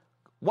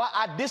 why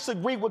I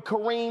disagree with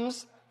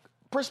Kareem's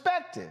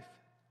perspective.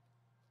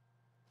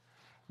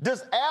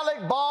 Does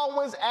Alec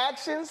Baldwin's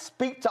actions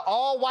speak to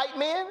all white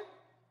men?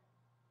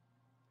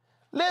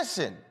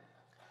 Listen,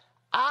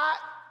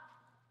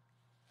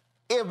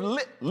 if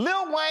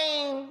Lil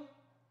Wayne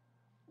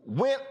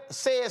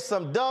said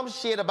some dumb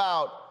shit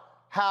about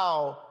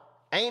how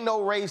ain't no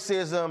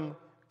racism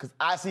because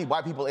I see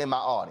white people in my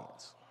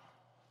audience,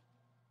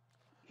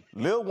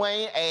 Lil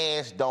Wayne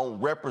ass don't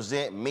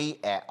represent me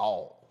at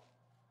all.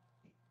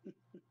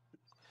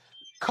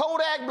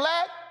 Kodak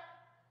Black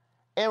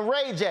and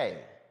Ray J,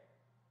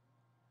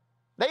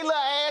 they little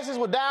asses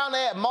were down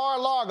there at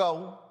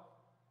Mar-a-Lago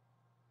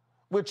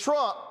with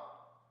Trump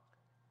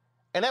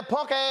and that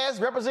punk ass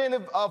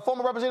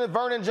former Representative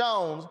Vernon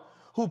Jones,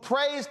 who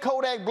praised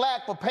Kodak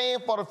Black for paying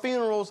for the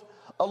funerals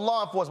of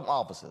law enforcement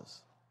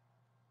officers.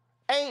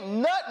 Ain't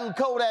nothing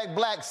Kodak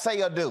Black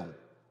say or do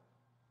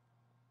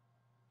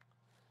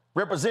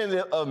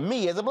representative of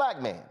me as a black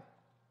man.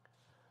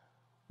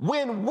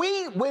 When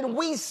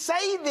we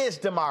say this,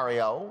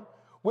 Demario,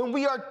 when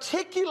we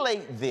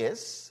articulate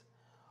this,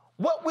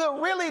 what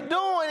we're really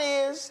doing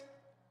is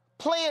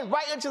playing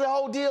right into the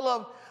whole deal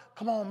of,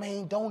 come on,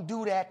 man, don't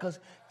do that, because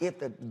if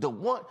the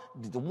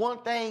one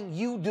thing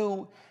you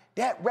do,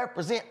 that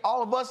represent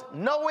all of us.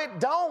 No, it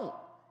don't.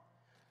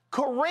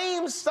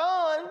 Kareem's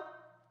son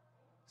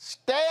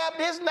stabbed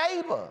his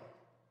neighbor.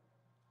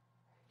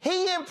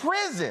 He in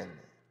prison.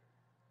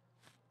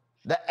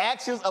 The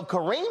actions of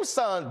Kareem's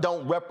son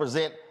don't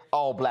represent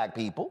all black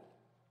people.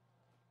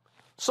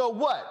 So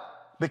what?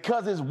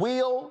 Because it's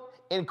Will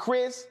and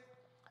Chris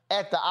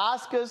at the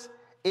Oscars,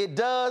 it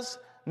does?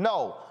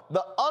 No.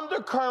 The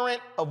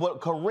undercurrent of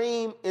what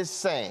Kareem is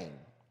saying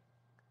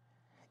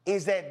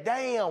is that,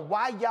 damn,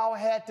 why y'all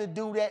had to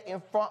do that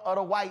in front of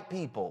the white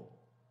people?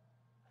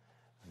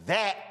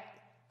 That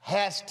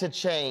has to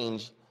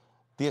change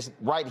this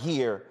right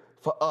here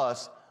for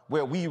us,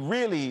 where we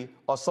really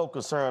are so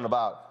concerned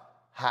about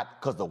how,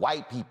 because the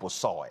white people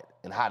saw it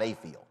and how they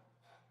feel.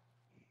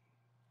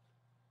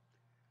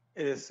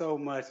 It is so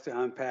much to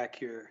unpack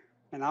here,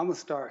 and I'm gonna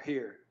start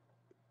here.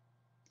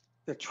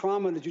 The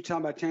trauma that you're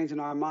talking about changing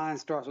our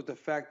minds starts with the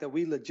fact that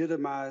we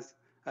legitimize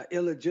an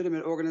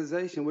illegitimate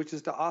organization, which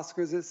is the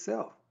Oscars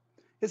itself.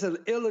 It's an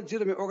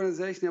illegitimate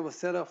organization that was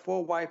set up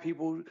for white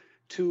people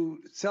to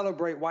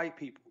celebrate white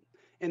people.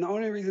 And the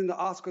only reason the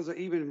Oscars are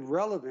even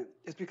relevant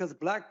is because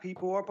black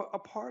people are a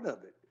part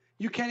of it.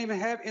 You can't even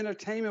have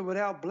entertainment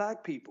without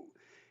black people.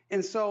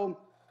 And so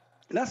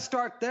let's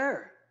start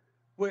there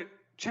with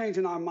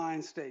changing our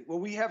mind state, where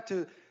we have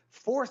to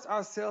force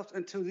ourselves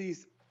into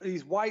these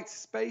white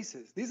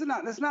spaces.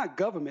 That's not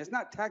government, it's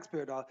not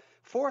taxpayer dollars.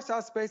 Force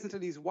our space into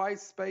these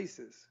white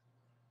spaces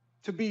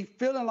to be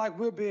feeling like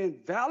we're being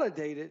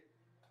validated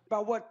by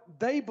what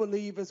they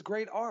believe is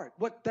great art,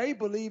 what they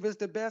believe is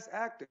the best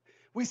actor.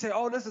 We say,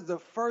 oh, this is the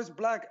first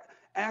black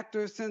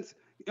actor since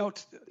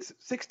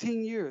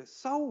 16 years.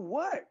 So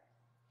what?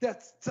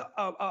 That's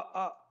an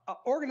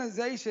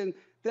organization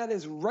that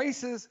is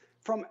racist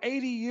from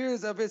 80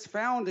 years of its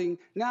founding.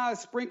 Now it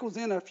sprinkles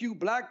in a few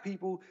black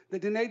people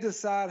that then they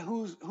decide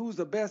who's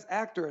the best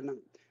actor in them.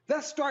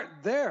 Let's start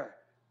there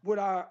with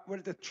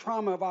the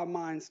trauma of our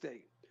mind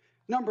state.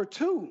 Number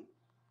two,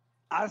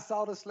 I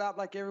saw the slap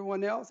like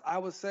everyone else. I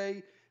would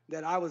say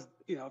that I was,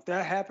 if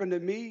that happened to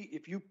me,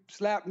 if you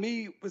slap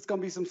me, it's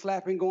going to be some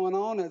slapping going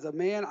on. As a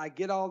man, I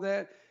get all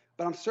that.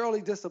 But I'm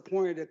sorely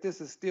disappointed that this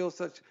is still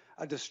such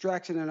a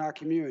distraction in our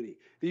community.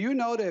 Do you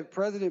know that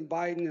President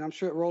Biden, and I'm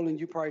sure, Roland,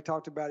 you probably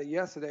talked about it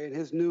yesterday, in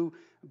his new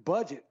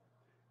budget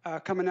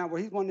coming out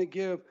where he's wanting to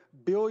give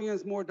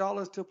billions more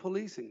dollars to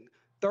policing,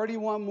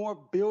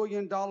 $31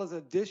 billion more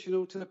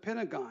additional to the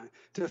Pentagon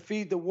to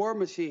feed the war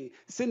machine,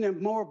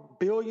 sending more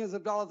billions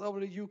of dollars over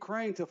to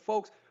Ukraine to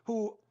folks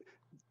who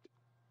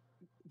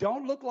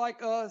don't look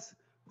like us,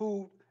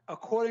 who,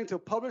 according to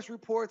published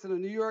reports in the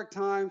New York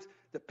Times,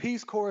 the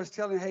Peace Corps is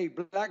telling, hey,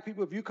 black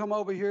people, if you come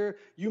over here,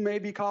 you may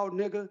be called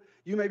nigger,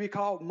 you may be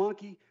called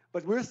monkey,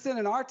 but we're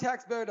sending our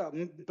taxpayer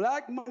dollars,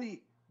 black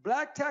money,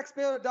 black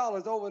taxpayer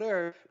dollars over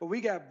there, but we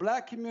got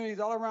black communities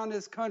all around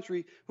this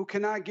country who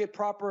cannot get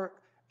proper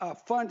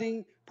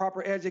funding,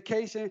 proper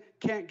education,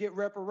 can't get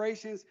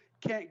reparations,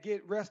 can't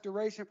get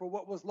restoration for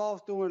what was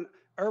lost during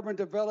urban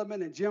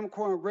development and Jim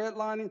Crow and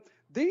redlining.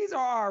 These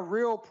are our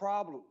real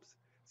problems.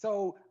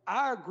 So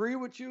I agree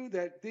with you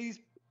that these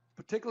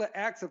particular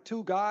acts of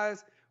two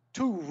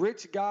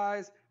rich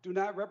guys, do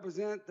not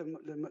represent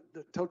the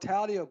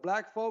totality of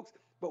black folks.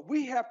 But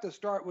we have to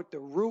start with the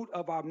root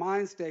of our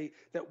mind state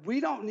that we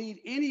don't need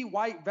any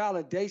white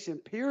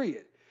validation,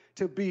 period,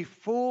 to be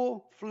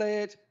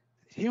full-fledged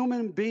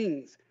human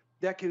beings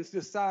that can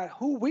decide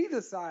who we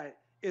decide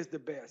is the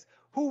best,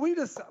 who we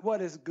decide what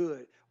is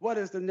good, what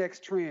is the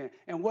next trend,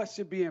 and what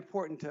should be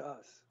important to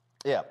us.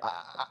 Yeah,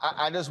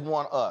 I just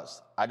want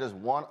us.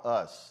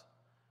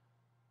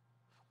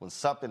 When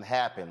something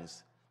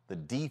happens, the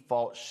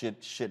default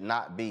should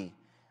not be,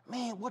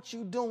 man, what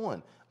you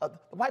doing?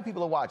 White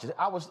people are watching.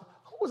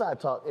 Who was I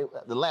talking?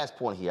 The last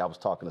point here, I was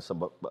talking to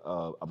somebody.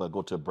 I'm going to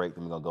go to a break,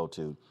 then we're going to go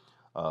to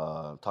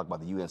talk about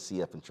the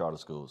UNCF and charter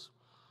schools.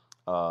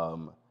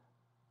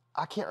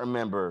 I can't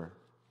remember.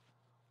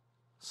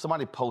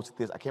 Somebody posted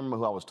this. I can't remember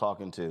who I was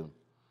talking to.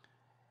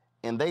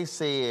 And they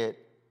said,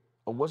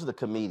 or was it a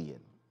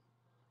comedian?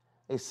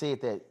 They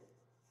said that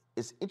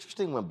it's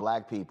interesting when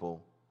black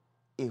people,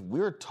 if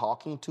we're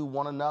talking to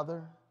one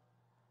another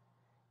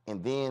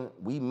and then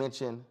we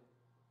mention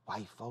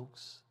white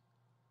folks,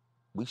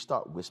 we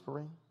start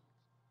whispering.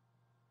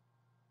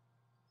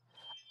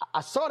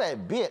 I saw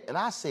that bit and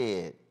I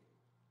said,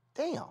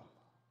 damn,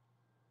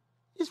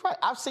 he's right.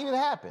 I've seen it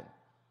happen.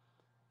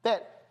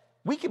 That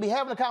we could be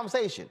having a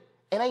conversation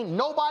and ain't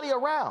nobody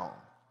around.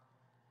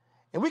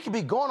 And we could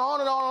be going on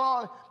and on and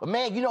on. But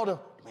man,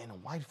 the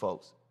white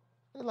folks,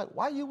 they're like,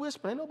 why are you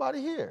whispering? Ain't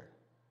nobody here.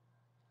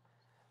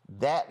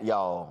 That,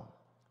 y'all,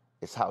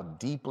 is how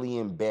deeply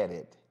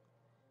embedded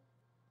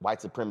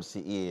white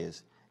supremacy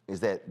is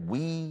that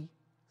we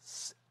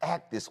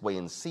act this way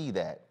and see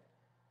that.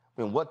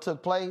 When what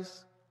took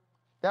place,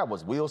 that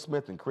was Will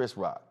Smith and Chris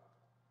Rock.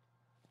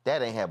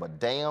 That ain't have a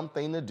damn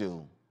thing to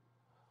do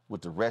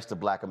with the rest of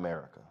black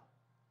America.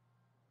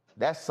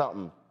 That's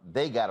something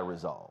they got to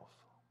resolve.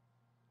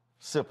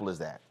 Simple as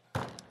that.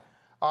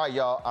 All right,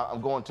 y'all,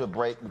 I'm going to a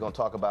break. We're going to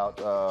talk about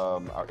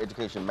our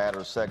Education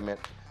Matters segment.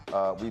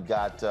 We've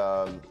got,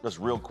 just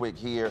real quick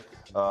here,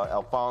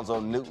 Alfonso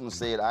Newton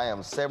said, I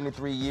am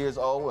 73 years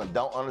old and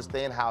don't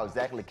understand how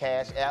exactly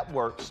Cash App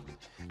works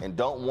and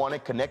don't want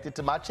it connected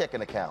to my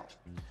checking account.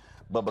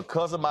 But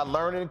because of my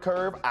learning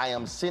curve, I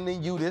am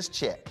sending you this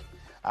check.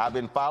 I've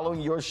been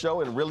following your show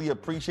and really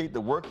appreciate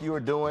the work you are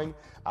doing.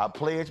 I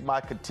pledge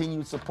my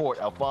continued support.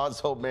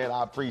 Alfonso, man,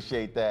 I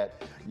appreciate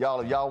that.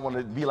 Y'all, if y'all want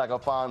to be like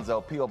Alfonso,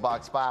 P.O.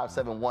 Box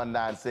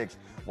 57196,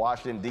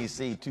 Washington,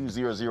 D.C.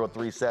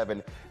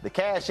 20037. The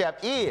Cash App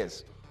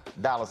is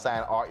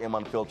 $RM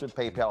Unfiltered.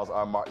 PayPal is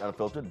R Martin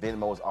Unfiltered.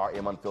 Venmo is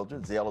RM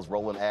Unfiltered. Zelle is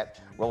Roland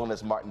at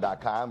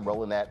RolandSMartin.com.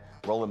 Roland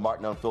at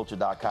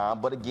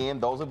RolandMartinUnfiltered.com. But again,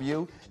 those of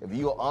you, if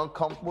you are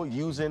uncomfortable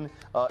using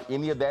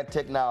any of that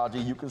technology,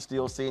 you can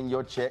still send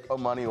your check or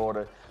money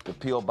order to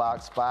P.O.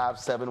 Box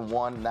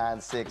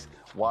 57196,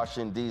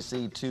 Washington,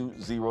 D.C.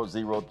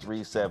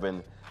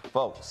 20037.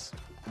 Folks,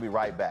 we'll be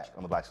right back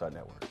on the Black Star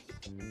Network.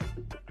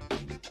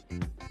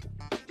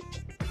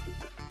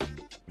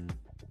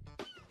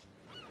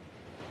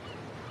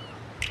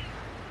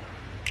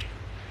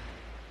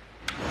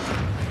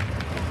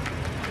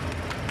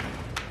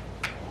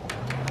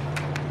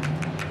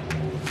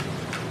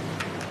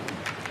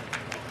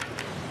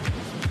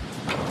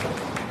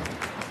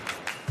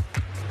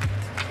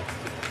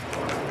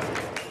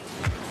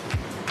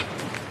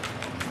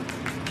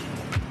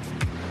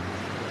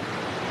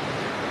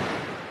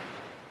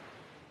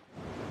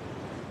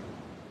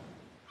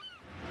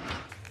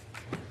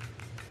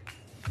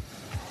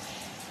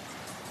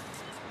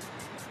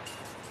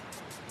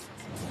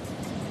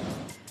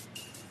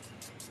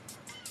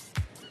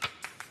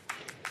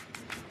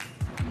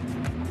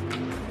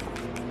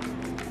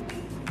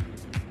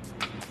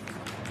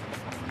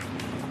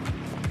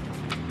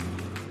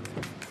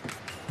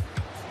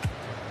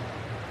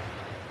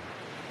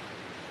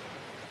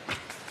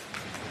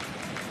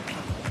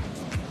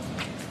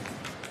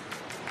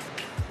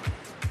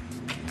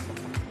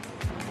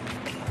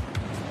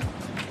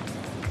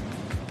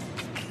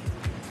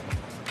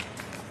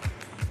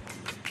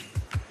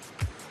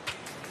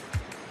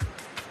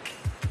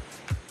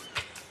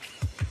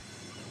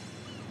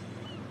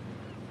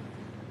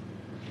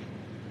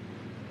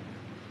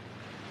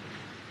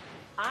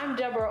 I'm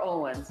Deborah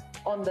Owens.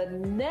 On the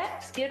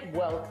next Get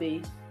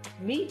Wealthy,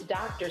 meet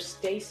Dr.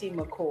 Stacy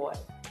McCoy,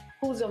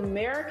 whose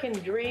American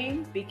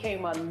dream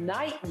became a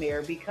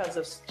nightmare because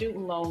of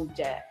student loan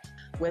debt.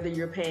 Whether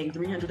you're paying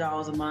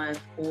 $300 a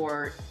month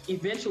or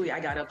eventually I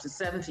got up to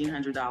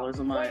 $1,700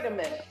 a month.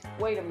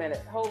 Wait a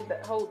minute. Hold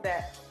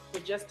that for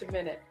just a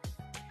minute.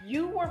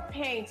 You were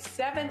paying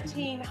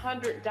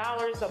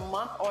 $1,700 a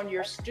month on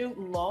your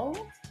student loans?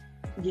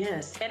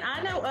 Yes, and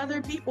I know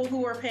other people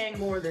who are paying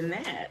more than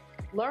that.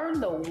 Learn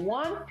the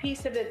one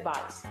piece of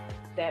advice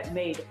that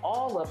made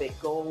all of it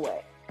go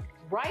away.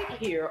 Right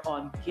here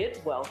on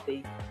Get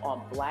Wealthy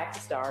on Black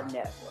Star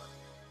Network.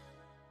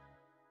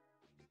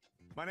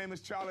 My name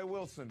is Charlie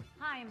Wilson.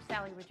 Hi, I'm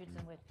Sally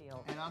Richardson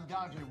Whitfield. And I'm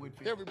Dondre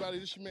Whitfield. Hey everybody,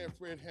 this is your man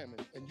Fred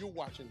Hammond, and you're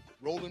watching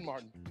Roland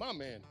Martin, my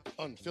man,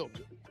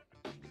 Unfiltered.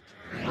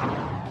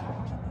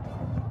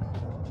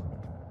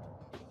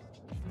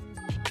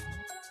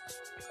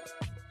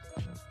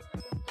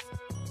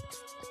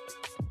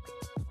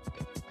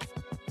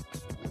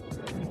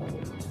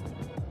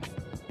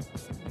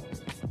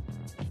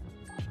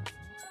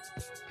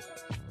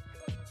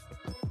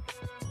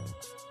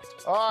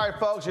 All right,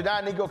 folks,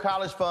 United Negro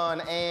College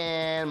Fund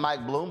and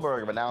Mike Bloomberg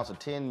have announced a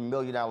 $10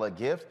 million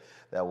gift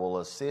that will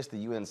assist the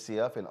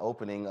UNCF in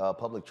opening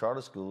public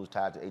charter schools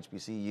tied to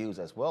HBCUs,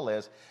 as well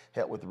as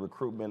help with the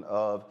recruitment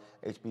of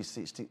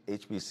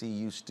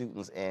HBCU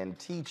students and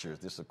teachers.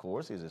 This, of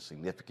course, is a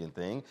significant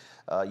thing.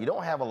 You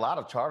don't have a lot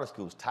of charter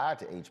schools tied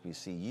to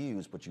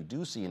HBCUs, but you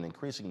do see an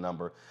increasing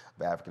number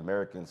of African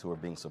Americans who are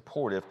being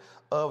supportive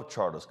of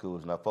charter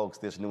schools. Now, folks,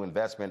 this new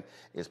investment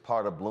is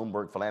part of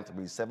Bloomberg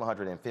Philanthropies'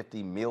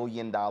 $750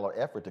 million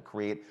effort to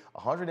create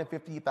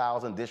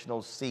 150,000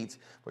 additional seats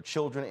for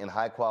children in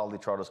high-quality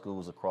charter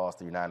schools across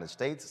the United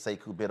States.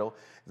 Sekou Bittle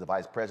is the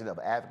Vice President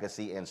of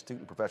Advocacy and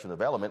Student Professional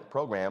Development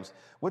Programs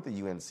with the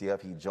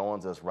UNCF. He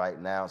joins us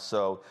right now.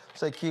 So,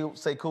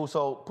 Sekou,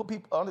 so put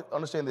people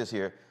understand this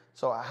here.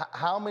 So,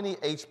 how many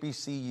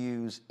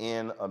HBCUs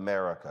in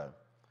America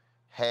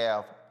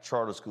have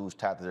charter schools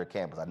tied to their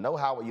campus? I know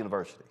Howard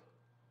University.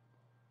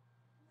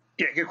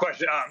 Yeah, good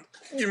question. Off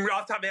the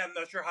top of my head, I'm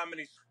not sure how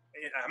many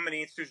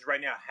institutions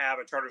right now have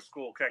a charter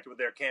school connected with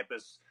their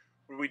campus.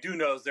 What we do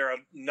know is there are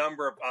a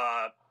number of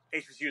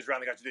HBCUs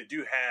around the country that do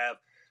have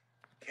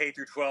K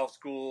through 12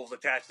 schools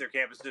attached to their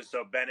campuses.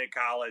 So Bennett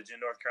College in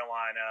North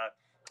Carolina,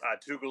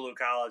 Tougaloo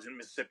College in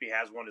Mississippi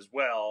has one as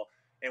well.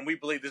 And we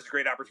believe this is a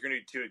great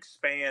opportunity to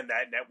expand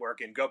that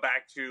network and go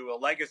back to a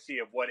legacy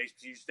of what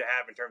HBCUs used to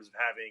have in terms of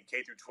having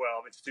K through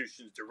 12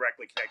 institutions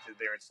directly connected to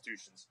their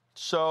institutions.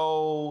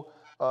 So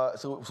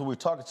we're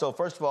talking. So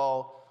first of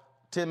all,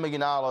 $10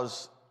 million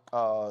is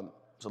a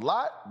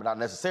lot, but not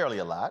necessarily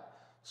a lot.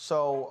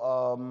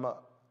 So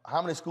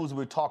how many schools are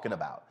we talking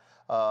about?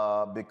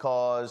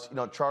 Because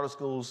charter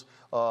schools,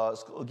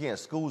 again,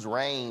 schools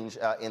range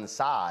in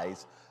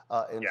size,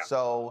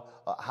 so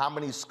how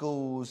many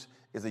schools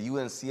is the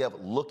UNCF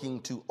looking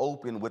to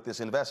open with this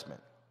investment?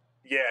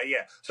 Yeah.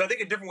 So I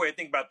think a different way to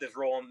think about this,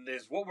 Roland,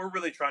 is what we're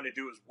really trying to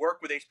do is work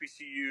with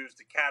HBCUs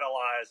to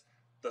catalyze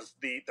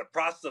the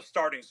process of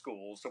starting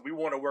schools. So we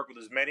want to work with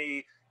as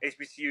many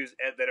HBCUs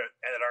that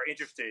are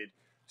interested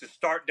to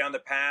start down the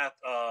path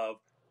of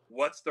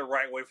what's the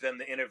right way for them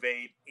to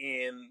innovate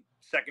in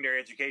secondary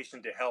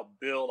education to help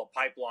build a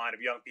pipeline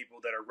of young people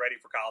that are ready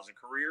for college and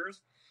careers.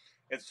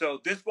 And so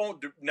this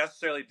won't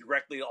necessarily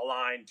directly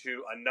align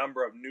to a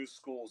number of new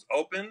schools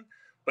open,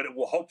 but it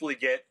will hopefully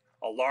get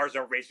a large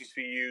number of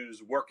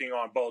HBCUs working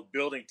on both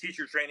building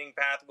teacher training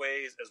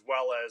pathways as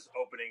well as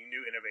opening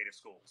new innovative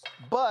schools.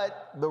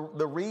 But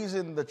the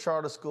reason the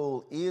charter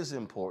school is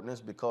important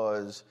is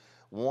because,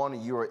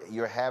 one,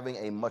 you're having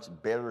a much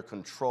better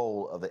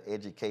control of the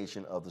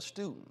education of the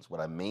students.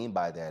 What I mean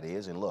by that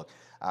is, and look,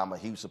 I'm a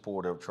huge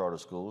supporter of charter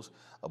schools,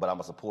 but I'm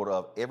a supporter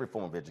of every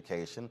form of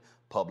education,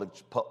 public,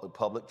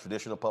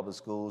 traditional public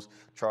schools,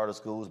 charter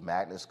schools,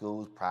 magnet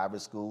schools, private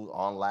schools,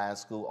 online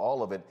school,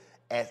 all of it,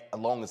 as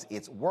long as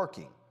it's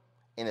working.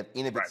 And if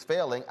it's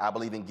failing, I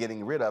believe in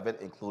getting rid of it,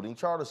 including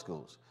charter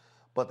schools.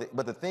 But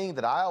the thing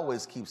that I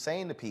always keep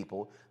saying to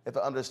people, if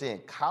I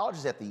understand, college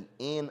is at the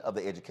end of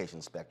the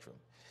education spectrum.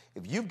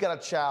 If you've got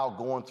a child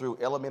going through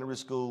elementary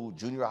school,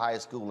 junior high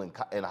school,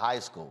 and high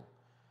school,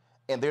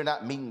 and they're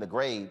not meeting the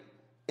grade,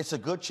 it's a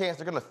good chance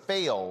they're going to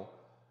fail,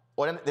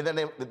 or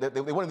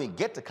they won't even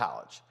get to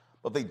college.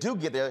 But if they do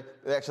get there,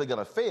 they're actually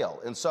going to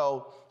fail. And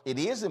so it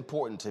is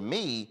important to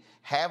me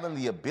having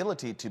the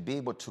ability to be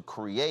able to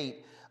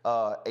create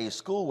a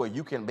school where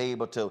you can be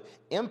able to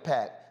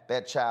impact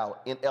that child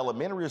in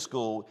elementary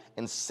school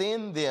and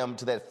send them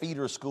to that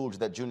feeder school, to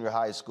that junior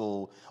high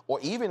school, or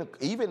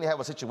even have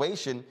a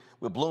situation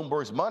with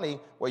Bloomberg's money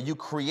where you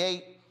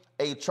create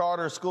a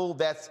charter school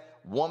that's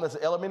an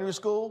elementary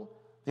school,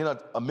 then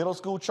a middle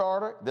school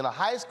charter, then a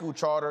high school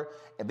charter,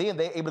 and then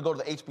they're able to go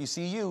to the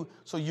HBCU.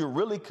 So you're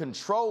really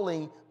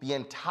controlling the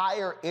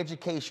entire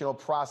educational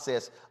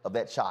process of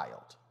that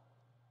child.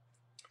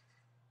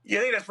 Yeah,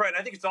 I think that's right. And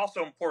I think it's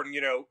also important,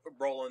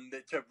 Roland,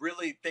 to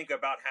really think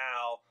about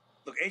how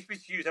look,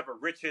 HBCUs have a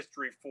rich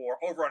history for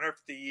over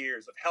 150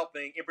 years of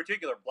helping, in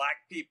particular, Black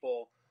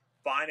people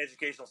find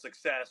educational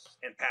success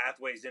and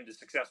pathways into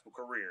successful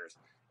careers.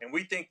 And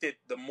we think that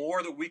the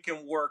more that we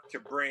can work to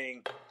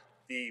bring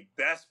the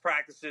best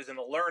practices and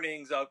the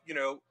learnings of,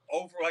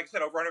 over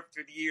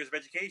 150 years of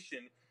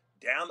education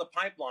down the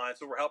pipeline,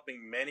 so we're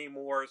helping many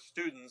more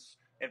students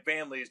and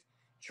families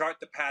chart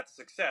the path to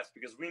success,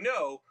 because we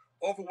know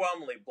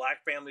overwhelmingly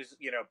Black families,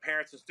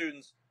 parents and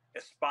students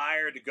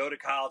aspire to go to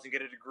college and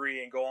get a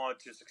degree and go on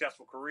to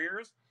successful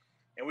careers.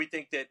 And we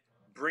think that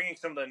bringing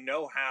some of the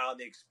know-how and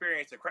the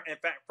experience, in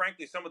fact,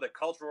 frankly, some of the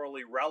cultural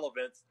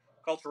relevance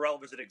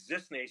that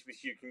exists in the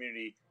HBCU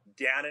community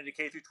down into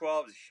K through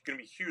 12 is going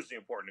to be hugely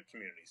important to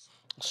communities.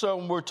 So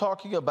when we're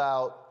talking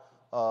about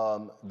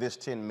this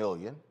 $10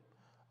 million,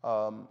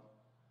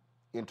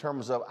 in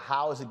terms of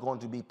how is it going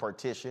to be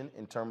partitioned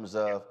in terms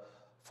of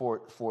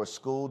for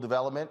school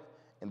development,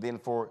 and then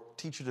for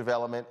teacher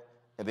development,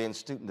 and then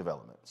student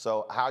development.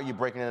 So how are you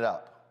breaking it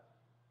up?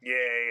 Yeah.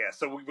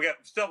 So we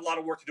still have a lot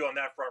of work to do on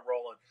that front,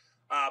 Roland.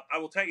 I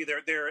will tell you,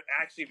 there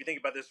actually, if you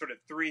think about this, sort of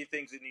three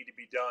things that need to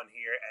be done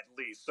here at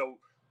least. So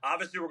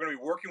obviously, we're going to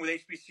be working with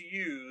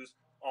HBCUs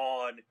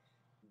on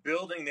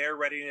building their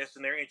readiness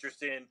and their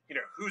interest in,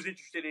 who's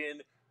interested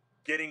in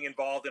getting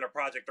involved in a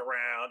project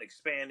around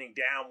expanding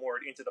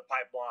downward into the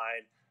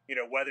pipeline,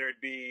 whether it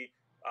be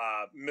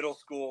middle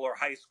school or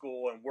high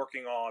school, and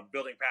working on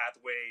building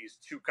pathways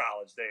to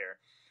college there.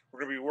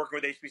 We're going to be working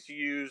with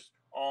HBCUs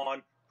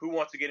on who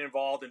wants to get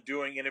involved in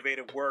doing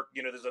innovative work.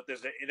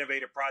 There's an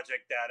innovative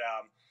project that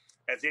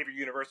at Xavier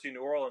University in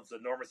New Orleans, the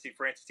Norman C.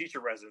 Francis Teacher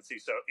Residency.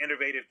 So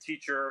innovative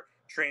teacher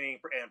training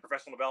and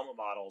professional development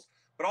models.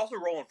 But also,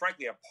 Roland,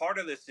 frankly, a part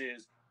of this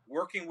is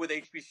working with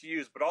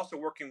HBCUs, but also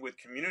working with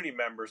community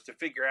members to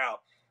figure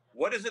out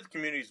what is it the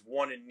communities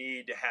want and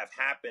need to have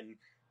happen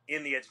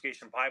in the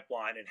education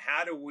pipeline, and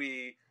how do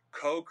we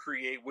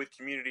co-create with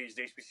communities,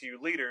 the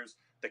HBCU leaders,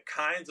 the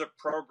kinds of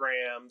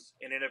programs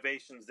and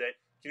innovations that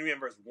community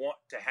members want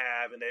to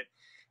have and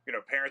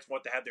that parents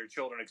want to have their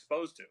children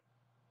exposed to.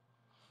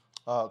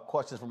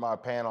 Questions from our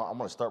panel. I'm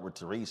going to start with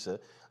Teresa.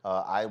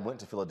 I went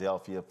to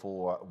Philadelphia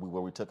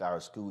where we took our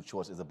School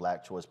Choice is a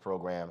Black Choice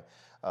program,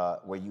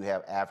 where you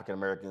have African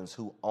Americans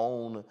who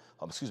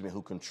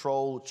who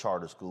control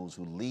charter schools,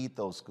 who lead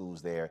those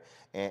schools there.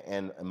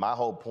 And my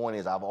whole point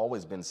is, I've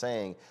always been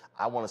saying,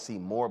 I want to see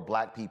more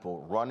Black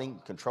people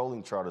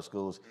controlling charter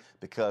schools,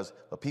 because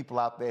the people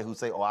out there who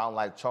say, oh, I don't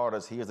like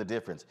charters, here's the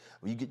difference.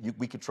 We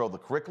control the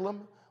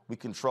curriculum, we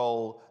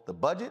control the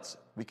budgets,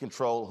 we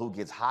control who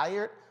gets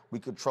hired, we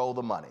control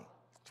the money.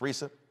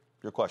 Teresa,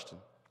 your question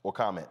or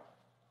comment.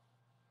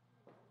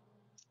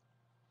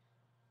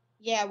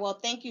 Yeah, well,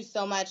 thank you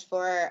so much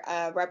for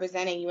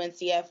representing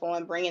UNCF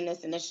and bringing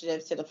this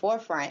initiative to the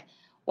forefront.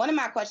 One of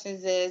my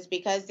questions is,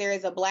 because there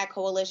is a Black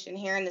coalition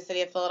here in the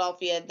city of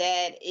Philadelphia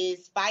that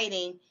is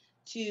fighting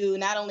to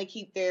not only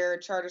keep their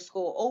charter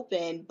school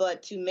open,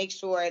 but to make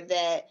sure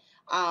that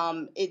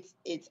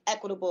it's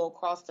equitable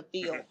across the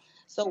field.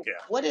 So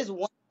what is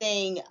one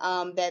thing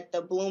that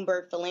the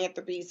Bloomberg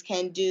Philanthropies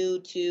can do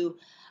to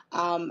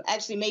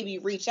actually maybe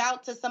reach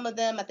out to some of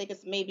them? I think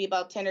it's maybe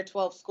about 10 or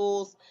 12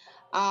 schools,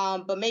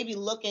 but maybe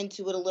look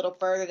into it a little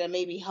further to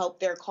maybe help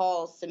their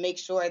cause to make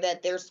sure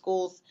that their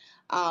schools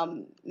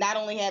not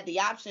only have the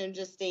option of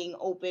just staying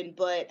open,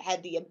 but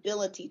had the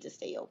ability to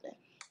stay open.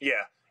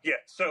 Yeah.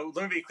 So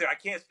let me be clear. I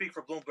can't speak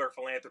for Bloomberg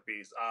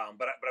Philanthropies,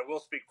 but I will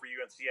speak for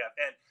UNCF.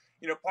 And,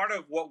 part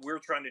of what we're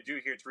trying to do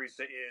here,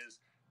 Teresa, is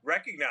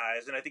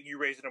recognize, and I think you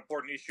raised an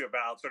important issue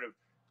about sort of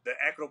the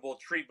equitable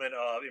treatment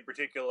of, in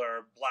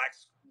particular,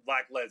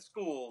 Black-led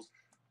schools.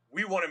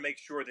 We want to make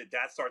sure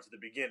that starts at the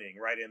beginning,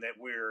 right? And that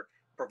we're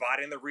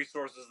providing the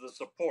resources, the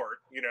support,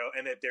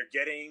 and that they're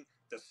getting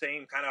the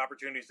same kind of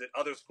opportunities that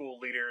other school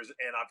leaders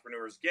and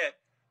entrepreneurs get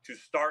to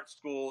start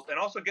schools, and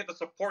also get the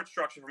support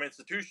structure from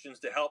institutions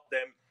to help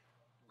them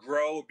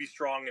grow, be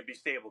strong, and be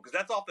stable. Because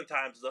that's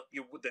oftentimes the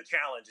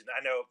challenge. And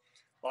I know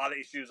a lot of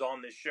issues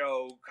on this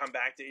show come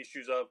back to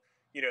issues of,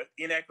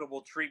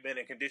 inequitable treatment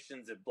and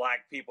conditions that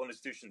Black people and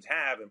institutions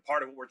have. And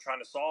part of what we're trying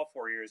to solve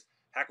for here is,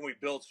 how can we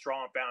build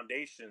strong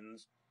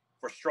foundations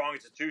for strong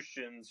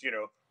institutions,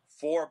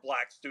 for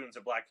Black students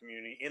and Black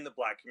community, in the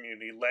Black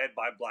community, led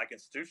by Black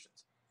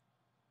institutions.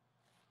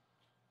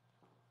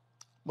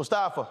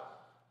 Mustafa.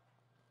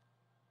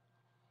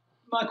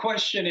 My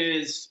question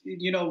is,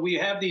 we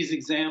have these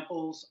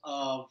examples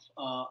of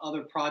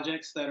other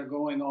projects that are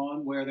going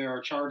on where there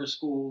are charter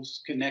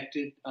schools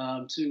connected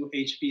to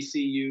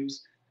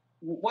HBCUs.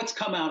 What's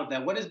come out of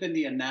that? What has been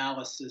the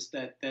analysis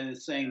that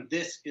is saying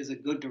this is a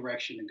good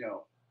direction to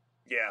go?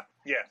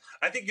 Yeah.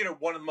 I think,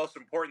 one of the most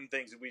important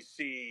things that we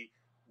see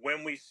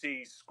when we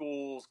see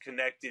schools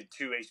connected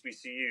to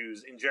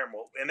HBCUs in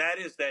general, and that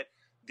is that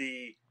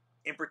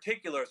in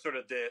particular, sort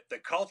of the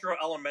cultural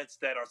elements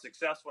that are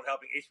successful in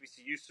helping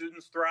HBCU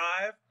students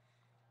thrive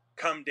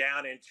come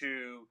down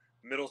into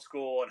middle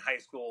school and high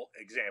school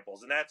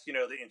examples. And that's,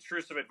 the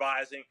intrusive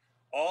advising,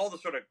 all the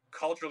sort of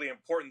culturally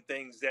important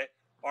things that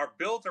are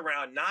built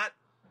around not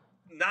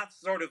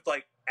sort of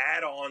like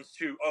add-ons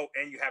to, oh,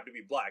 and you have to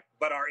be black,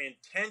 but are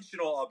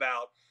intentional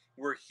about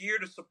we're here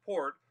to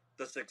support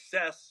the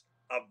success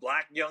of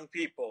black young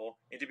people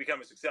into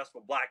becoming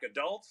successful black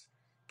adults,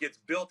 gets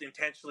built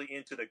intentionally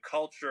into the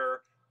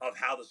culture of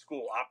how the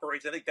school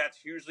operates. I think that's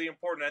hugely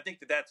important. I think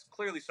that that's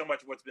clearly so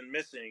much of what's been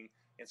missing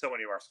in so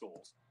many of our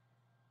schools.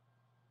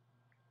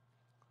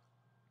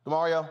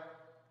 Mario?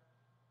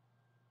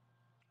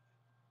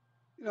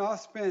 You know, I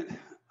spent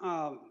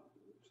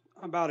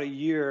about a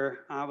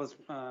year. I was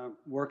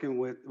working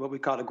with what we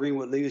call the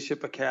Greenwood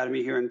Leadership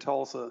Academy here in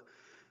Tulsa,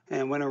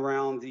 and went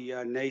around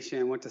the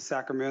nation, went to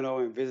Sacramento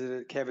and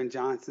visited Kevin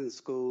Johnson's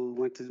school,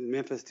 went to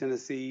Memphis,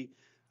 Tennessee.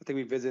 I think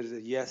we visited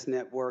the Yes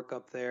Network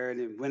up there, and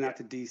then went out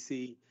to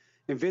D.C.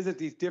 and visited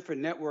these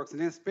different networks,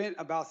 and then spent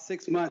about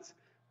 6 months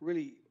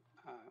really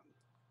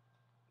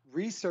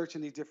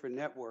researching these different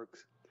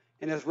networks.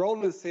 And as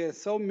Roland said,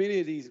 so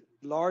many of these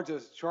larger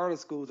charter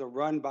schools are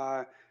run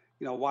by,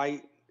 you know,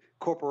 white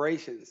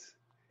corporations,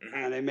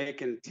 and they're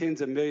making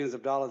tens of millions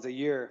of dollars a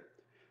year.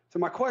 So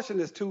my question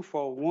is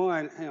twofold.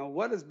 One, you know,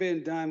 what has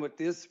been done with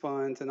these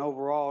funds and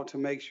overall to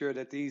make sure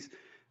that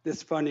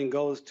this funding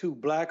goes to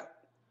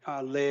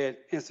black-led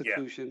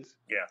institutions?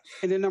 Yeah.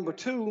 And then number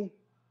two,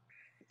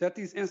 that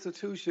these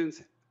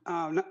institutions,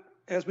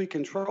 as we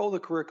control the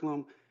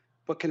curriculum,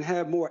 but can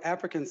have more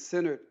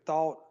African-centered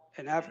thought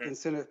and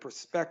African-centered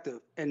perspective,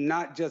 and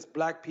not just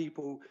black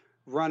people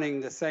running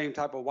the same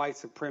type of white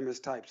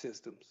supremacist type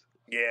systems.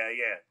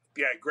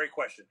 Yeah, great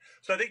question.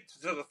 So I think,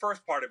 so the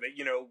first part of it,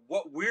 you know,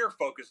 what we're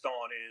focused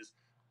on is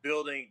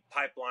building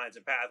pipelines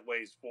and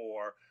pathways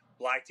for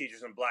black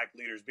teachers and black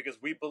leaders, because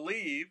we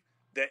believe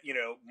that, you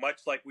know,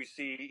 much like we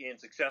see in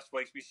successful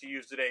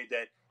HBCUs today,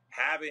 that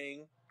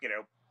having, you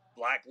know,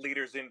 black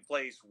leaders in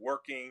place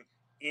working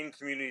in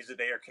communities that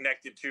they are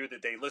connected to,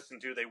 that they listen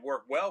to, they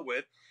work well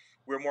with,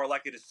 we're more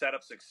likely to set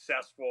up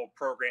successful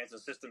programs and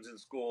systems in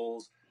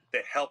schools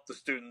that help the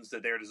students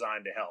that they're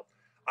designed to help.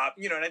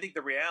 You know, and I think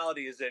the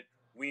reality is that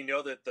we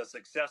know that the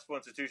successful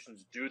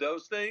institutions do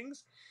those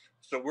things.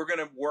 So we're going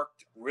to work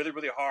really,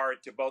 really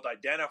hard to both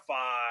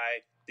identify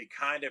the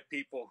kind of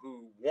people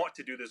who want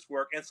to do this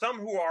work and some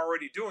who are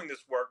already doing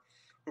this work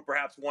who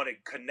perhaps want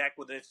to connect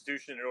with an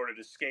institution in order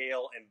to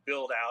scale and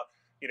build out,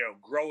 you know,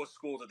 grow a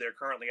school that they're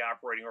currently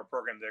operating or a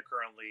program they're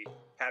currently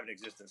have in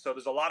existence. So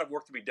there's a lot of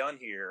work to be done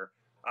here.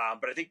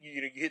 But I think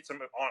you hit some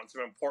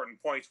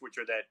important points, which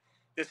are that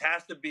this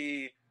has to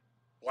be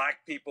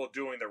black people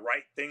doing the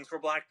right things for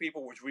black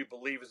people, which we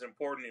believe is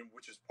important and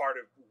which is part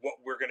of what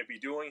we're going to be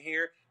doing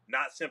here,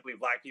 not simply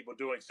black people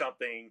doing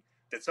something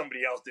that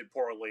somebody else did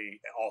poorly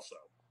also.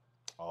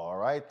 All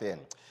right, then.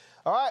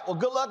 All right, well,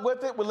 good luck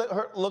with it. We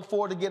look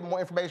forward to getting more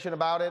information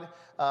about it.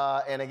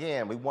 And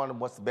again, we want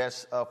what's the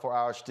best for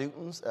our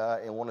students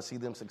and want to see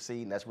them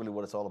succeed, and that's really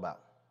what it's all about.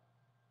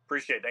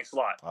 Appreciate it. Thanks a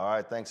lot. All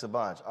right, thanks a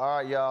bunch. All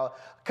right, y'all.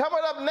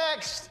 Coming up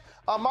next,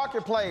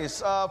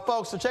 Marketplace.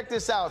 Folks, so check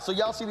this out. So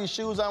y'all see these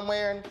shoes I'm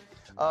wearing?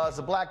 It's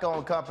a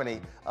black-owned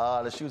company,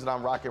 the shoes that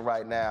I'm rocking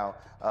right now.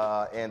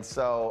 And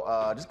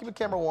so just give me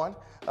camera one.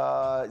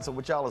 So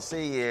what y'all will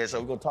see is, so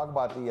we're going to talk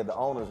about the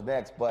owners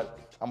next, but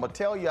I'm going to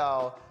tell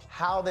y'all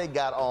how they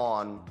got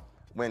on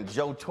when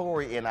Joe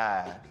Torre and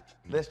I,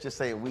 let's just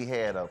say we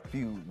had a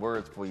few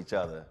words for each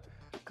other.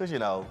 Because, you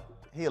know,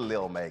 he a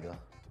Lil Mega.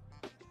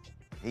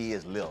 He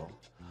is Lil.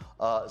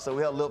 So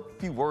we had a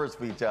few words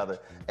for each other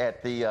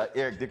at the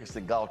Eric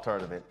Dickerson golf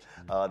tournament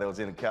that was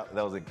in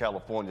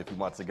California a few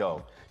months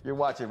ago. You're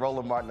watching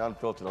Roland Martin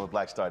Unfiltered on the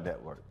Black Star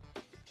Network.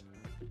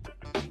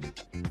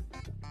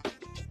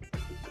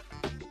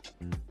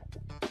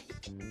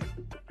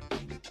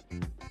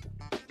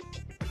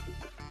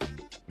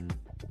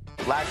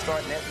 Black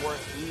Star Network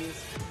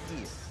is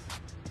here.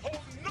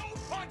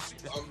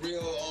 I'm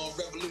real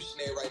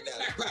revolutionary right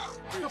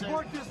now.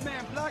 Support this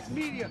man, Black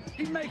Media.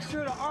 He makes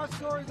sure that our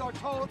stories are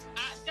told.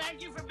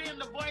 Thank you for being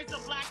the voice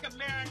of Black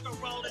America,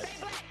 Roland.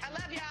 I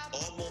love y'all.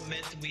 All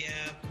momentum we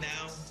have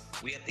now,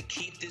 we have to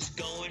keep this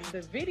going.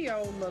 The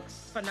video looks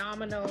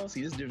phenomenal.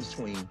 See, this difference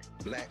between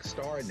Black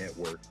Star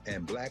Network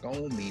and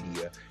black-owned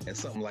media and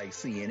something like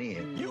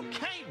CNN. You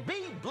can't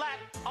be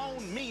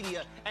black-owned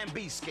media and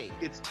be scared.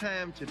 It's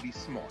time to be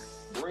smart.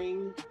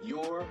 Bring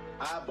your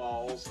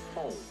eyeballs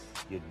home.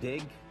 You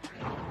dig?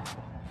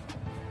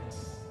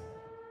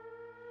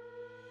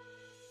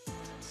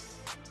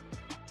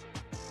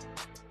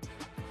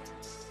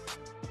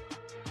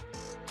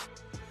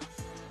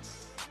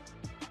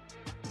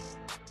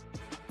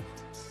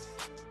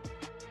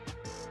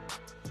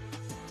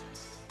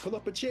 Pull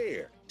up a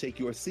chair, take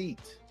your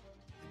seat.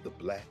 The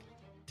Black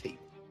Tape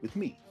with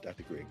me,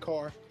 Dr. Greg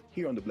Carr,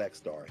 here on the Black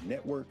Star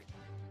Network.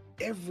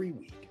 Every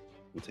week,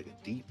 we'll take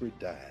a deeper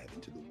dive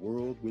into the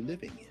world we're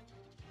living in.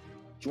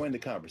 Join the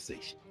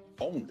conversation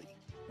only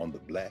on the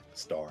Black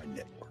Star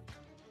Network.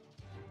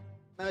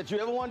 Did you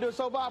ever want to do a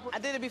soap opera? I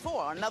did it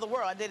before on Another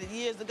World. I did it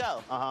years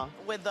ago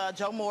with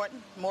Joe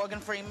Morton, Morgan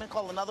Freeman,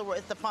 called Another World.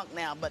 It's the funk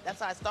now, but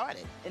that's how I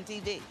started in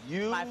TV.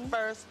 My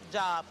first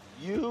job.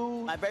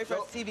 My very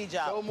first TV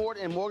job. Joe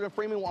Morton and Morgan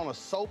Freeman were on a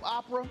soap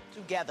opera?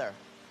 Together.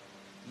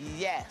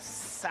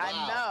 Yes, I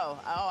know.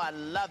 Oh, I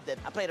loved it.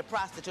 I played a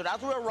prostitute. I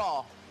was real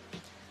raw.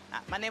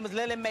 My name was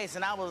Lily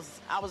Mason. I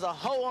was a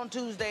hoe on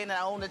Tuesday, and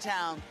I owned the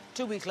town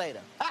 2 weeks later.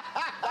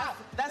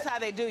 That's how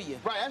they do you.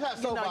 Right, that's how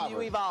soap opera.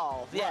 You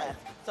evolve. Right. Yeah.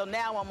 So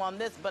now I'm on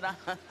this, but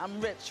I'm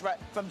rich right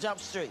from Jump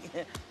Street.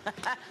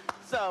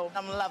 So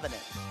I'm loving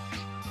it.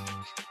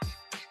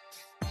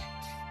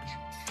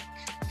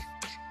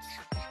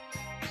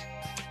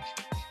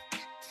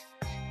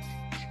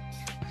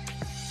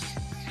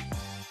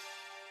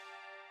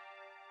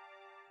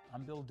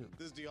 I'm Bill Duke.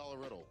 This is Diala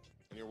Riddle,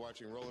 and you're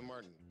watching Roland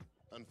Martin,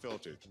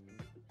 Unfiltered.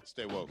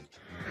 Stay woke.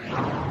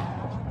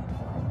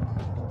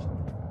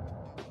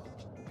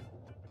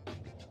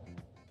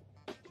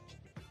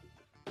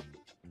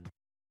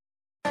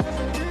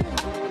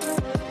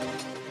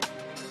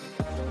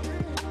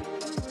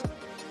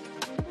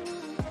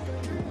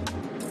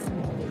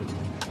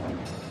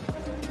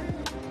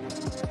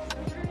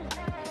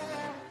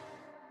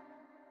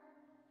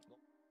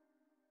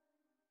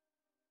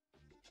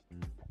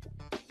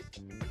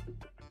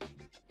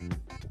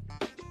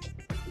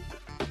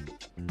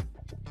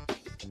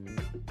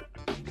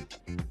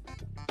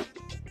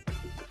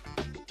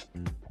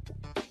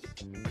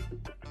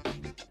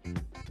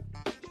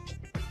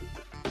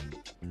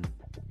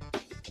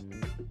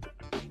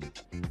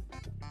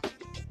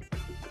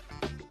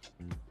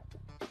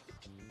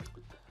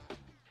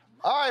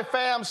 All right,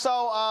 fam.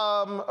 So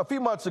a few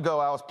months ago,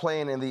 I was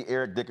playing in the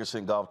Eric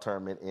Dickerson Golf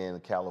Tournament in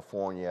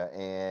California,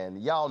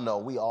 and y'all know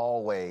we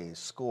always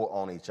score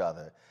on each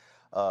other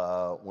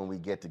when we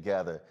get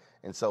together.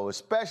 And so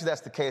especially that's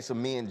the case with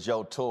me and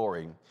Joe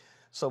Torre.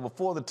 So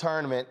before the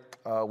tournament,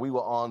 we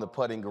were on the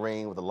putting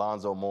green with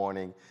Alonzo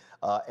Mourning.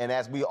 And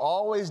as we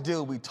always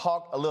do, we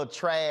talk a little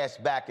trash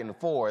back and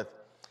forth.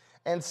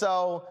 And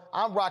so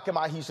I'm rocking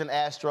my Houston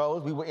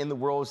Astros. We were in the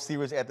World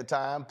Series at the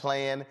time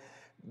playing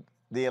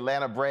the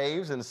Atlanta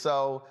Braves. And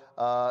so,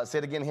 say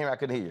it again here, I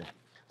couldn't hear you.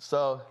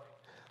 So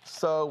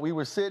we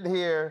were sitting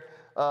here,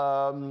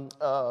 talking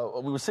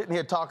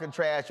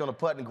trash on the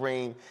putting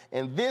green,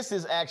 and this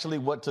is actually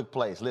what took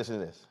place. Listen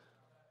to this.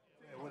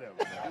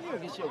 You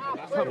get your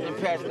pumpkin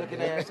patch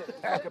looking ass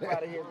fuck up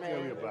out of here, man.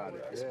 Tell me about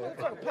it. It's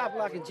fucking Pop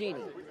Lock and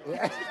Genie.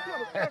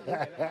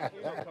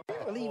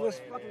 Leave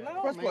us fucking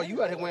alone, First of all,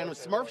 you out here wearing them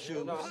Smurf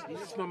shoes. No,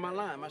 this is from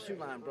my shoe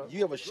line, bro.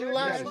 You have a shoe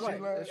line? That's right.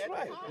 That's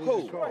right.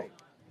 Cool. That's right.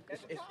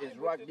 It's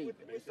Rock Deep.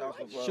 It's off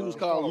of shoes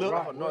called Lil.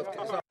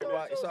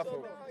 It's off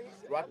of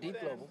Rock Deep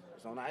Global.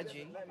 It's on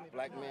IG.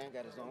 Black man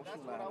got his own shoe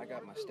line. I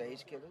got my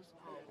Stage Killers.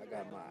 I've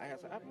been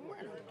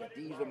wearing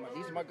them.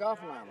 These are my golf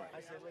line right.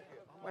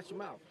 Watch your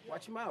mouth.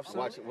 Watch your mouth,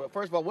 son. Well,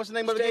 first of all, what's the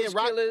name of it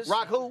again?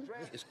 Rock who?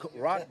 It's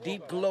Rock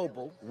Deep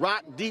Global.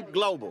 Rock Deep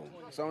Global.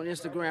 It's on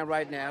Instagram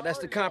right now. That's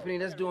the company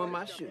that's doing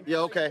my shoe. Yeah,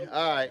 okay.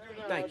 All right.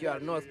 Thank you, out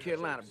of North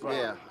Carolina, bro.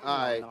 Yeah, all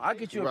right. I'll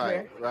get you a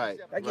pair. Right.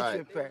 I'll get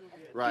you a pair.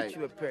 Right. Get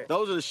you a pair.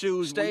 Those are the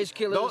shoes. Stage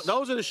Killers.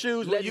 Those are the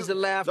shoes. Legends of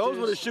Laughter. Those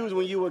were the shoes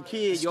when you were a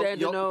kid.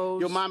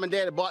 Your mom and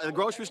dad bought at the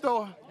grocery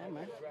store. Yeah,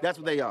 man. That's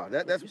what they are.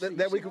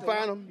 That we can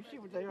find them.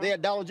 They're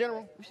at Dollar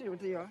General. You see what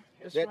they are?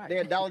 That's right. They're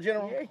at Dollar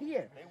General.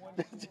 Yeah.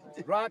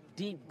 Rock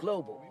Deep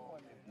Global.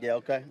 Yeah,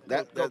 okay.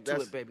 Go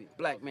to it, baby.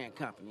 Black Man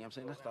Company. You know what I'm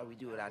saying? That's how we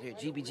do it out here.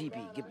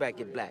 GBGB. Get back,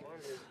 get black.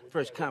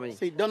 First comedy.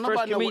 See,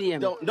 first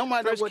comedian. Nobody know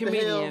what First the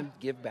comedian. hell.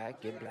 Give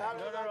back, get black.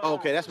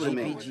 Okay, that's what it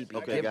means. GBGB.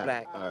 Okay, get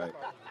black. All right.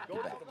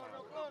 Get back.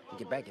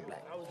 Get back, get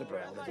black. Flip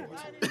around.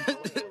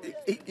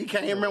 He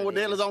can't even remember what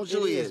the hell his own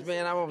shoe is.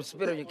 Man, I want to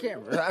spit on your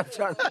camera. I was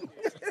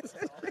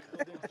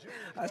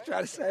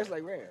trying to say, it's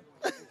like, rare.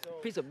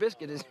 Piece of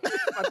biscuit is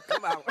about to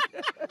come out.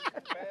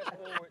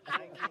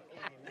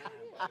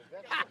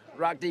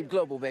 Rock Deep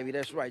Global, baby.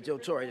 That's right. Joe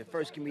Torre, the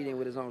first comedian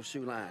with his own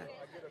shoe line.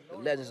 The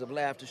Legends of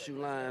Laughter shoe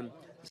line.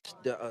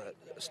 The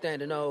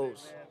Standing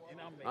O's.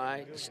 All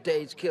right. The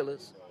Stage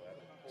Killers.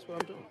 That's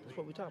what I'm doing. That's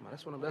what we're talking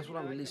about. That's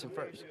what I'm releasing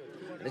first.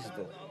 This is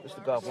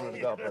the golf, one of the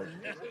golf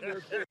versions.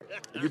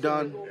 You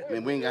done?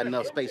 Man, we ain't got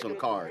enough space on the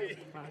card.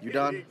 You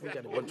done? We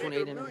got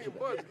 128 in there.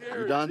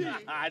 You done?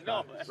 I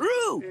know.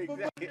 Roo!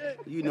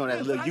 You know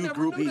that little youth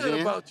group he's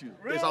in.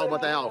 It's all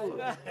about the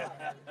alpha.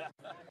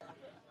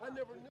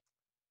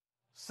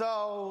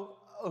 So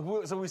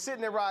we're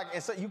sitting there rocking,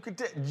 and so you could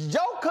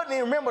Joe couldn't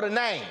even remember the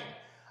name.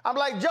 I'm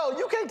like, Joe,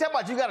 you can't tell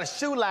about you got a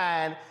shoe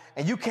line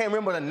and you can't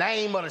remember the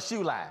name of the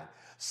shoe line.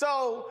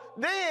 So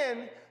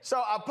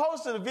I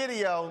posted a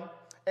video,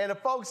 and the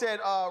folks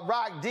at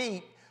Rock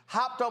Deep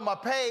hopped on my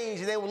page,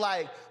 and they were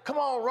like, come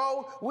on,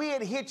 Ro, we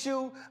had hit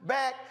you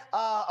back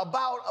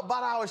about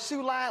our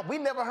shoe line. We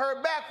never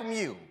heard back from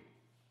you.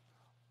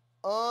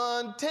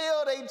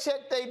 Until they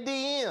checked their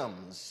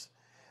DMs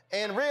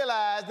and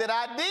realized that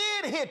I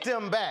did hit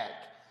them back.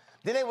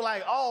 Then they were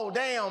like, oh,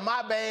 damn,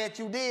 my bad,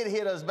 you did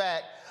hit us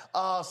back.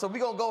 So we're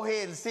going to go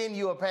ahead and send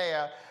you a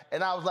pair.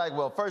 And I was like,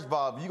 well, first of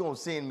all, if you're going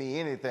to send me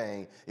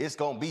anything, it's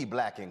going to be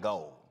black and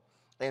gold.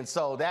 And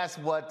so that's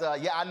what,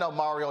 I know,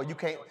 Mario, you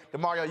can't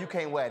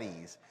wear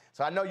these.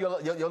 So I know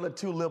your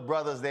two little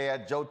brothers there,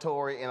 Joe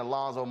Torre and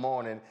Alonzo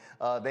Mourning,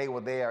 they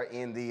were there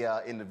in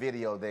the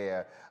video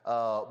there.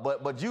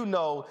 But you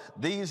know,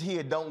 these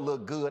here don't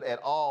look good at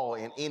all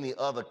in any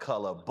other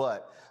color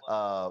but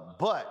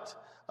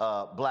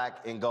black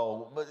and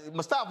gold. But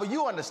Mustafa,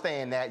 you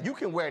understand that. You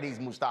can wear these,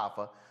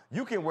 Mustafa.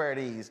 You can wear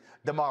these,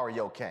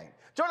 DeMario King.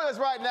 Joining us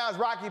right now is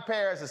Rocky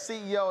Paris, the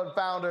CEO and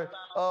founder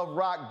of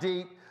Rock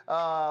Deep.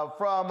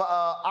 From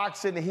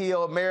Oxon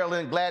Hill,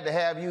 Maryland. Glad to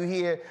have you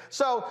here.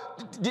 So,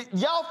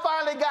 y'all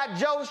finally got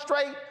Joe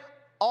straight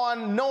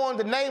on knowing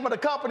the name of the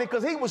company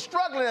because he was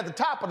struggling at the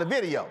top of the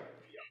video.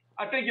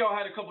 I think y'all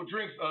had a couple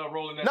drinks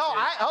rolling that. No,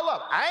 hold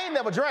up. I ain't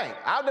never drank.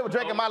 I've never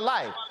drank in my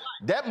life.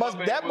 That must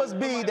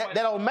be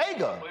that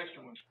Omega.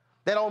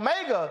 That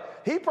Omega,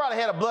 he probably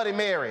had a Bloody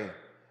Mary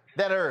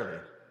that early.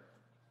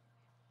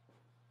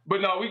 But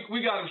no,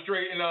 we got him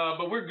straight, and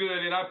but we're good,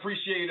 and I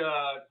appreciate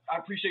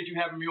you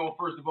having me on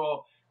first of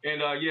all,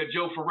 and yeah,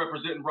 Joe for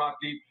representing Rock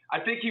Deep. I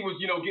think he was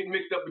getting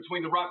mixed up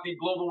between the Rock Deep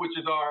Global, which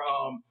is our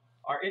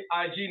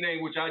IG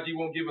name, which IG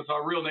won't give us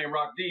our real name,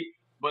 Rock Deep,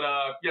 but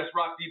yes,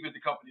 Rock Deep is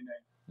the company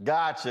name.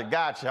 Gotcha.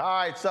 All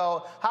right,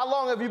 so how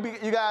long have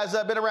you guys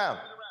been around?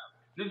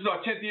 This is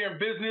our 10th year in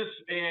business,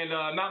 and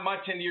not my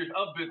 10 years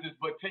of business,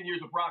 but 10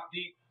 years of Rock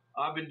Deep.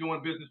 I've been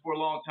doing business for a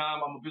long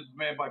time. I'm a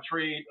businessman by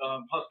trade,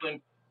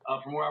 hustling.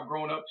 From where I've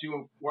grown up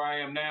to where I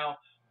am now.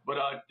 But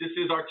this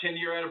is our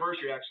 10-year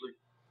anniversary, actually.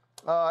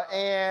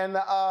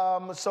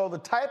 So the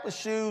type of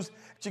shoes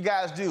that you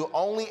guys do,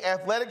 only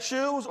athletic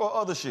shoes or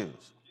other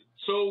shoes?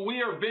 So we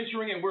are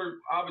venturing, and we're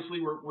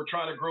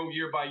trying to grow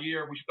year by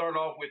year. We started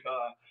off with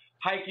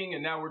hiking,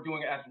 and now we're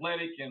doing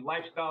athletic and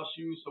lifestyle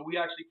shoes. So we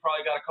actually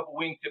probably got a couple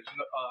wingtips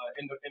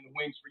in the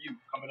wings for you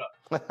coming up.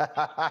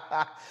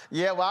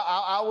 Yeah, well,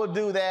 I will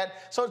do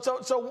that. So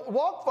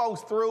walk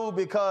folks through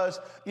because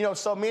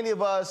so many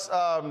of us,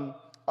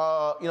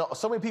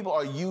 so many people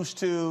are used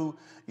to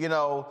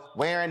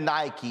wearing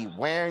Nike,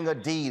 wearing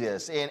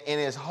Adidas, and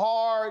it's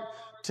hard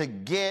to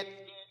get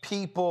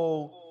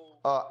people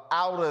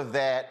out of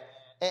that.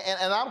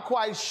 And I'm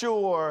quite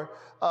sure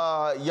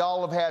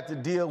y'all have had to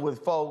deal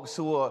with folks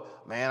who are,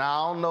 man, I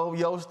don't know if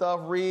your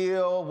stuff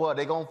real, what,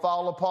 they gonna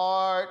fall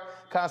apart,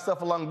 kind of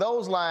stuff along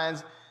those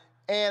lines.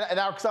 And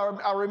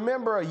I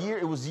remember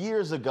it was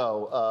years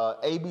ago,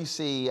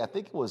 ABC, I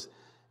think it was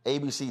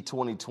ABC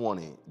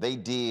 2020, they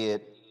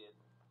did,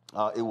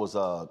 it was,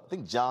 I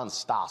think John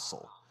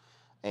Stossel,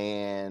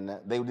 and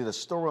they did a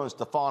story on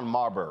Stephon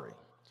Marbury.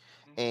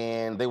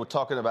 And they were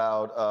talking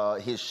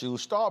about his shoe,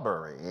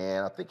 Starbury,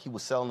 and I think he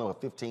was selling them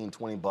for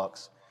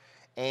 $15-20.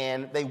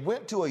 And they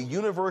went to a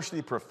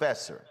university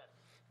professor,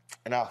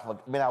 and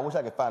I wish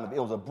I could find it. It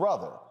was a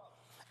brother,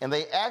 and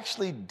they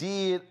actually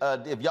did.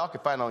 If y'all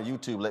can find it on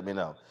YouTube, let me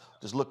know.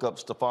 Just look up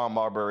Stephon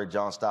Marbury,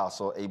 John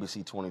Stossel,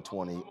 ABC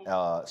 2020,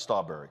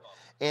 Starbury,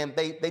 and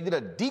they did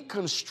a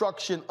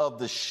deconstruction of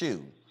the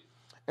shoe,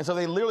 and so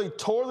they literally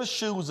tore the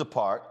shoes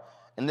apart,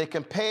 and they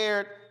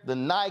compared the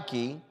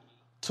Nike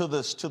to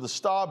the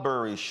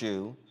Starbury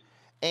shoe,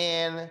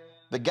 and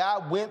the guy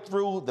went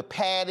through the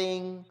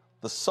padding,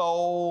 the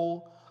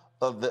sole,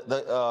 of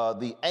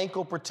the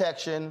ankle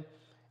protection,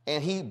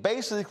 and he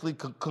basically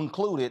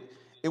concluded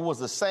it was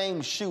the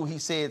same shoe. He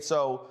said,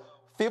 so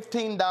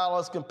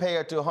 $15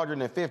 compared to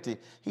 $150.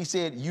 He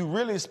said, you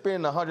really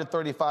spend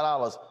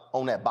 $135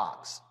 on that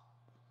box.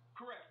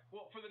 Correct.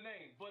 Well, for the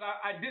name, but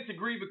I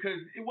disagree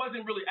because it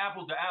wasn't really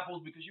apples to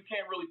apples because you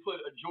can't really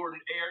put a Jordan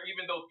Air,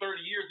 even though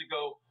 30 years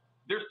ago,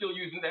 they're still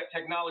using that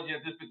technology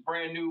as if it's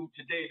brand new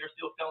today. They're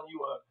still selling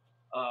you a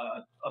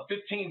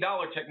 $15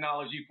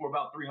 technology for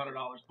about $300.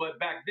 But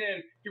back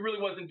then, he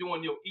really wasn't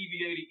doing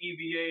EVA to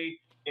EVA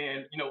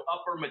and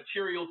upper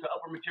material to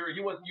upper material. He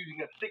wasn't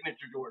using a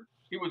signature Jordan.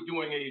 He was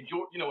doing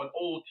an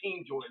old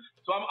team Jordan.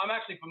 So I'm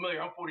actually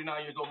familiar. I'm 49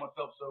 years old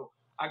myself, so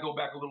I go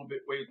back a little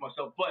bit ways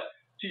myself. But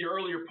to your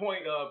earlier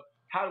point of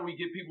how do we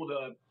get people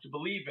to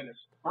believe in us,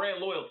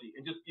 brand loyalty,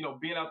 and just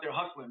being out there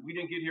hustling. We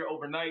didn't get here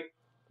overnight.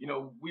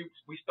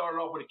 We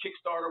started off with a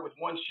Kickstarter with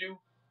one shoe,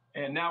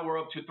 and now we're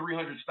up to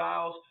 300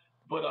 styles.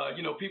 But,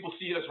 people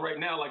see us right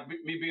now, like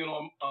me being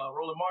on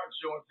Roland Martin's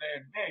show and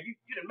saying, man,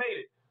 you done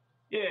made it.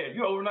 Yeah,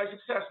 you're overnight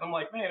success. And I'm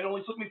like, man, it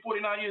only took me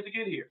 49 years to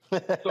get here.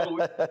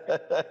 So,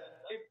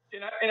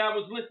 and I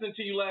was listening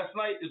to you last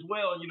night as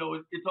well.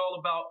 It's all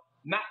about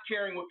not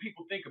caring what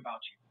people think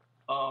about you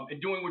and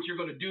doing what you're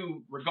going to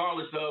do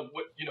regardless of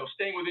what,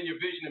 staying within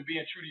your vision and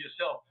being true to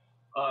yourself.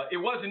 It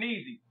wasn't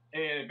easy.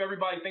 And if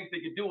everybody thinks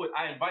they could do it,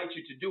 I invite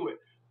you to do it.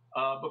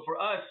 But for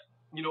us,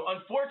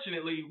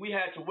 unfortunately, we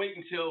had to wait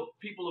until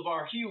people of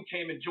our hue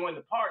came and joined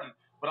the party.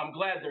 But I'm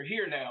glad they're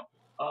here now.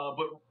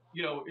 But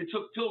it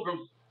took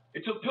pilgrims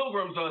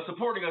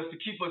supporting us to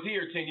keep us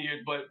here 10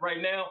 years. But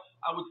right now,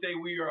 I would say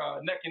we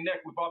are neck and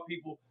neck with our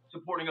people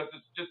supporting us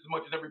just as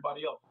much as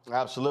everybody else.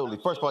 Absolutely.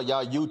 First of all,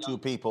 y'all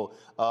YouTube people,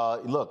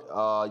 look,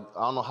 I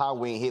don't know how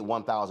we ain't hit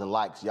 1,000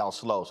 likes. Y'all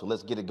slow, so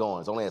let's get it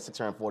going. It's only at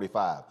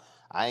 645.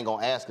 I ain't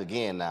going to ask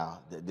again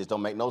now. This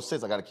don't make no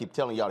sense. I got to keep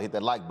telling y'all to hit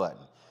that like button.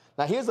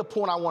 Now, here's the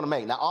point I want to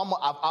make. Now,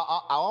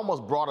 I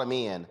almost brought him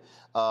in,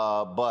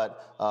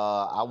 but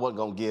I wasn't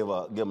going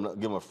to give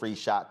him a free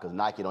shot because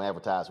Nike don't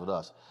advertise with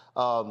us.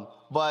 So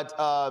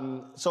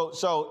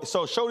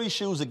show these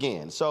shoes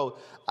again. So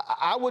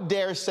I would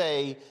dare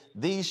say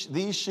these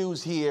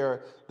shoes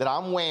here that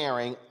I'm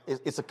wearing,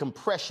 it's a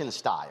compression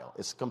style.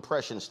 It's a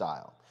compression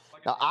style.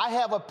 Now, I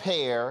have a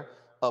pair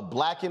of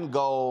black and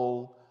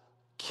gold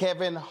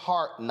Kevin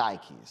Hart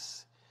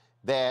Nikes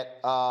that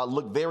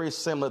look very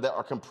similar, that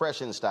are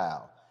compression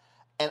style.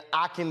 And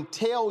I can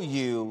tell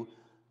you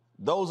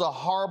those are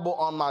horrible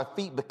on my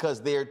feet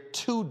because they're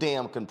too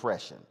damn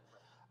compression.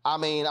 I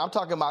mean, I'm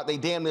talking about they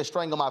damn near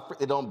strangle my feet,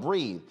 they don't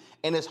breathe.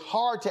 And it's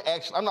hard to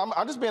actually,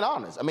 I'm just being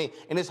honest. I mean,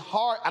 and it's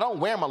hard, I don't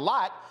wear them a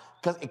lot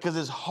because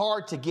it's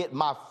hard to get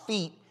my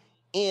feet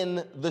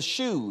in the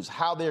shoes,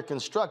 how they're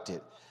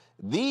constructed.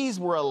 These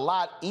were a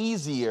lot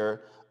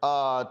easier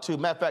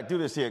matter of fact, do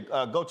this here.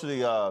 Go to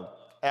the,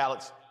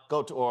 Alex,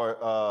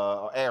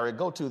 or Eric,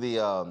 go to the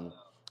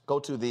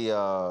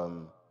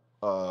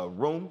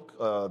room,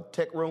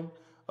 tech room.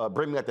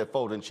 Bring me out that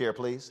folding chair,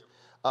 please.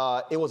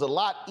 It was a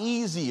lot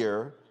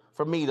easier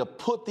for me to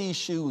put these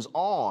shoes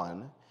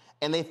on,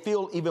 and they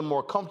feel even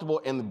more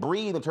comfortable and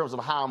breathe in terms of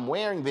how I'm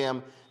wearing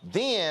them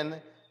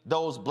than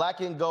those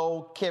black and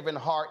gold Kevin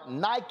Hart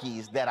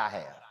Nikes that I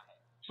have.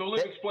 So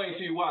let me explain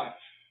to you why.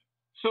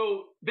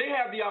 So they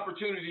have the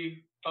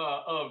opportunity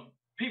of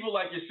people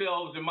like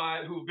yourselves and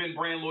who've been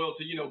brand loyal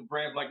to,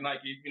 brands like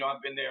Nike.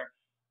 I've been there.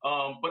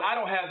 But I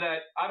don't have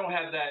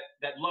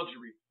that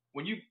luxury.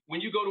 When you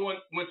go to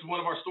one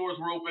of our stores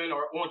we're open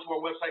or onto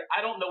our website,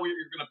 I don't know what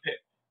you're going to pick.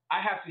 I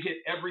have to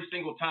hit every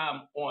single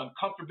time on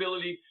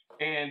comfortability,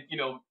 and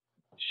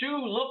shoe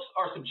looks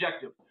are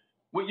subjective.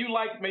 What you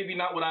like may be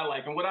not what I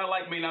like, and what I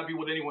like may not be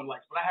what anyone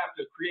likes. But I have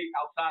to create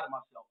outside of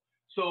myself.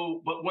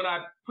 So, but when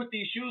I put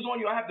these shoes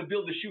on you, I have to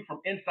build the shoe from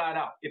inside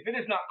out. If it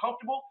is not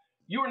comfortable,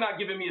 you are not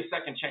giving me a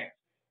second chance.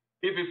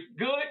 If it's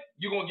good,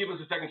 you're going to give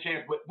us a second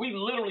chance. But we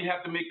literally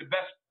have to make the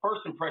best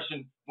first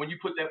impression when you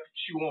put that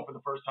shoe on for the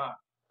first time.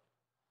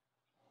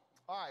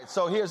 All right,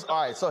 so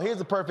here's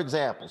the perfect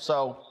example.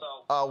 So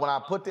when I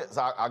put this,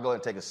 I'll go ahead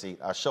and take a seat.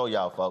 I'll show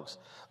y'all, folks,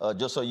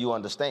 just so you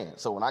understand.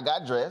 So when I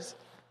got dressed,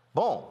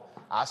 boom,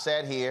 I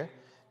sat here,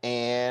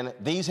 and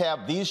these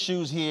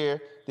shoes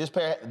here, this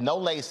pair, no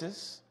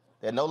laces.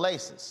 They're no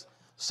laces.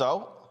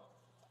 So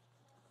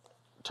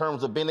in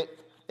terms of bending,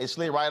 it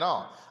slid right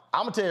on.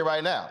 I'm gonna tell you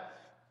right now,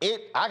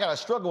 I gotta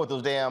struggle with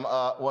those damn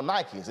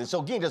Nikes. And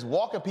so again, just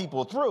walking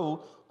people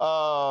through,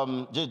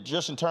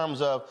 just in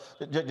terms of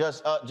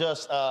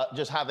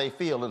just how they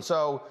feel. And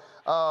so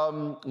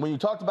when you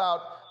talked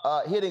about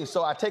hitting,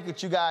 so I take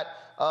it you got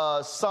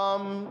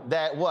some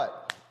that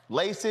what?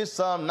 Laces,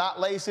 some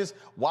not laces.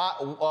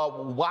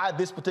 Why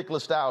this particular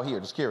style here?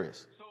 Just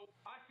curious. So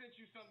I sent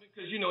you something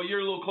because you're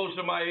a little closer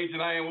to my age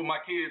than I am with my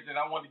kids, and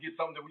I wanted to get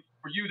something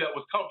for you that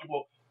was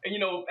comfortable. And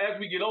as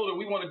we get older,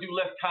 we want to do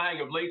less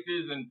tying of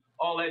laces and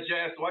all that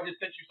jazz. So I just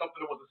sent you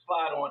something that was a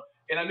slide on,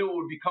 and I knew it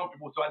would be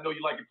comfortable, so I know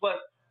you like it. Plus,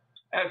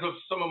 as of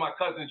some of my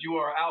cousins, you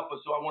are alpha,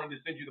 so I wanted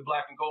to send you the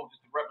black and gold just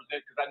to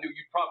represent, because I knew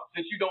you'd probably,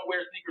 since you don't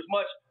wear sneakers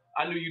much,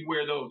 I knew you'd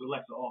wear those.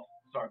 Alexa off.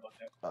 Sorry about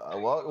that.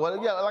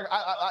 Yeah, like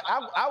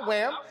I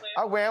wear them.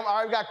 I wear them. All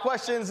right, we got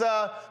questions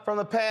from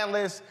the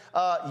panelists.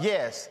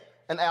 Yes,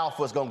 an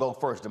alpha is gonna go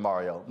first,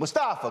 Demario.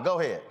 Mustafa, go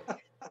ahead.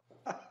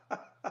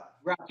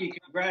 Rocky,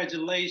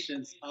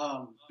 congratulations.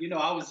 I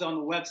was on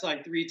the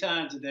website 3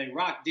 times a day.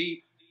 Rock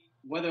deep.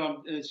 Whether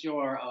it's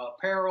your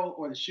apparel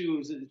or the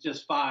shoes, it's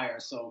just fire.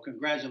 So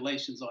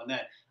congratulations on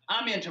that.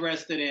 I'm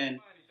interested in,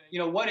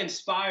 what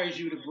inspires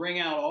you to bring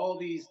out all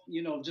these,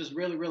 just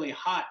really, really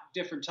hot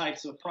different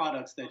types of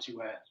products that you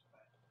have?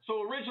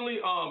 So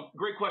originally,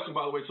 great question,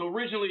 by the way. So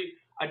originally,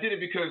 I did it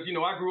because,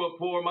 I grew up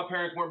poor. My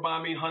parents weren't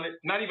buying me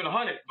not even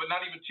 $100, but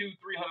not even $200-300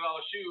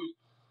 shoes.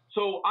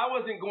 So I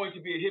wasn't going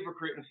to be a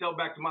hypocrite and sell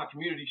back to my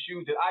community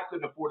shoes that I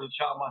couldn't afford as a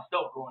child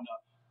myself growing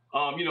up.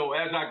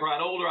 As I got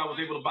older, I was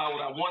able to buy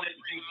what I wanted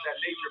and things of that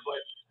nature,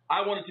 but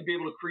I wanted to be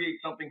able to create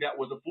something that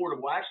was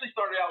affordable. I actually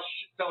started out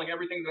selling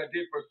everything that I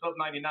did for sub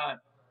 99,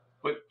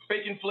 but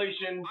fake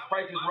inflation,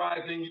 prices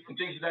rising, and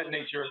things of that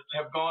nature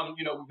have gone,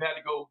 we've had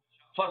to go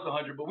plus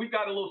 100, but we've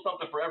got a little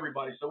something for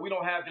everybody. So we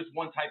don't have just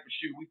one type of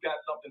shoe. We've got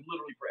something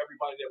literally for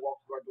everybody that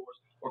walks through our doors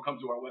or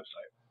comes to our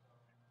website.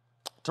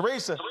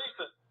 Teresa.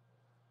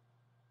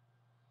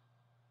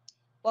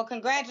 Well,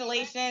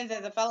 congratulations.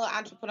 As a fellow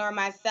entrepreneur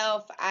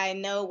myself, I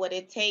know what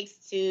it takes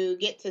to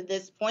get to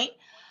this point.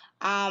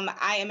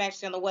 I am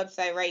actually on the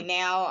website right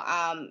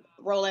now.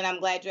 Roland, I'm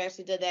glad you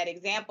actually did that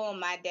example.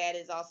 My dad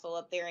is also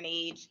up there in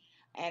age.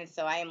 And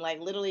so I am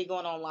literally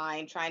going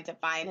online trying to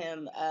find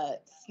him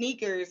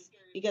sneakers,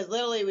 because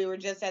literally we were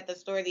just at the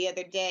store the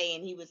other day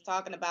and he was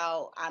talking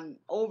about I'm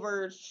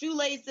over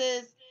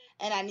shoelaces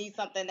and I need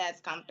something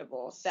that's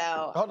comfortable.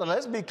 So hold on,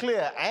 let's be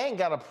clear. I ain't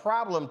got a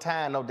problem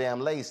tying no damn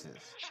laces.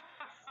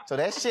 So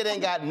that shit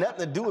ain't got nothing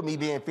to do with me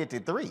being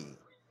 53.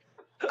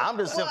 I'm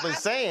just simply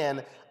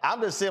saying,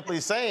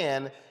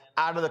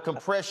 out of the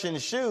compression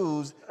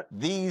shoes,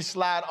 these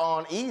slide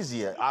on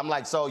easier. I'm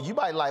like, so you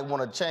might like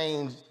want to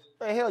change.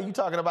 What the hell you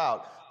talking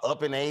about?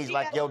 Up in age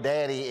like your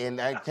daddy, and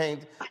I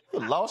can't. You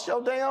lost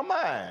your damn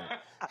mind.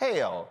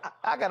 Hell,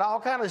 I got all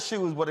kind of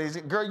shoes, but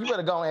girl, you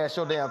better go and ask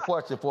your damn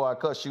question before I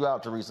cuss you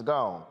out, Teresa. Go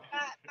on.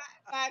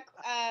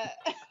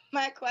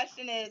 My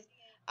question is,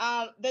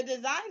 the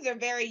designs are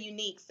very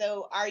unique.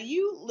 So are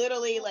you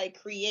literally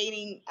like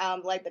creating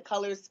like the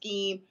color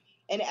scheme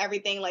and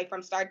everything like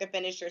from start to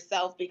finish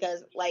yourself?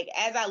 Because like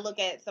as I look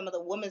at some of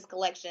the women's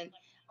collection,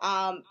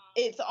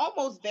 it's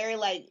almost very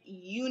like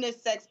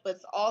unisex, but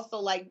it's also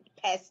like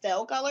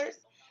pastel colors.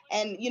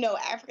 And you know,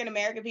 African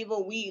American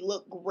people, we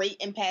look great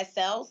in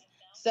pastels.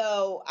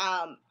 So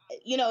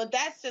you know,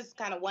 that's just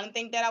kind of one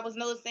thing that I was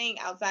noticing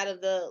outside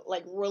of the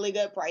like really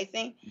good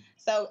pricing.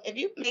 So if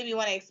you maybe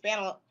want to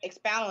expound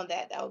on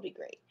that, that would be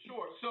great.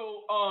 Sure.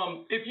 So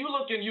if you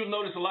look and you'll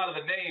notice a lot of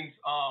the names,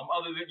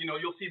 other than, you know,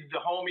 you'll see the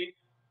Dahomey,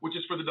 which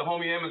is for the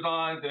Dahomey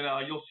Amazons,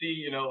 and you'll see,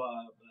 you know,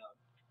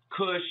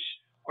 Kush,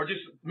 or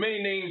just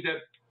many names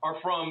that are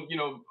from, you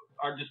know,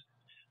 are just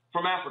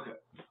from Africa.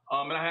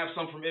 And I have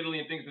some from Italy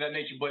and things of that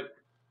nature, but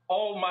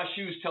all my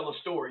shoes tell a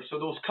story. So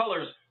those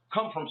colors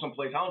come from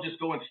someplace. I don't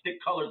just go and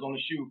stick colors on the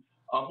shoe.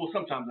 Well,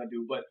 sometimes I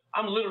do, but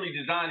I'm literally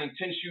designing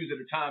 10 shoes at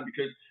a time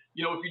because,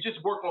 you know, if you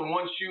just work on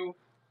one shoe,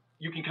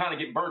 you can kind of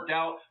get burnt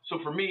out. So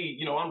for me,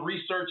 you know, I'm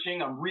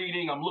researching, I'm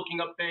reading, I'm looking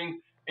up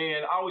things.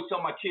 And I always tell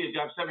my kids,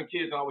 I have 7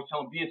 kids, and I always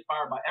tell them, be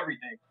inspired by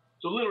everything.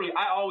 So literally,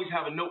 I always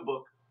have a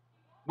notebook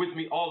with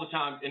me all the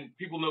time. And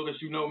people know this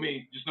who know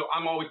me, just know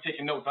I'm always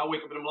taking notes. I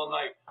wake up in the middle of the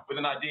night with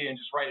an idea and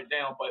just write it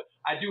down. But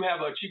I do have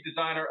a chief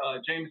designer,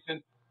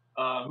 Jameson,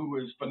 who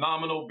is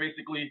phenomenal.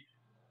 Basically,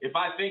 if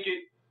I think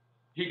it,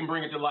 he can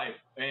bring it to life.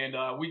 And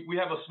we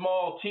have a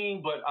small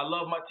team, but I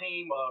love my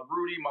team,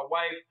 Rudy, my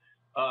wife,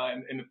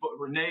 and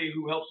Renee,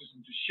 who helps us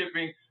with the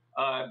shipping.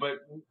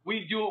 But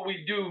we do what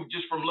we do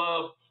just from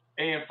love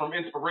and from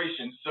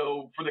inspiration.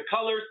 So for the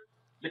colors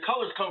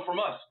come from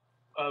us.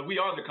 We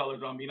are the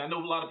colors. I mean, I know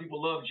a lot of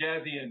people love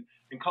jazzy and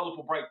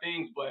colorful, bright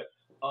things, but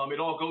it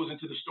all goes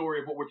into the story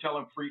of what we're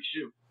telling for each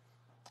shoe.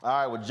 All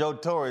right, well, Joe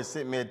Torre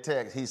sent me a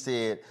text. He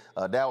said,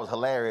 that was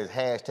hilarious,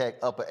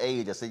 #upper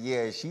age. I said,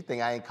 yeah, she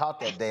think I ain't caught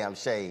that damn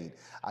shade.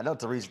 I know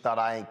Teresa thought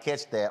I ain't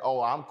catch that.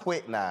 Oh, I'm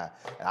quick now.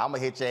 And I'm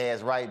going to hit your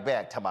ass right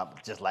back. Talking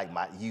about just like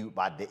my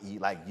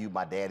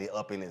daddy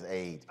up in his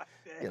age.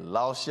 You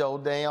lost your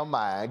damn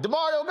mind.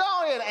 DeMario,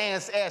 go ahead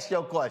and ask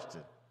your question.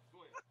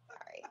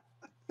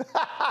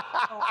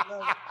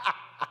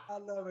 I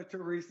love it,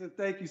 Teresa.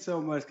 Thank you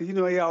so much. Because, you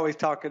know, he always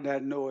talking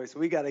that noise. So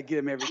we got to get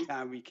him every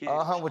time we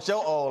can. With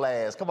your old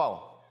ass. Come on.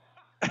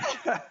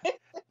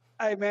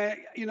 Hey, man,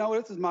 you know,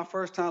 this is my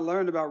first time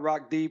learning about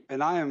Rock Deep,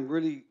 and I am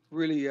really,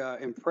 really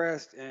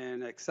impressed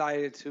and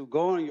excited to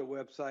go on your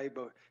website.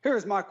 But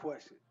here's my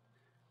question.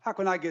 How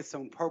can I get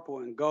some purple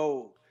and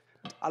gold?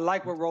 I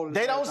like what Roland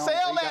They don't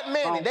sell that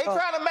many. They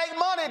trying to make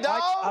money,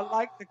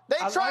 dog. They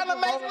trying to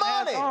make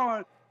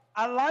money.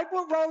 I like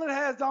what Roland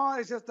has on.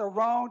 It's just the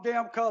wrong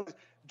damn colors.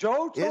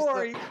 Joe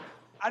Torre,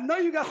 I know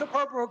you got some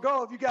purple or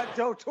gold if you got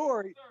Joe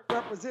Torre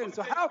representing.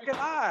 So how can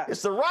I?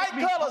 It's the right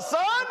color,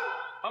 son.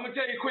 I'm going to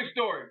tell you a quick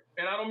story.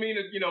 And I don't mean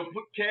to, you know,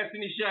 cast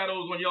any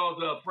shadows on y'all's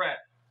frat.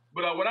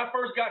 But when I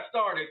first got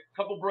started, a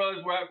couple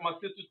brothers were at my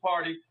sister's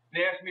party. And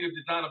they asked me to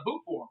design a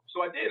boot for them.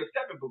 So I did, a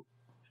stepping boot.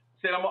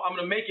 Said, I'm going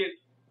to make it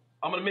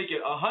 $150.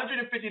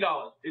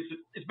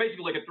 It's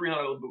basically like a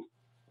 $300 boot.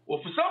 Well,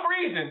 for some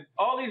reason,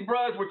 all these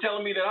brothers were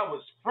telling me that I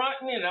was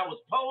fronting and I was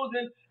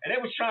posing, and they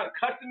was trying to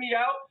cussing me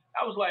out.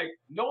 I was like,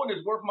 no one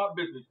is worth my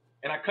business.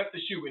 And I cut the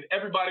shoe, and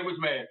everybody was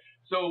mad.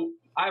 So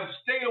I've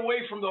stayed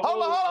away from the whole...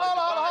 Hold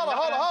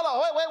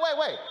on.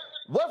 Wait.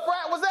 What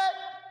frat was that?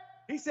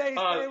 He said he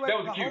stayed away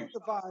from the whole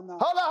divine.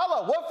 Hold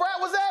on. What frat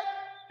was that?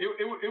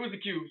 It was the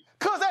Q's.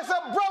 Because that's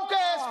a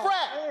broke-ass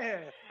frat.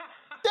 Man.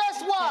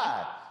 That's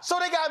why.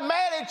 So they got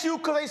mad at you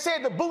because they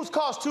said the boots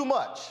cost too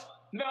much.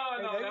 No,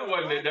 that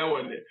wasn't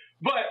it.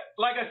 But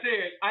like I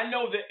said, I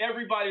know that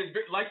everybody is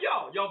like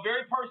y'all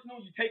very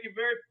personal. You take it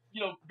very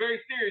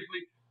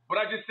seriously.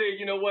 But I just say,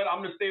 you know what,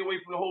 I'm gonna stay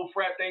away from the whole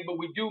frat thing. But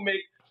we do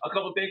make a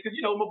couple things because,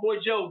 you know, my boy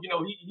Joe, you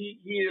know,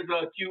 he is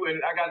cute, and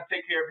I got to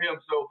take care of him.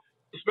 So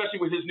especially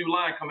with his new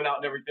line coming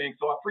out and everything.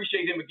 So I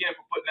appreciate him again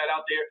for putting that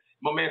out there.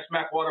 My man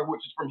Smackwater,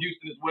 which is from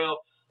Houston as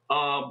well.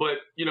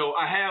 But you know,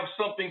 I have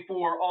something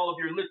for all of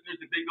your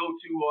listeners if they go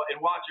to and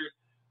watchers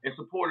and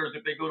supporters,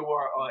 if they go to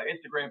our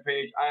Instagram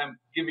page. I am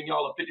giving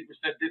y'all a 50%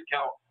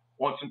 discount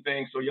on some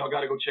things, so y'all got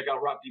to go check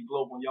out Rock Deep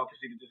Global, and y'all can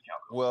see the discount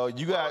code. Well,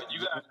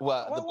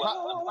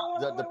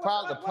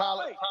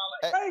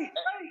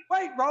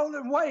 Wait,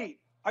 Roland, wait.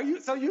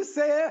 So you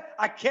said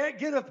I can't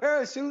get a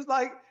pair of shoes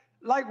like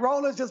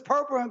Roland's just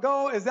purple and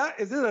gold? Is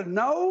it a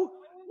no?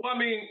 Well, I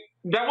mean,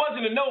 that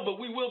wasn't a no, but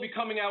we will be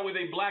coming out with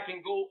a black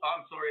and gold.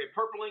 I'm sorry, a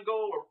purple and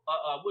gold, or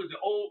what is it?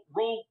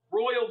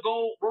 Royal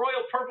gold,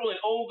 royal purple and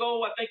old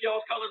gold. I think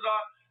y'all's colors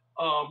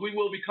are. We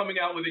will be coming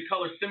out with a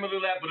color similar to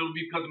that, but it'll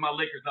be because of my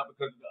Lakers, not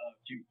because of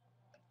Q.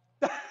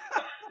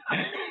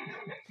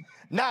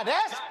 Now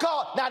that's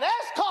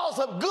called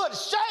some good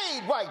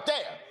shade right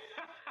there.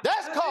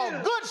 That's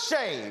called good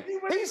shade.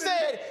 He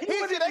said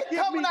they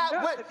coming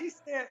out with.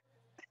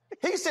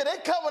 He said they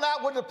coming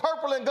out with the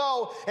purple and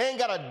gold. Ain't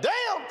got a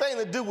damn thing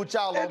to do with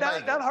y'all. That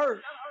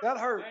hurt. That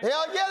hurt.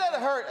 Hell yeah, that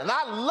hurt, and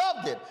I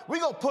loved it. We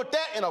gonna put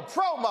that in a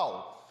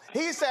promo.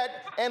 He said,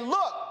 and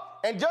look,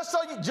 and just so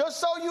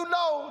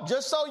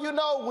you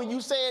know, when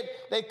you said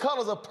they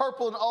colors are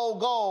purple and old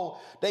gold,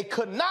 they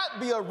could not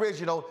be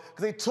original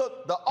because they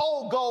took the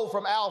old gold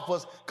from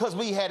Alphas because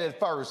we had it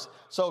first.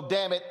 So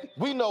damn it,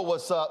 we know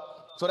what's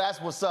up. So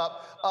that's what's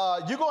up.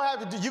 You're gonna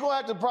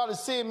have to probably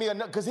send me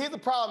because here's the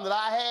problem that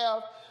I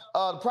have.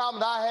 The problem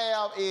that I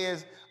have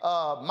is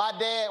my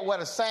dad wear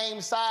the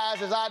same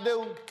size as I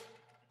do.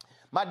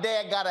 My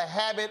dad got a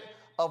habit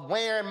of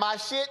wearing my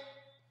shit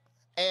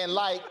and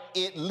like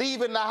it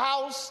leaving the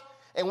house.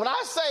 And when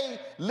I say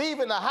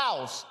leaving the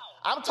house,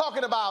 I'm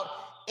talking about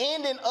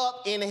ending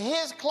up in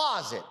his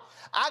closet.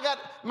 I got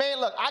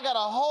a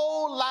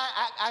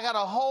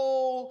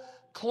whole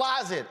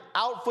closet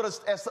out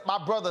at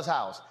my brother's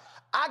house.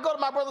 I go to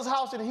my brother's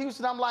house in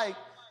Houston. I'm like,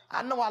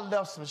 I know I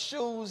left some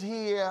shoes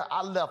here.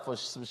 I left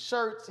some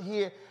shirts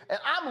here. And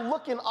I'm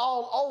looking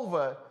all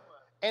over.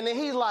 And then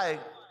he's like,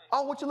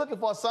 oh, what you looking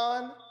for,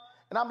 son?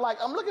 And I'm like,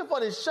 I'm looking for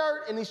this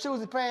shirt and these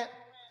shoes and pants.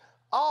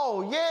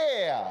 Oh,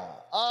 yeah.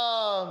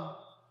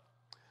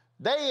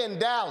 They in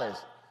Dallas.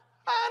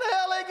 How the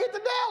hell they get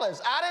to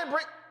Dallas? I didn't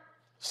bring.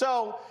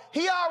 So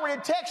he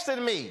already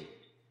texted me.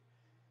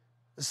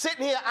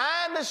 Sitting here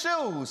eyeing the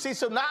shoes. See,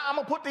 so now I'm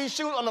going to put these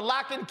shoes on the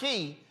lock and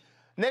key.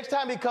 Next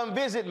time he come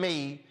visit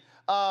me,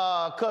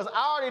 because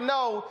I already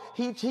know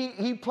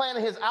he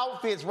planning his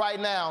outfits right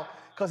now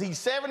because he's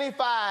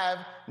 75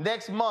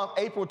 next month,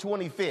 April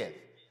 25th.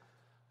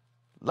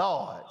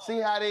 Lord, see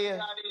how it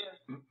is?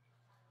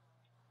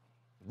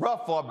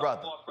 Rough for a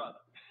brother.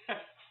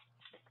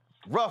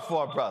 Rough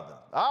for a brother.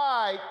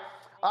 All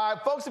right.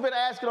 Folks have been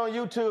asking on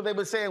YouTube. They've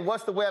been saying,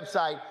 what's the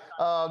website?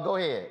 Go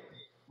ahead.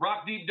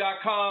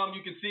 Rockdeep.com.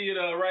 You can see it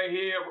right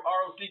here.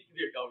 ROC. There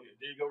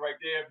you go right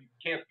there. If you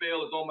can't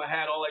spell, it's on my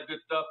hat, all that good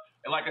stuff.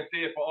 And like I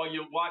said, for all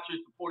your watchers,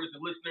 supporters,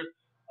 and listeners,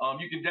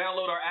 you can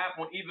download our app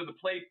on either the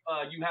Play.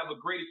 You have a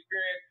great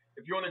experience.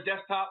 If you're on a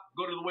desktop,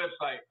 go to the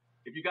website.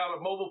 If you got a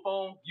mobile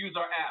phone, use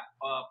our app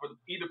for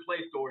either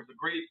Play Store. It's a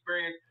great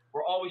experience.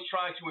 We're always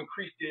trying to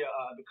increase the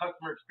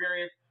customer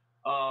experience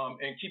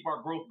and keep our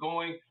growth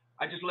going.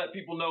 I just let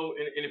people know,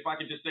 and if I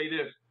could just say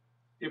this,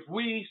 if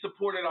we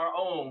supported our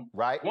own,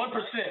 right, 1%,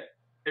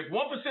 if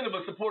 1% of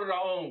us supported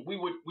our own, we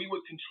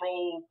would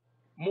control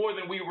more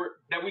than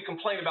we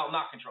complain about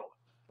not controlling.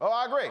 Oh,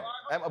 I agree.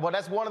 Well,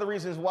 that's one of the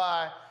reasons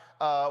why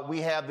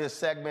we have this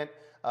segment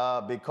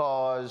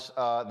because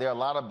there are a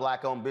lot of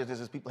black-owned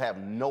businesses people have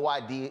no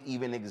idea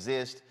even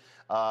exist,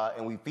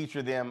 and we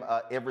feature them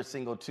every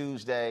single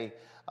Tuesday.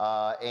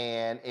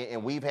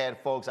 And we've had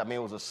folks. I mean,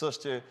 it was a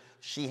sister.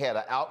 She had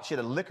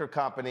a liquor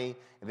company,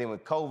 and then when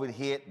COVID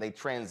hit, they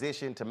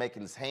transitioned to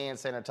making hand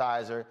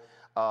sanitizer.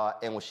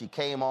 And when she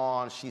came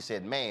on, she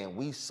said, "Man,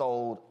 we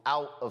sold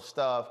out of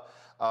stuff.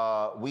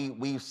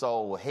 We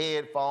sold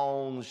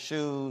headphones,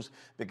 shoes,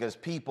 because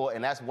people,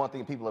 and that's one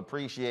thing people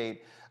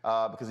appreciate.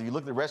 Because if you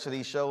look at the rest of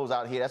these shows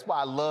out here, that's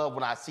why I love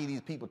when I see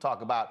these people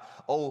talk about,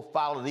 oh,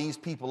 follow these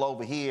people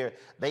over here.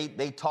 They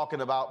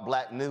talking about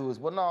black news.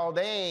 Well, no,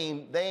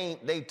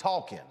 they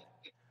talking,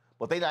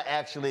 but they not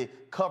actually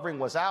covering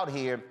what's out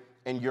here.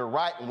 And you're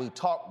right, when we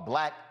talk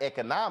black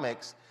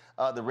economics,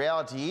 the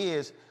reality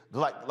is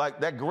like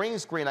that green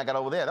screen I got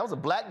over there, that was a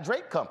black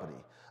Drake company.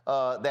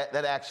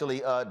 That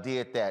actually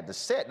did that. The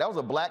set, that was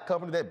a black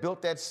company that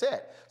built that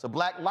set. It's a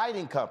black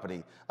lighting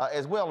company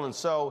as well. And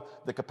so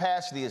the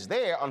capacity is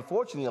there.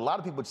 Unfortunately, a lot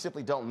of people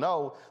simply don't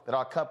know that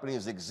our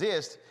companies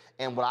exist.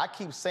 And what I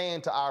keep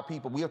saying to our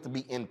people, we have to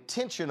be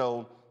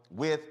intentional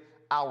with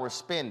our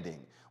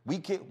spending.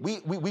 We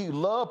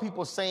love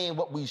people saying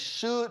what we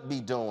should be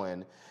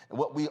doing and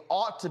what we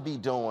ought to be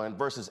doing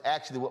versus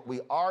actually what we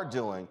are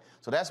doing.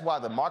 So that's why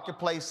the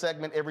marketplace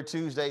segment every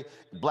Tuesday,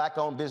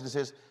 black-owned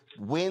businesses,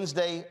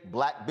 Wednesday,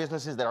 black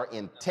businesses that are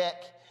in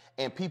tech,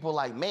 and people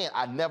like, man,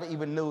 I never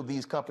even knew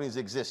these companies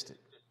existed.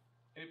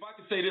 And if I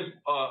could say this,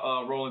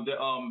 Roland, that,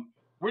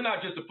 we're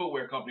not just a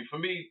footwear company. For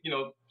me,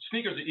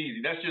 sneakers are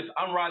easy. That's just,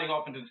 I'm riding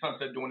off into the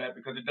sunset doing that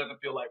because it doesn't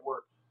feel like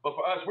work. But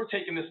for us, we're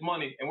taking this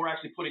money and we're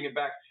actually putting it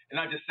back, and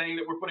not just saying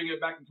that we're putting it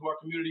back into our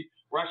community.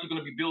 We're actually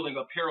going to be building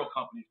apparel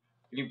companies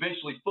and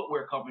eventually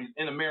footwear companies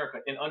in America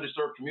in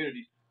underserved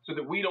communities so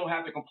that we don't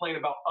have to complain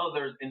about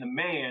others and the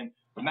man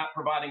for not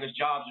providing us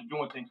jobs or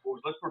doing things for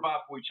us. Let's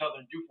provide for each other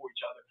and do for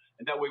each other.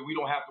 And that way we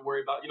don't have to worry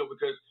about,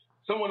 because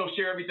someone will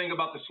share everything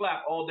about the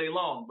slap all day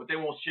long, but they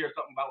won't share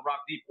something about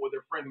Rock Deep or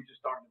their friend who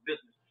just started a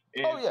business.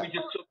 And we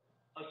just took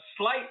a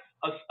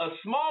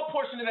small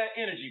portion of that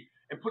energy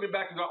and put it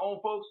back into our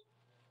own folks.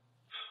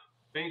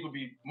 things would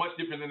be much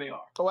different than they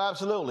are. Oh,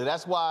 absolutely.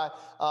 That's why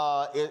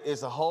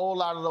it's a whole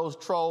lot of those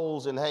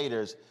trolls and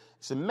haters.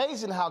 It's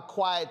amazing how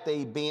quiet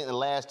they've been in the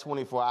last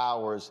 24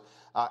 hours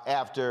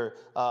after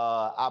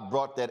I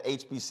brought that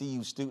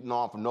HBCU student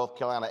on from North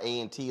Carolina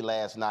A&T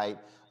last night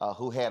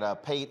who had a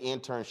paid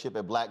internship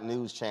at Black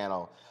News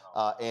Channel.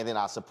 And then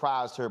I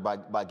surprised her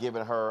by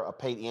giving her a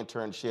paid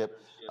internship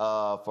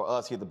for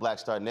us here at the Black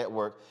Star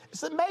Network.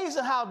 It's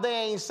amazing how they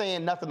ain't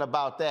saying nothing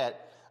about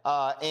that.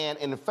 And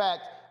in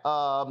fact,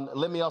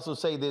 let me also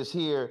say this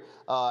here.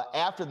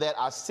 After that,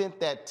 I sent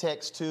that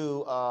text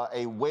to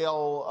a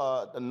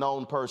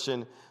well-known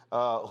person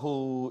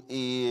who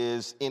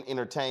is in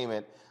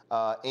entertainment.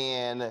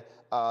 And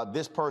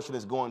this person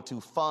is going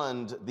to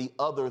fund the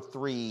other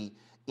 3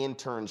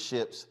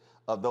 internships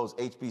of those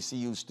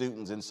HBCU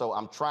students. And so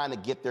I'm trying to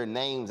get their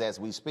names as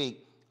we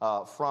speak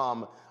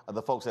from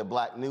the folks at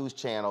Black News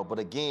Channel. But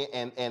again,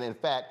 and in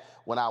fact,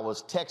 when I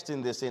was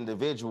texting this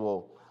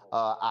individual,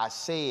 I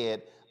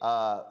said,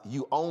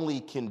 you only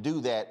can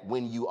do that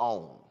when you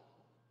own.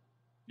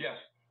 Yes.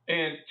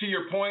 And to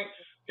your point,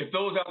 if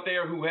those out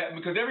there who have,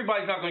 because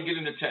everybody's not going to get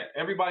into tech,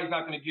 everybody's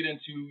not going to get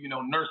into,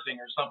 nursing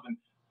or something.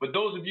 But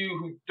those of you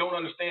who don't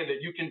understand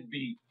that you can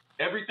be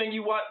everything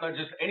you want, not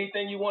just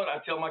anything you want.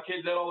 I tell my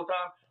kids that all the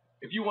time.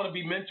 If you want to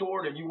be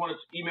mentored and you want to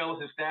email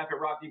us at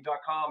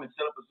staff@rockdeep.com and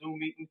set up a Zoom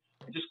meeting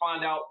and just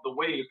find out the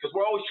ways, because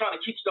we're always trying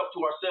to keep stuff to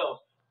ourselves.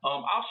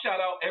 I'll shout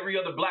out every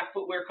other black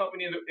footwear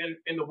company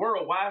in the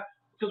world. Why?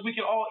 Because we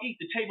can all eat.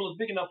 The table is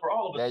big enough for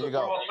all of us. There you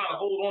so go. We're all trying to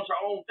hold on to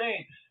our own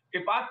thing.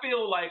 If I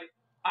feel like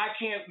I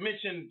can't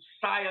mention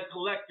Saya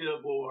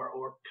Collective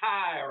or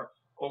Kai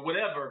or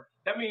whatever,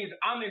 that means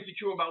I'm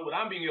insecure about what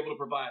I'm being able to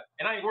provide.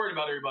 And I ain't worried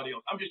about everybody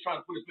else. I'm just trying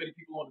to put as many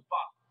people on as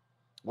possible.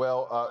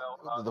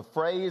 Well, the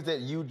phrase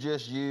that you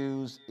just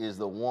used is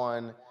the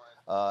one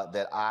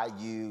that I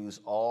use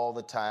all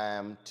the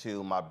time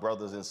to my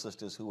brothers and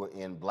sisters who are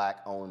in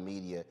black-owned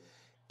media.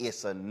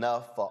 It's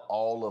enough for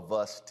all of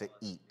us to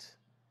eat.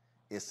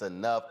 It's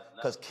enough,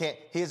 because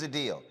here's the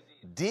deal.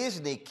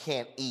 Disney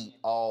can't eat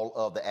all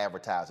of the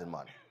advertising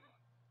money.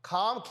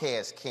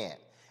 Comcast can't.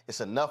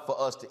 It's enough for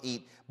us to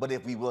eat, but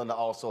if we're willing to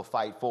also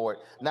fight for it.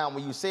 Now,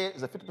 when you say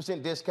it's a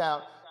 50%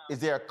 discount, is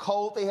there a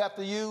code they have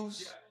to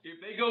use? Yeah. If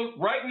they go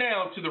right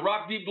now to the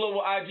Rock Deep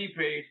Global IG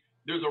page,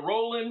 there's a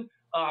rolling.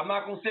 I'm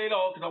not going to say it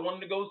all because I want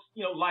them to go,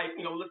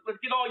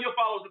 let's get all your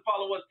followers to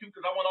follow us too,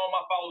 because I want all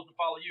my followers to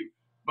follow you.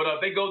 But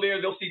if they go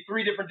there, they'll see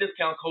 3 different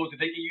discount codes that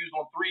they can use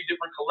on 3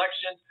 different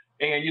collections.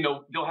 And,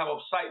 they'll have a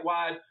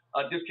site-wide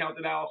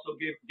discount that I also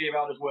gave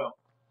out as well.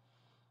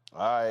 All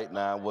right,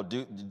 now we'll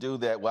do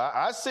that. Well,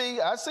 I see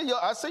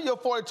your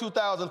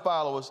 42,000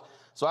 followers.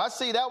 So I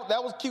see that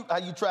was cute how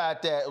you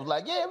tried that. It was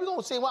like, yeah, we're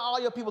gonna see why all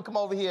your people come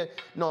over here.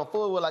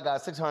 Full well, I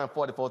got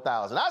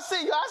 644,000. I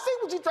see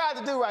what you tried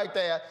to do right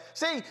there.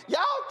 See,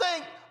 y'all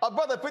think a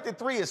brother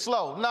 53 is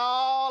slow. No,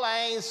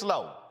 I ain't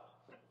slow.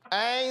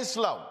 I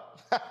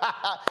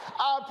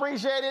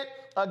appreciate it.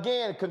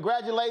 Again,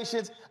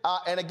 congratulations.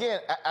 And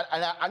again,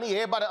 I need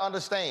everybody to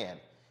understand.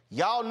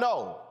 Y'all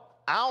know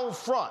I don't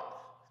front.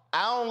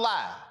 I don't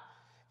lie.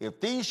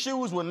 If these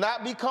shoes would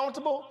not be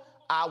comfortable,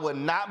 I would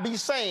not be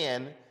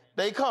saying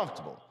they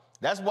comfortable.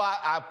 That's why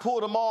I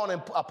pulled them on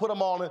and I put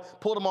them on and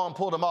pulled them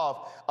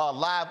off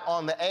live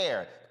on the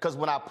air. Because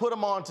when I put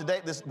them on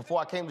today, before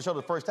I came to the show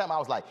the first time, I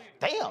was like,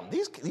 damn,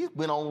 these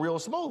went on real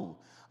smooth.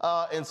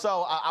 And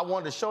so I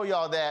wanted to show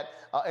y'all that.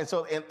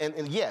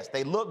 And yes,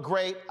 they look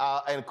great.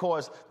 And of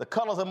course, the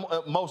colors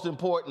are most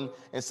important.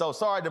 And so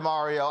sorry,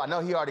 DeMario. I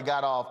know he already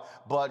got off,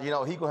 but he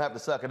gonna have to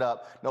suck it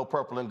up. No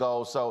purple and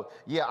gold. So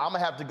yeah, I'm gonna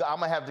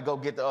have to go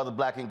get the other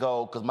black and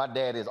gold because my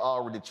dad is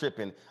already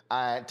tripping.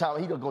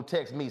 He gonna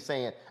text me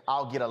saying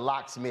I'll get a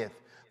locksmith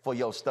for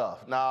your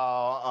stuff.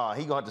 No,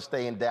 he gonna have to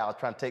stay in Dallas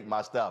trying to take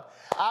my stuff.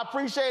 I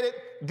appreciate it.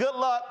 Good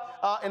luck.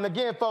 And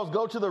again, folks,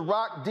 go to the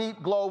Rock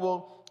Deep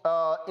Global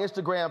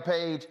Instagram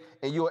page,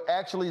 and you'll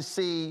actually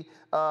see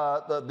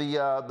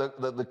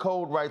the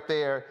code right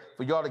there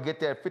for y'all to get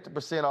that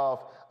 50%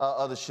 off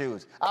of the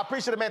shoes. I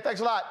appreciate it, man.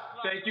 Thanks a lot.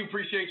 Thank you.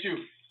 Appreciate you.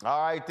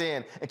 All right,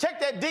 then. And check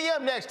that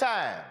DM next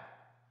time.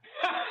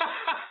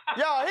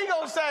 Yo, he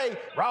gonna say,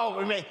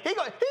 bro, man, he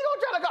gonna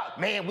try to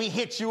go, man, we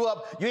hit you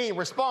up, you ain't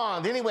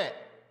respond. Then he went,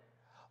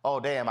 oh,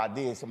 damn, I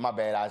did. So my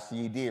bad. I see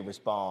you did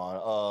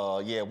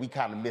respond. Yeah, we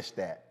kind of missed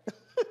that.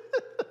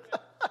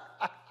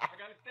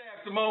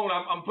 Simone,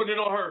 I'm putting it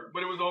on her,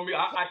 but it was on me.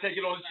 I take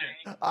it on the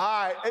chin.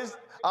 All right.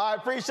 I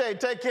appreciate it.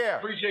 Take care.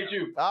 Appreciate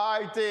you. All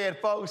right, then,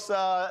 folks.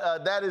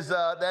 That is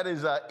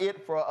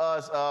it for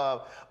us.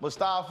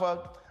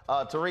 Mustafa,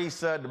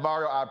 Teresa,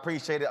 DeMario, I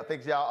appreciate it. I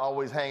think y'all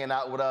always hanging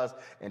out with us.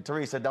 And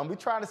Teresa, don't be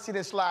trying to sit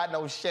and slide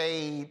no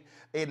shade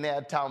in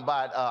there talking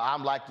about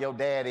I'm like your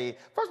daddy.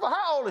 First of all,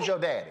 how old is your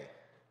daddy?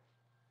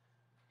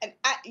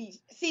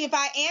 See, if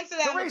I answer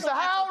that... Teresa,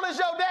 how old is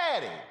your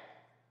daddy?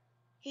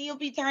 He'll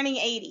be turning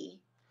 80.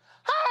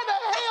 How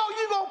the hell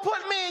you gonna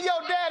put me and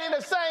your daddy in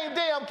the same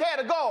damn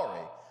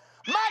category?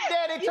 My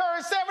daddy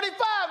turns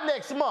 75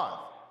 next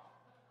month.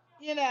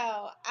 You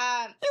know,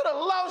 you done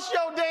lost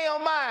your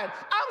damn mind.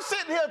 I'm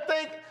sitting here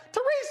thinking,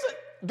 Teresa,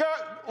 girl,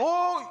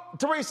 oh,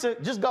 Teresa,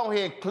 just go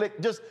ahead and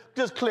click, just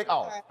click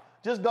off. Right.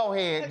 Just go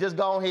ahead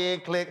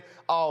and click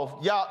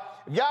off. Y'all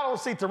don't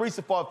see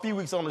Teresa for a few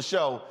weeks on the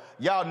show.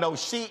 Y'all know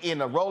she in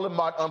the Roland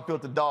Martin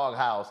Unfiltered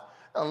doghouse.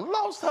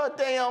 Lost her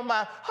damn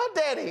mind. Her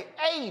daddy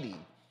 80.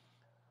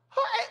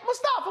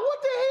 Mustafa,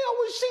 what the hell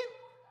was she?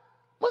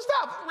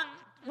 Mustafa,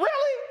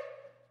 really?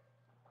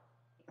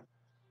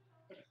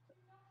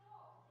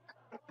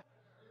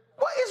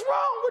 What is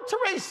wrong with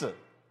Teresa?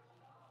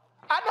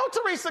 I know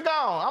Teresa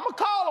gone. I'm going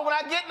to call her when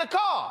I get in the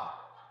car.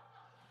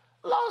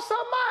 Lost her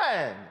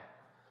mind.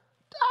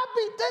 I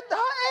beat that her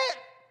aunt.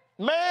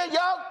 Man,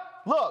 y'all,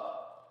 look,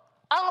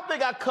 I don't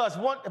think I cussed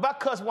one. If I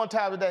cussed one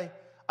time today,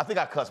 I think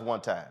I cussed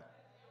one time.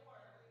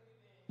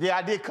 Yeah,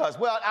 I did cuss.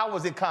 Well, I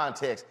was in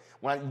context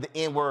when the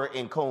N-word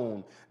and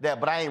coon,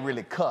 but I ain't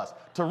really cuss.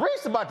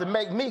 Teresa about to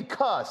make me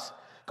cuss.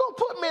 Gonna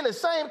put me in the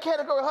same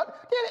category. Her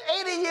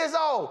daddy 80 years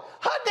old.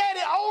 Her daddy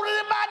older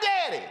than my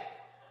daddy.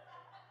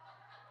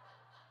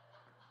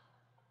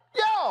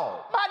 Yo,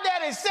 my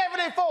daddy's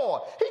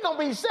 74. He gonna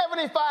be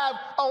 75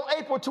 on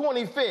April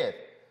 25th.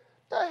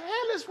 The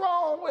hell is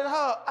wrong with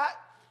her?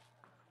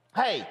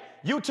 Hey,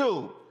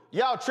 YouTube,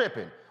 y'all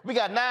tripping. We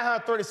got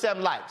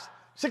 937 likes,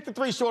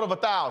 63 short of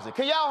 1,000.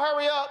 Can y'all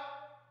hurry up?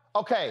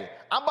 Okay,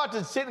 I'm about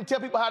to sit and tell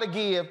people how to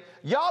give.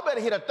 Y'all better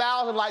hit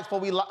 1,000 likes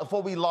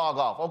before we log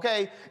off,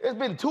 okay? It's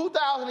been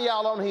 2,000 of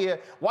y'all on here.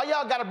 Why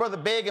y'all got a brother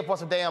begging for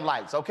some damn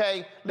likes,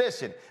 okay?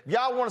 Listen, if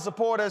y'all want to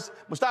support us,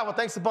 Mustafa,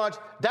 thanks a bunch.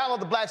 Download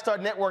the Black Star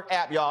Network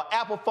app, y'all.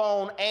 Apple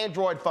phone,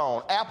 Android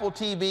phone, Apple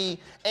TV,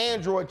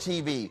 Android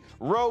TV,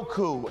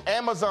 Roku,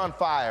 Amazon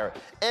Fire,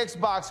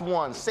 Xbox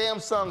One,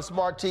 Samsung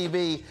Smart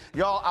TV.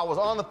 Y'all, I was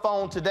on the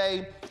phone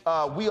today.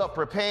 We are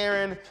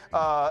preparing,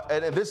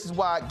 and this is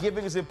why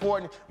giving is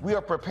important. We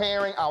are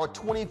preparing our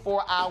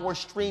 24-hour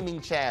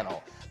streaming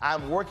channel.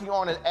 I'm working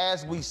on it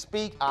as we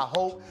speak. I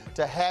hope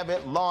to have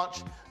it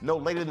launched no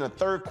later than the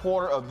third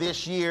quarter of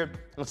this year.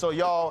 And so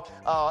y'all,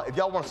 if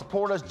y'all want to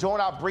support us, join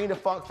our Bring the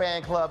Funk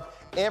fan club.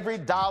 Every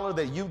dollar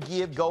that you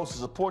give goes to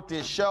support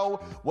this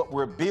show, what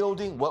we're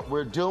building, what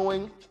we're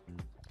doing.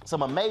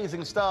 Some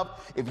amazing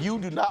stuff. If you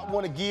do not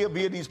want to give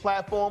via these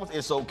platforms,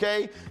 it's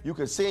okay. You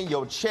can send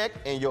your check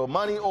and your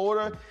money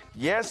order.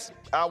 Yes,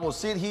 I will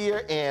sit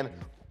here and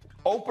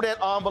open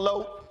that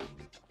envelope,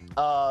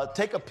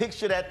 take a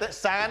picture of that,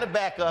 sign the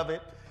back of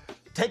it,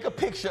 take a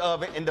picture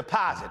of it and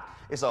deposit.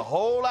 It's a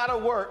whole lot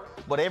of work,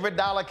 but every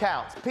dollar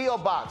counts. P.O.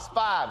 Box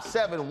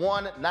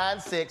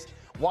 57196,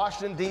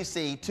 Washington,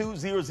 D.C.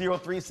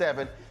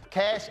 20037.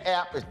 Cash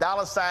App is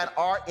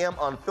 $RM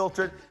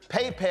Unfiltered.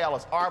 PayPal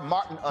is R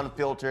Martin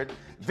Unfiltered.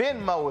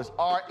 Venmo is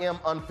RM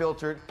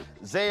Unfiltered.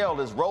 Zelle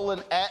is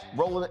Roland at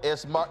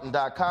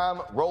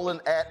RolandSMartin.com.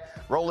 Roland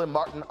at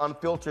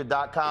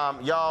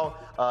RolandMartinUnfiltered.com. Y'all,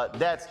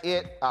 that's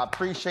it. I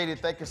appreciate it.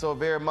 Thank you so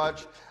very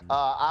much.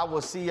 I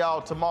will see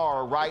y'all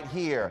tomorrow right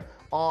here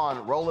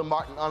on Roland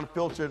Martin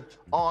Unfiltered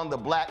on the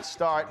Black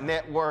Star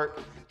Network.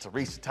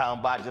 Teresa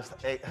Townbot just...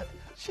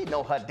 She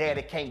know her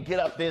daddy can't get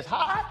up this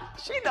hot.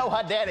 She know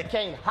her daddy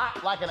can't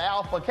hop like an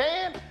alpha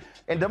can.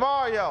 And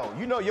DeMario,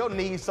 you know your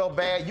knee's so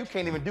bad you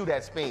can't even do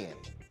that spin.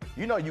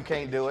 You know you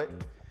can't do it.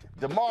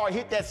 DeMario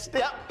hit that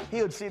step,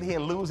 he'll sit here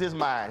and lose his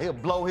mind. He'll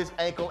blow his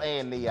ankle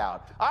and knee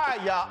out. All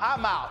right, y'all,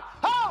 I'm out.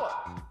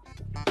 Holla!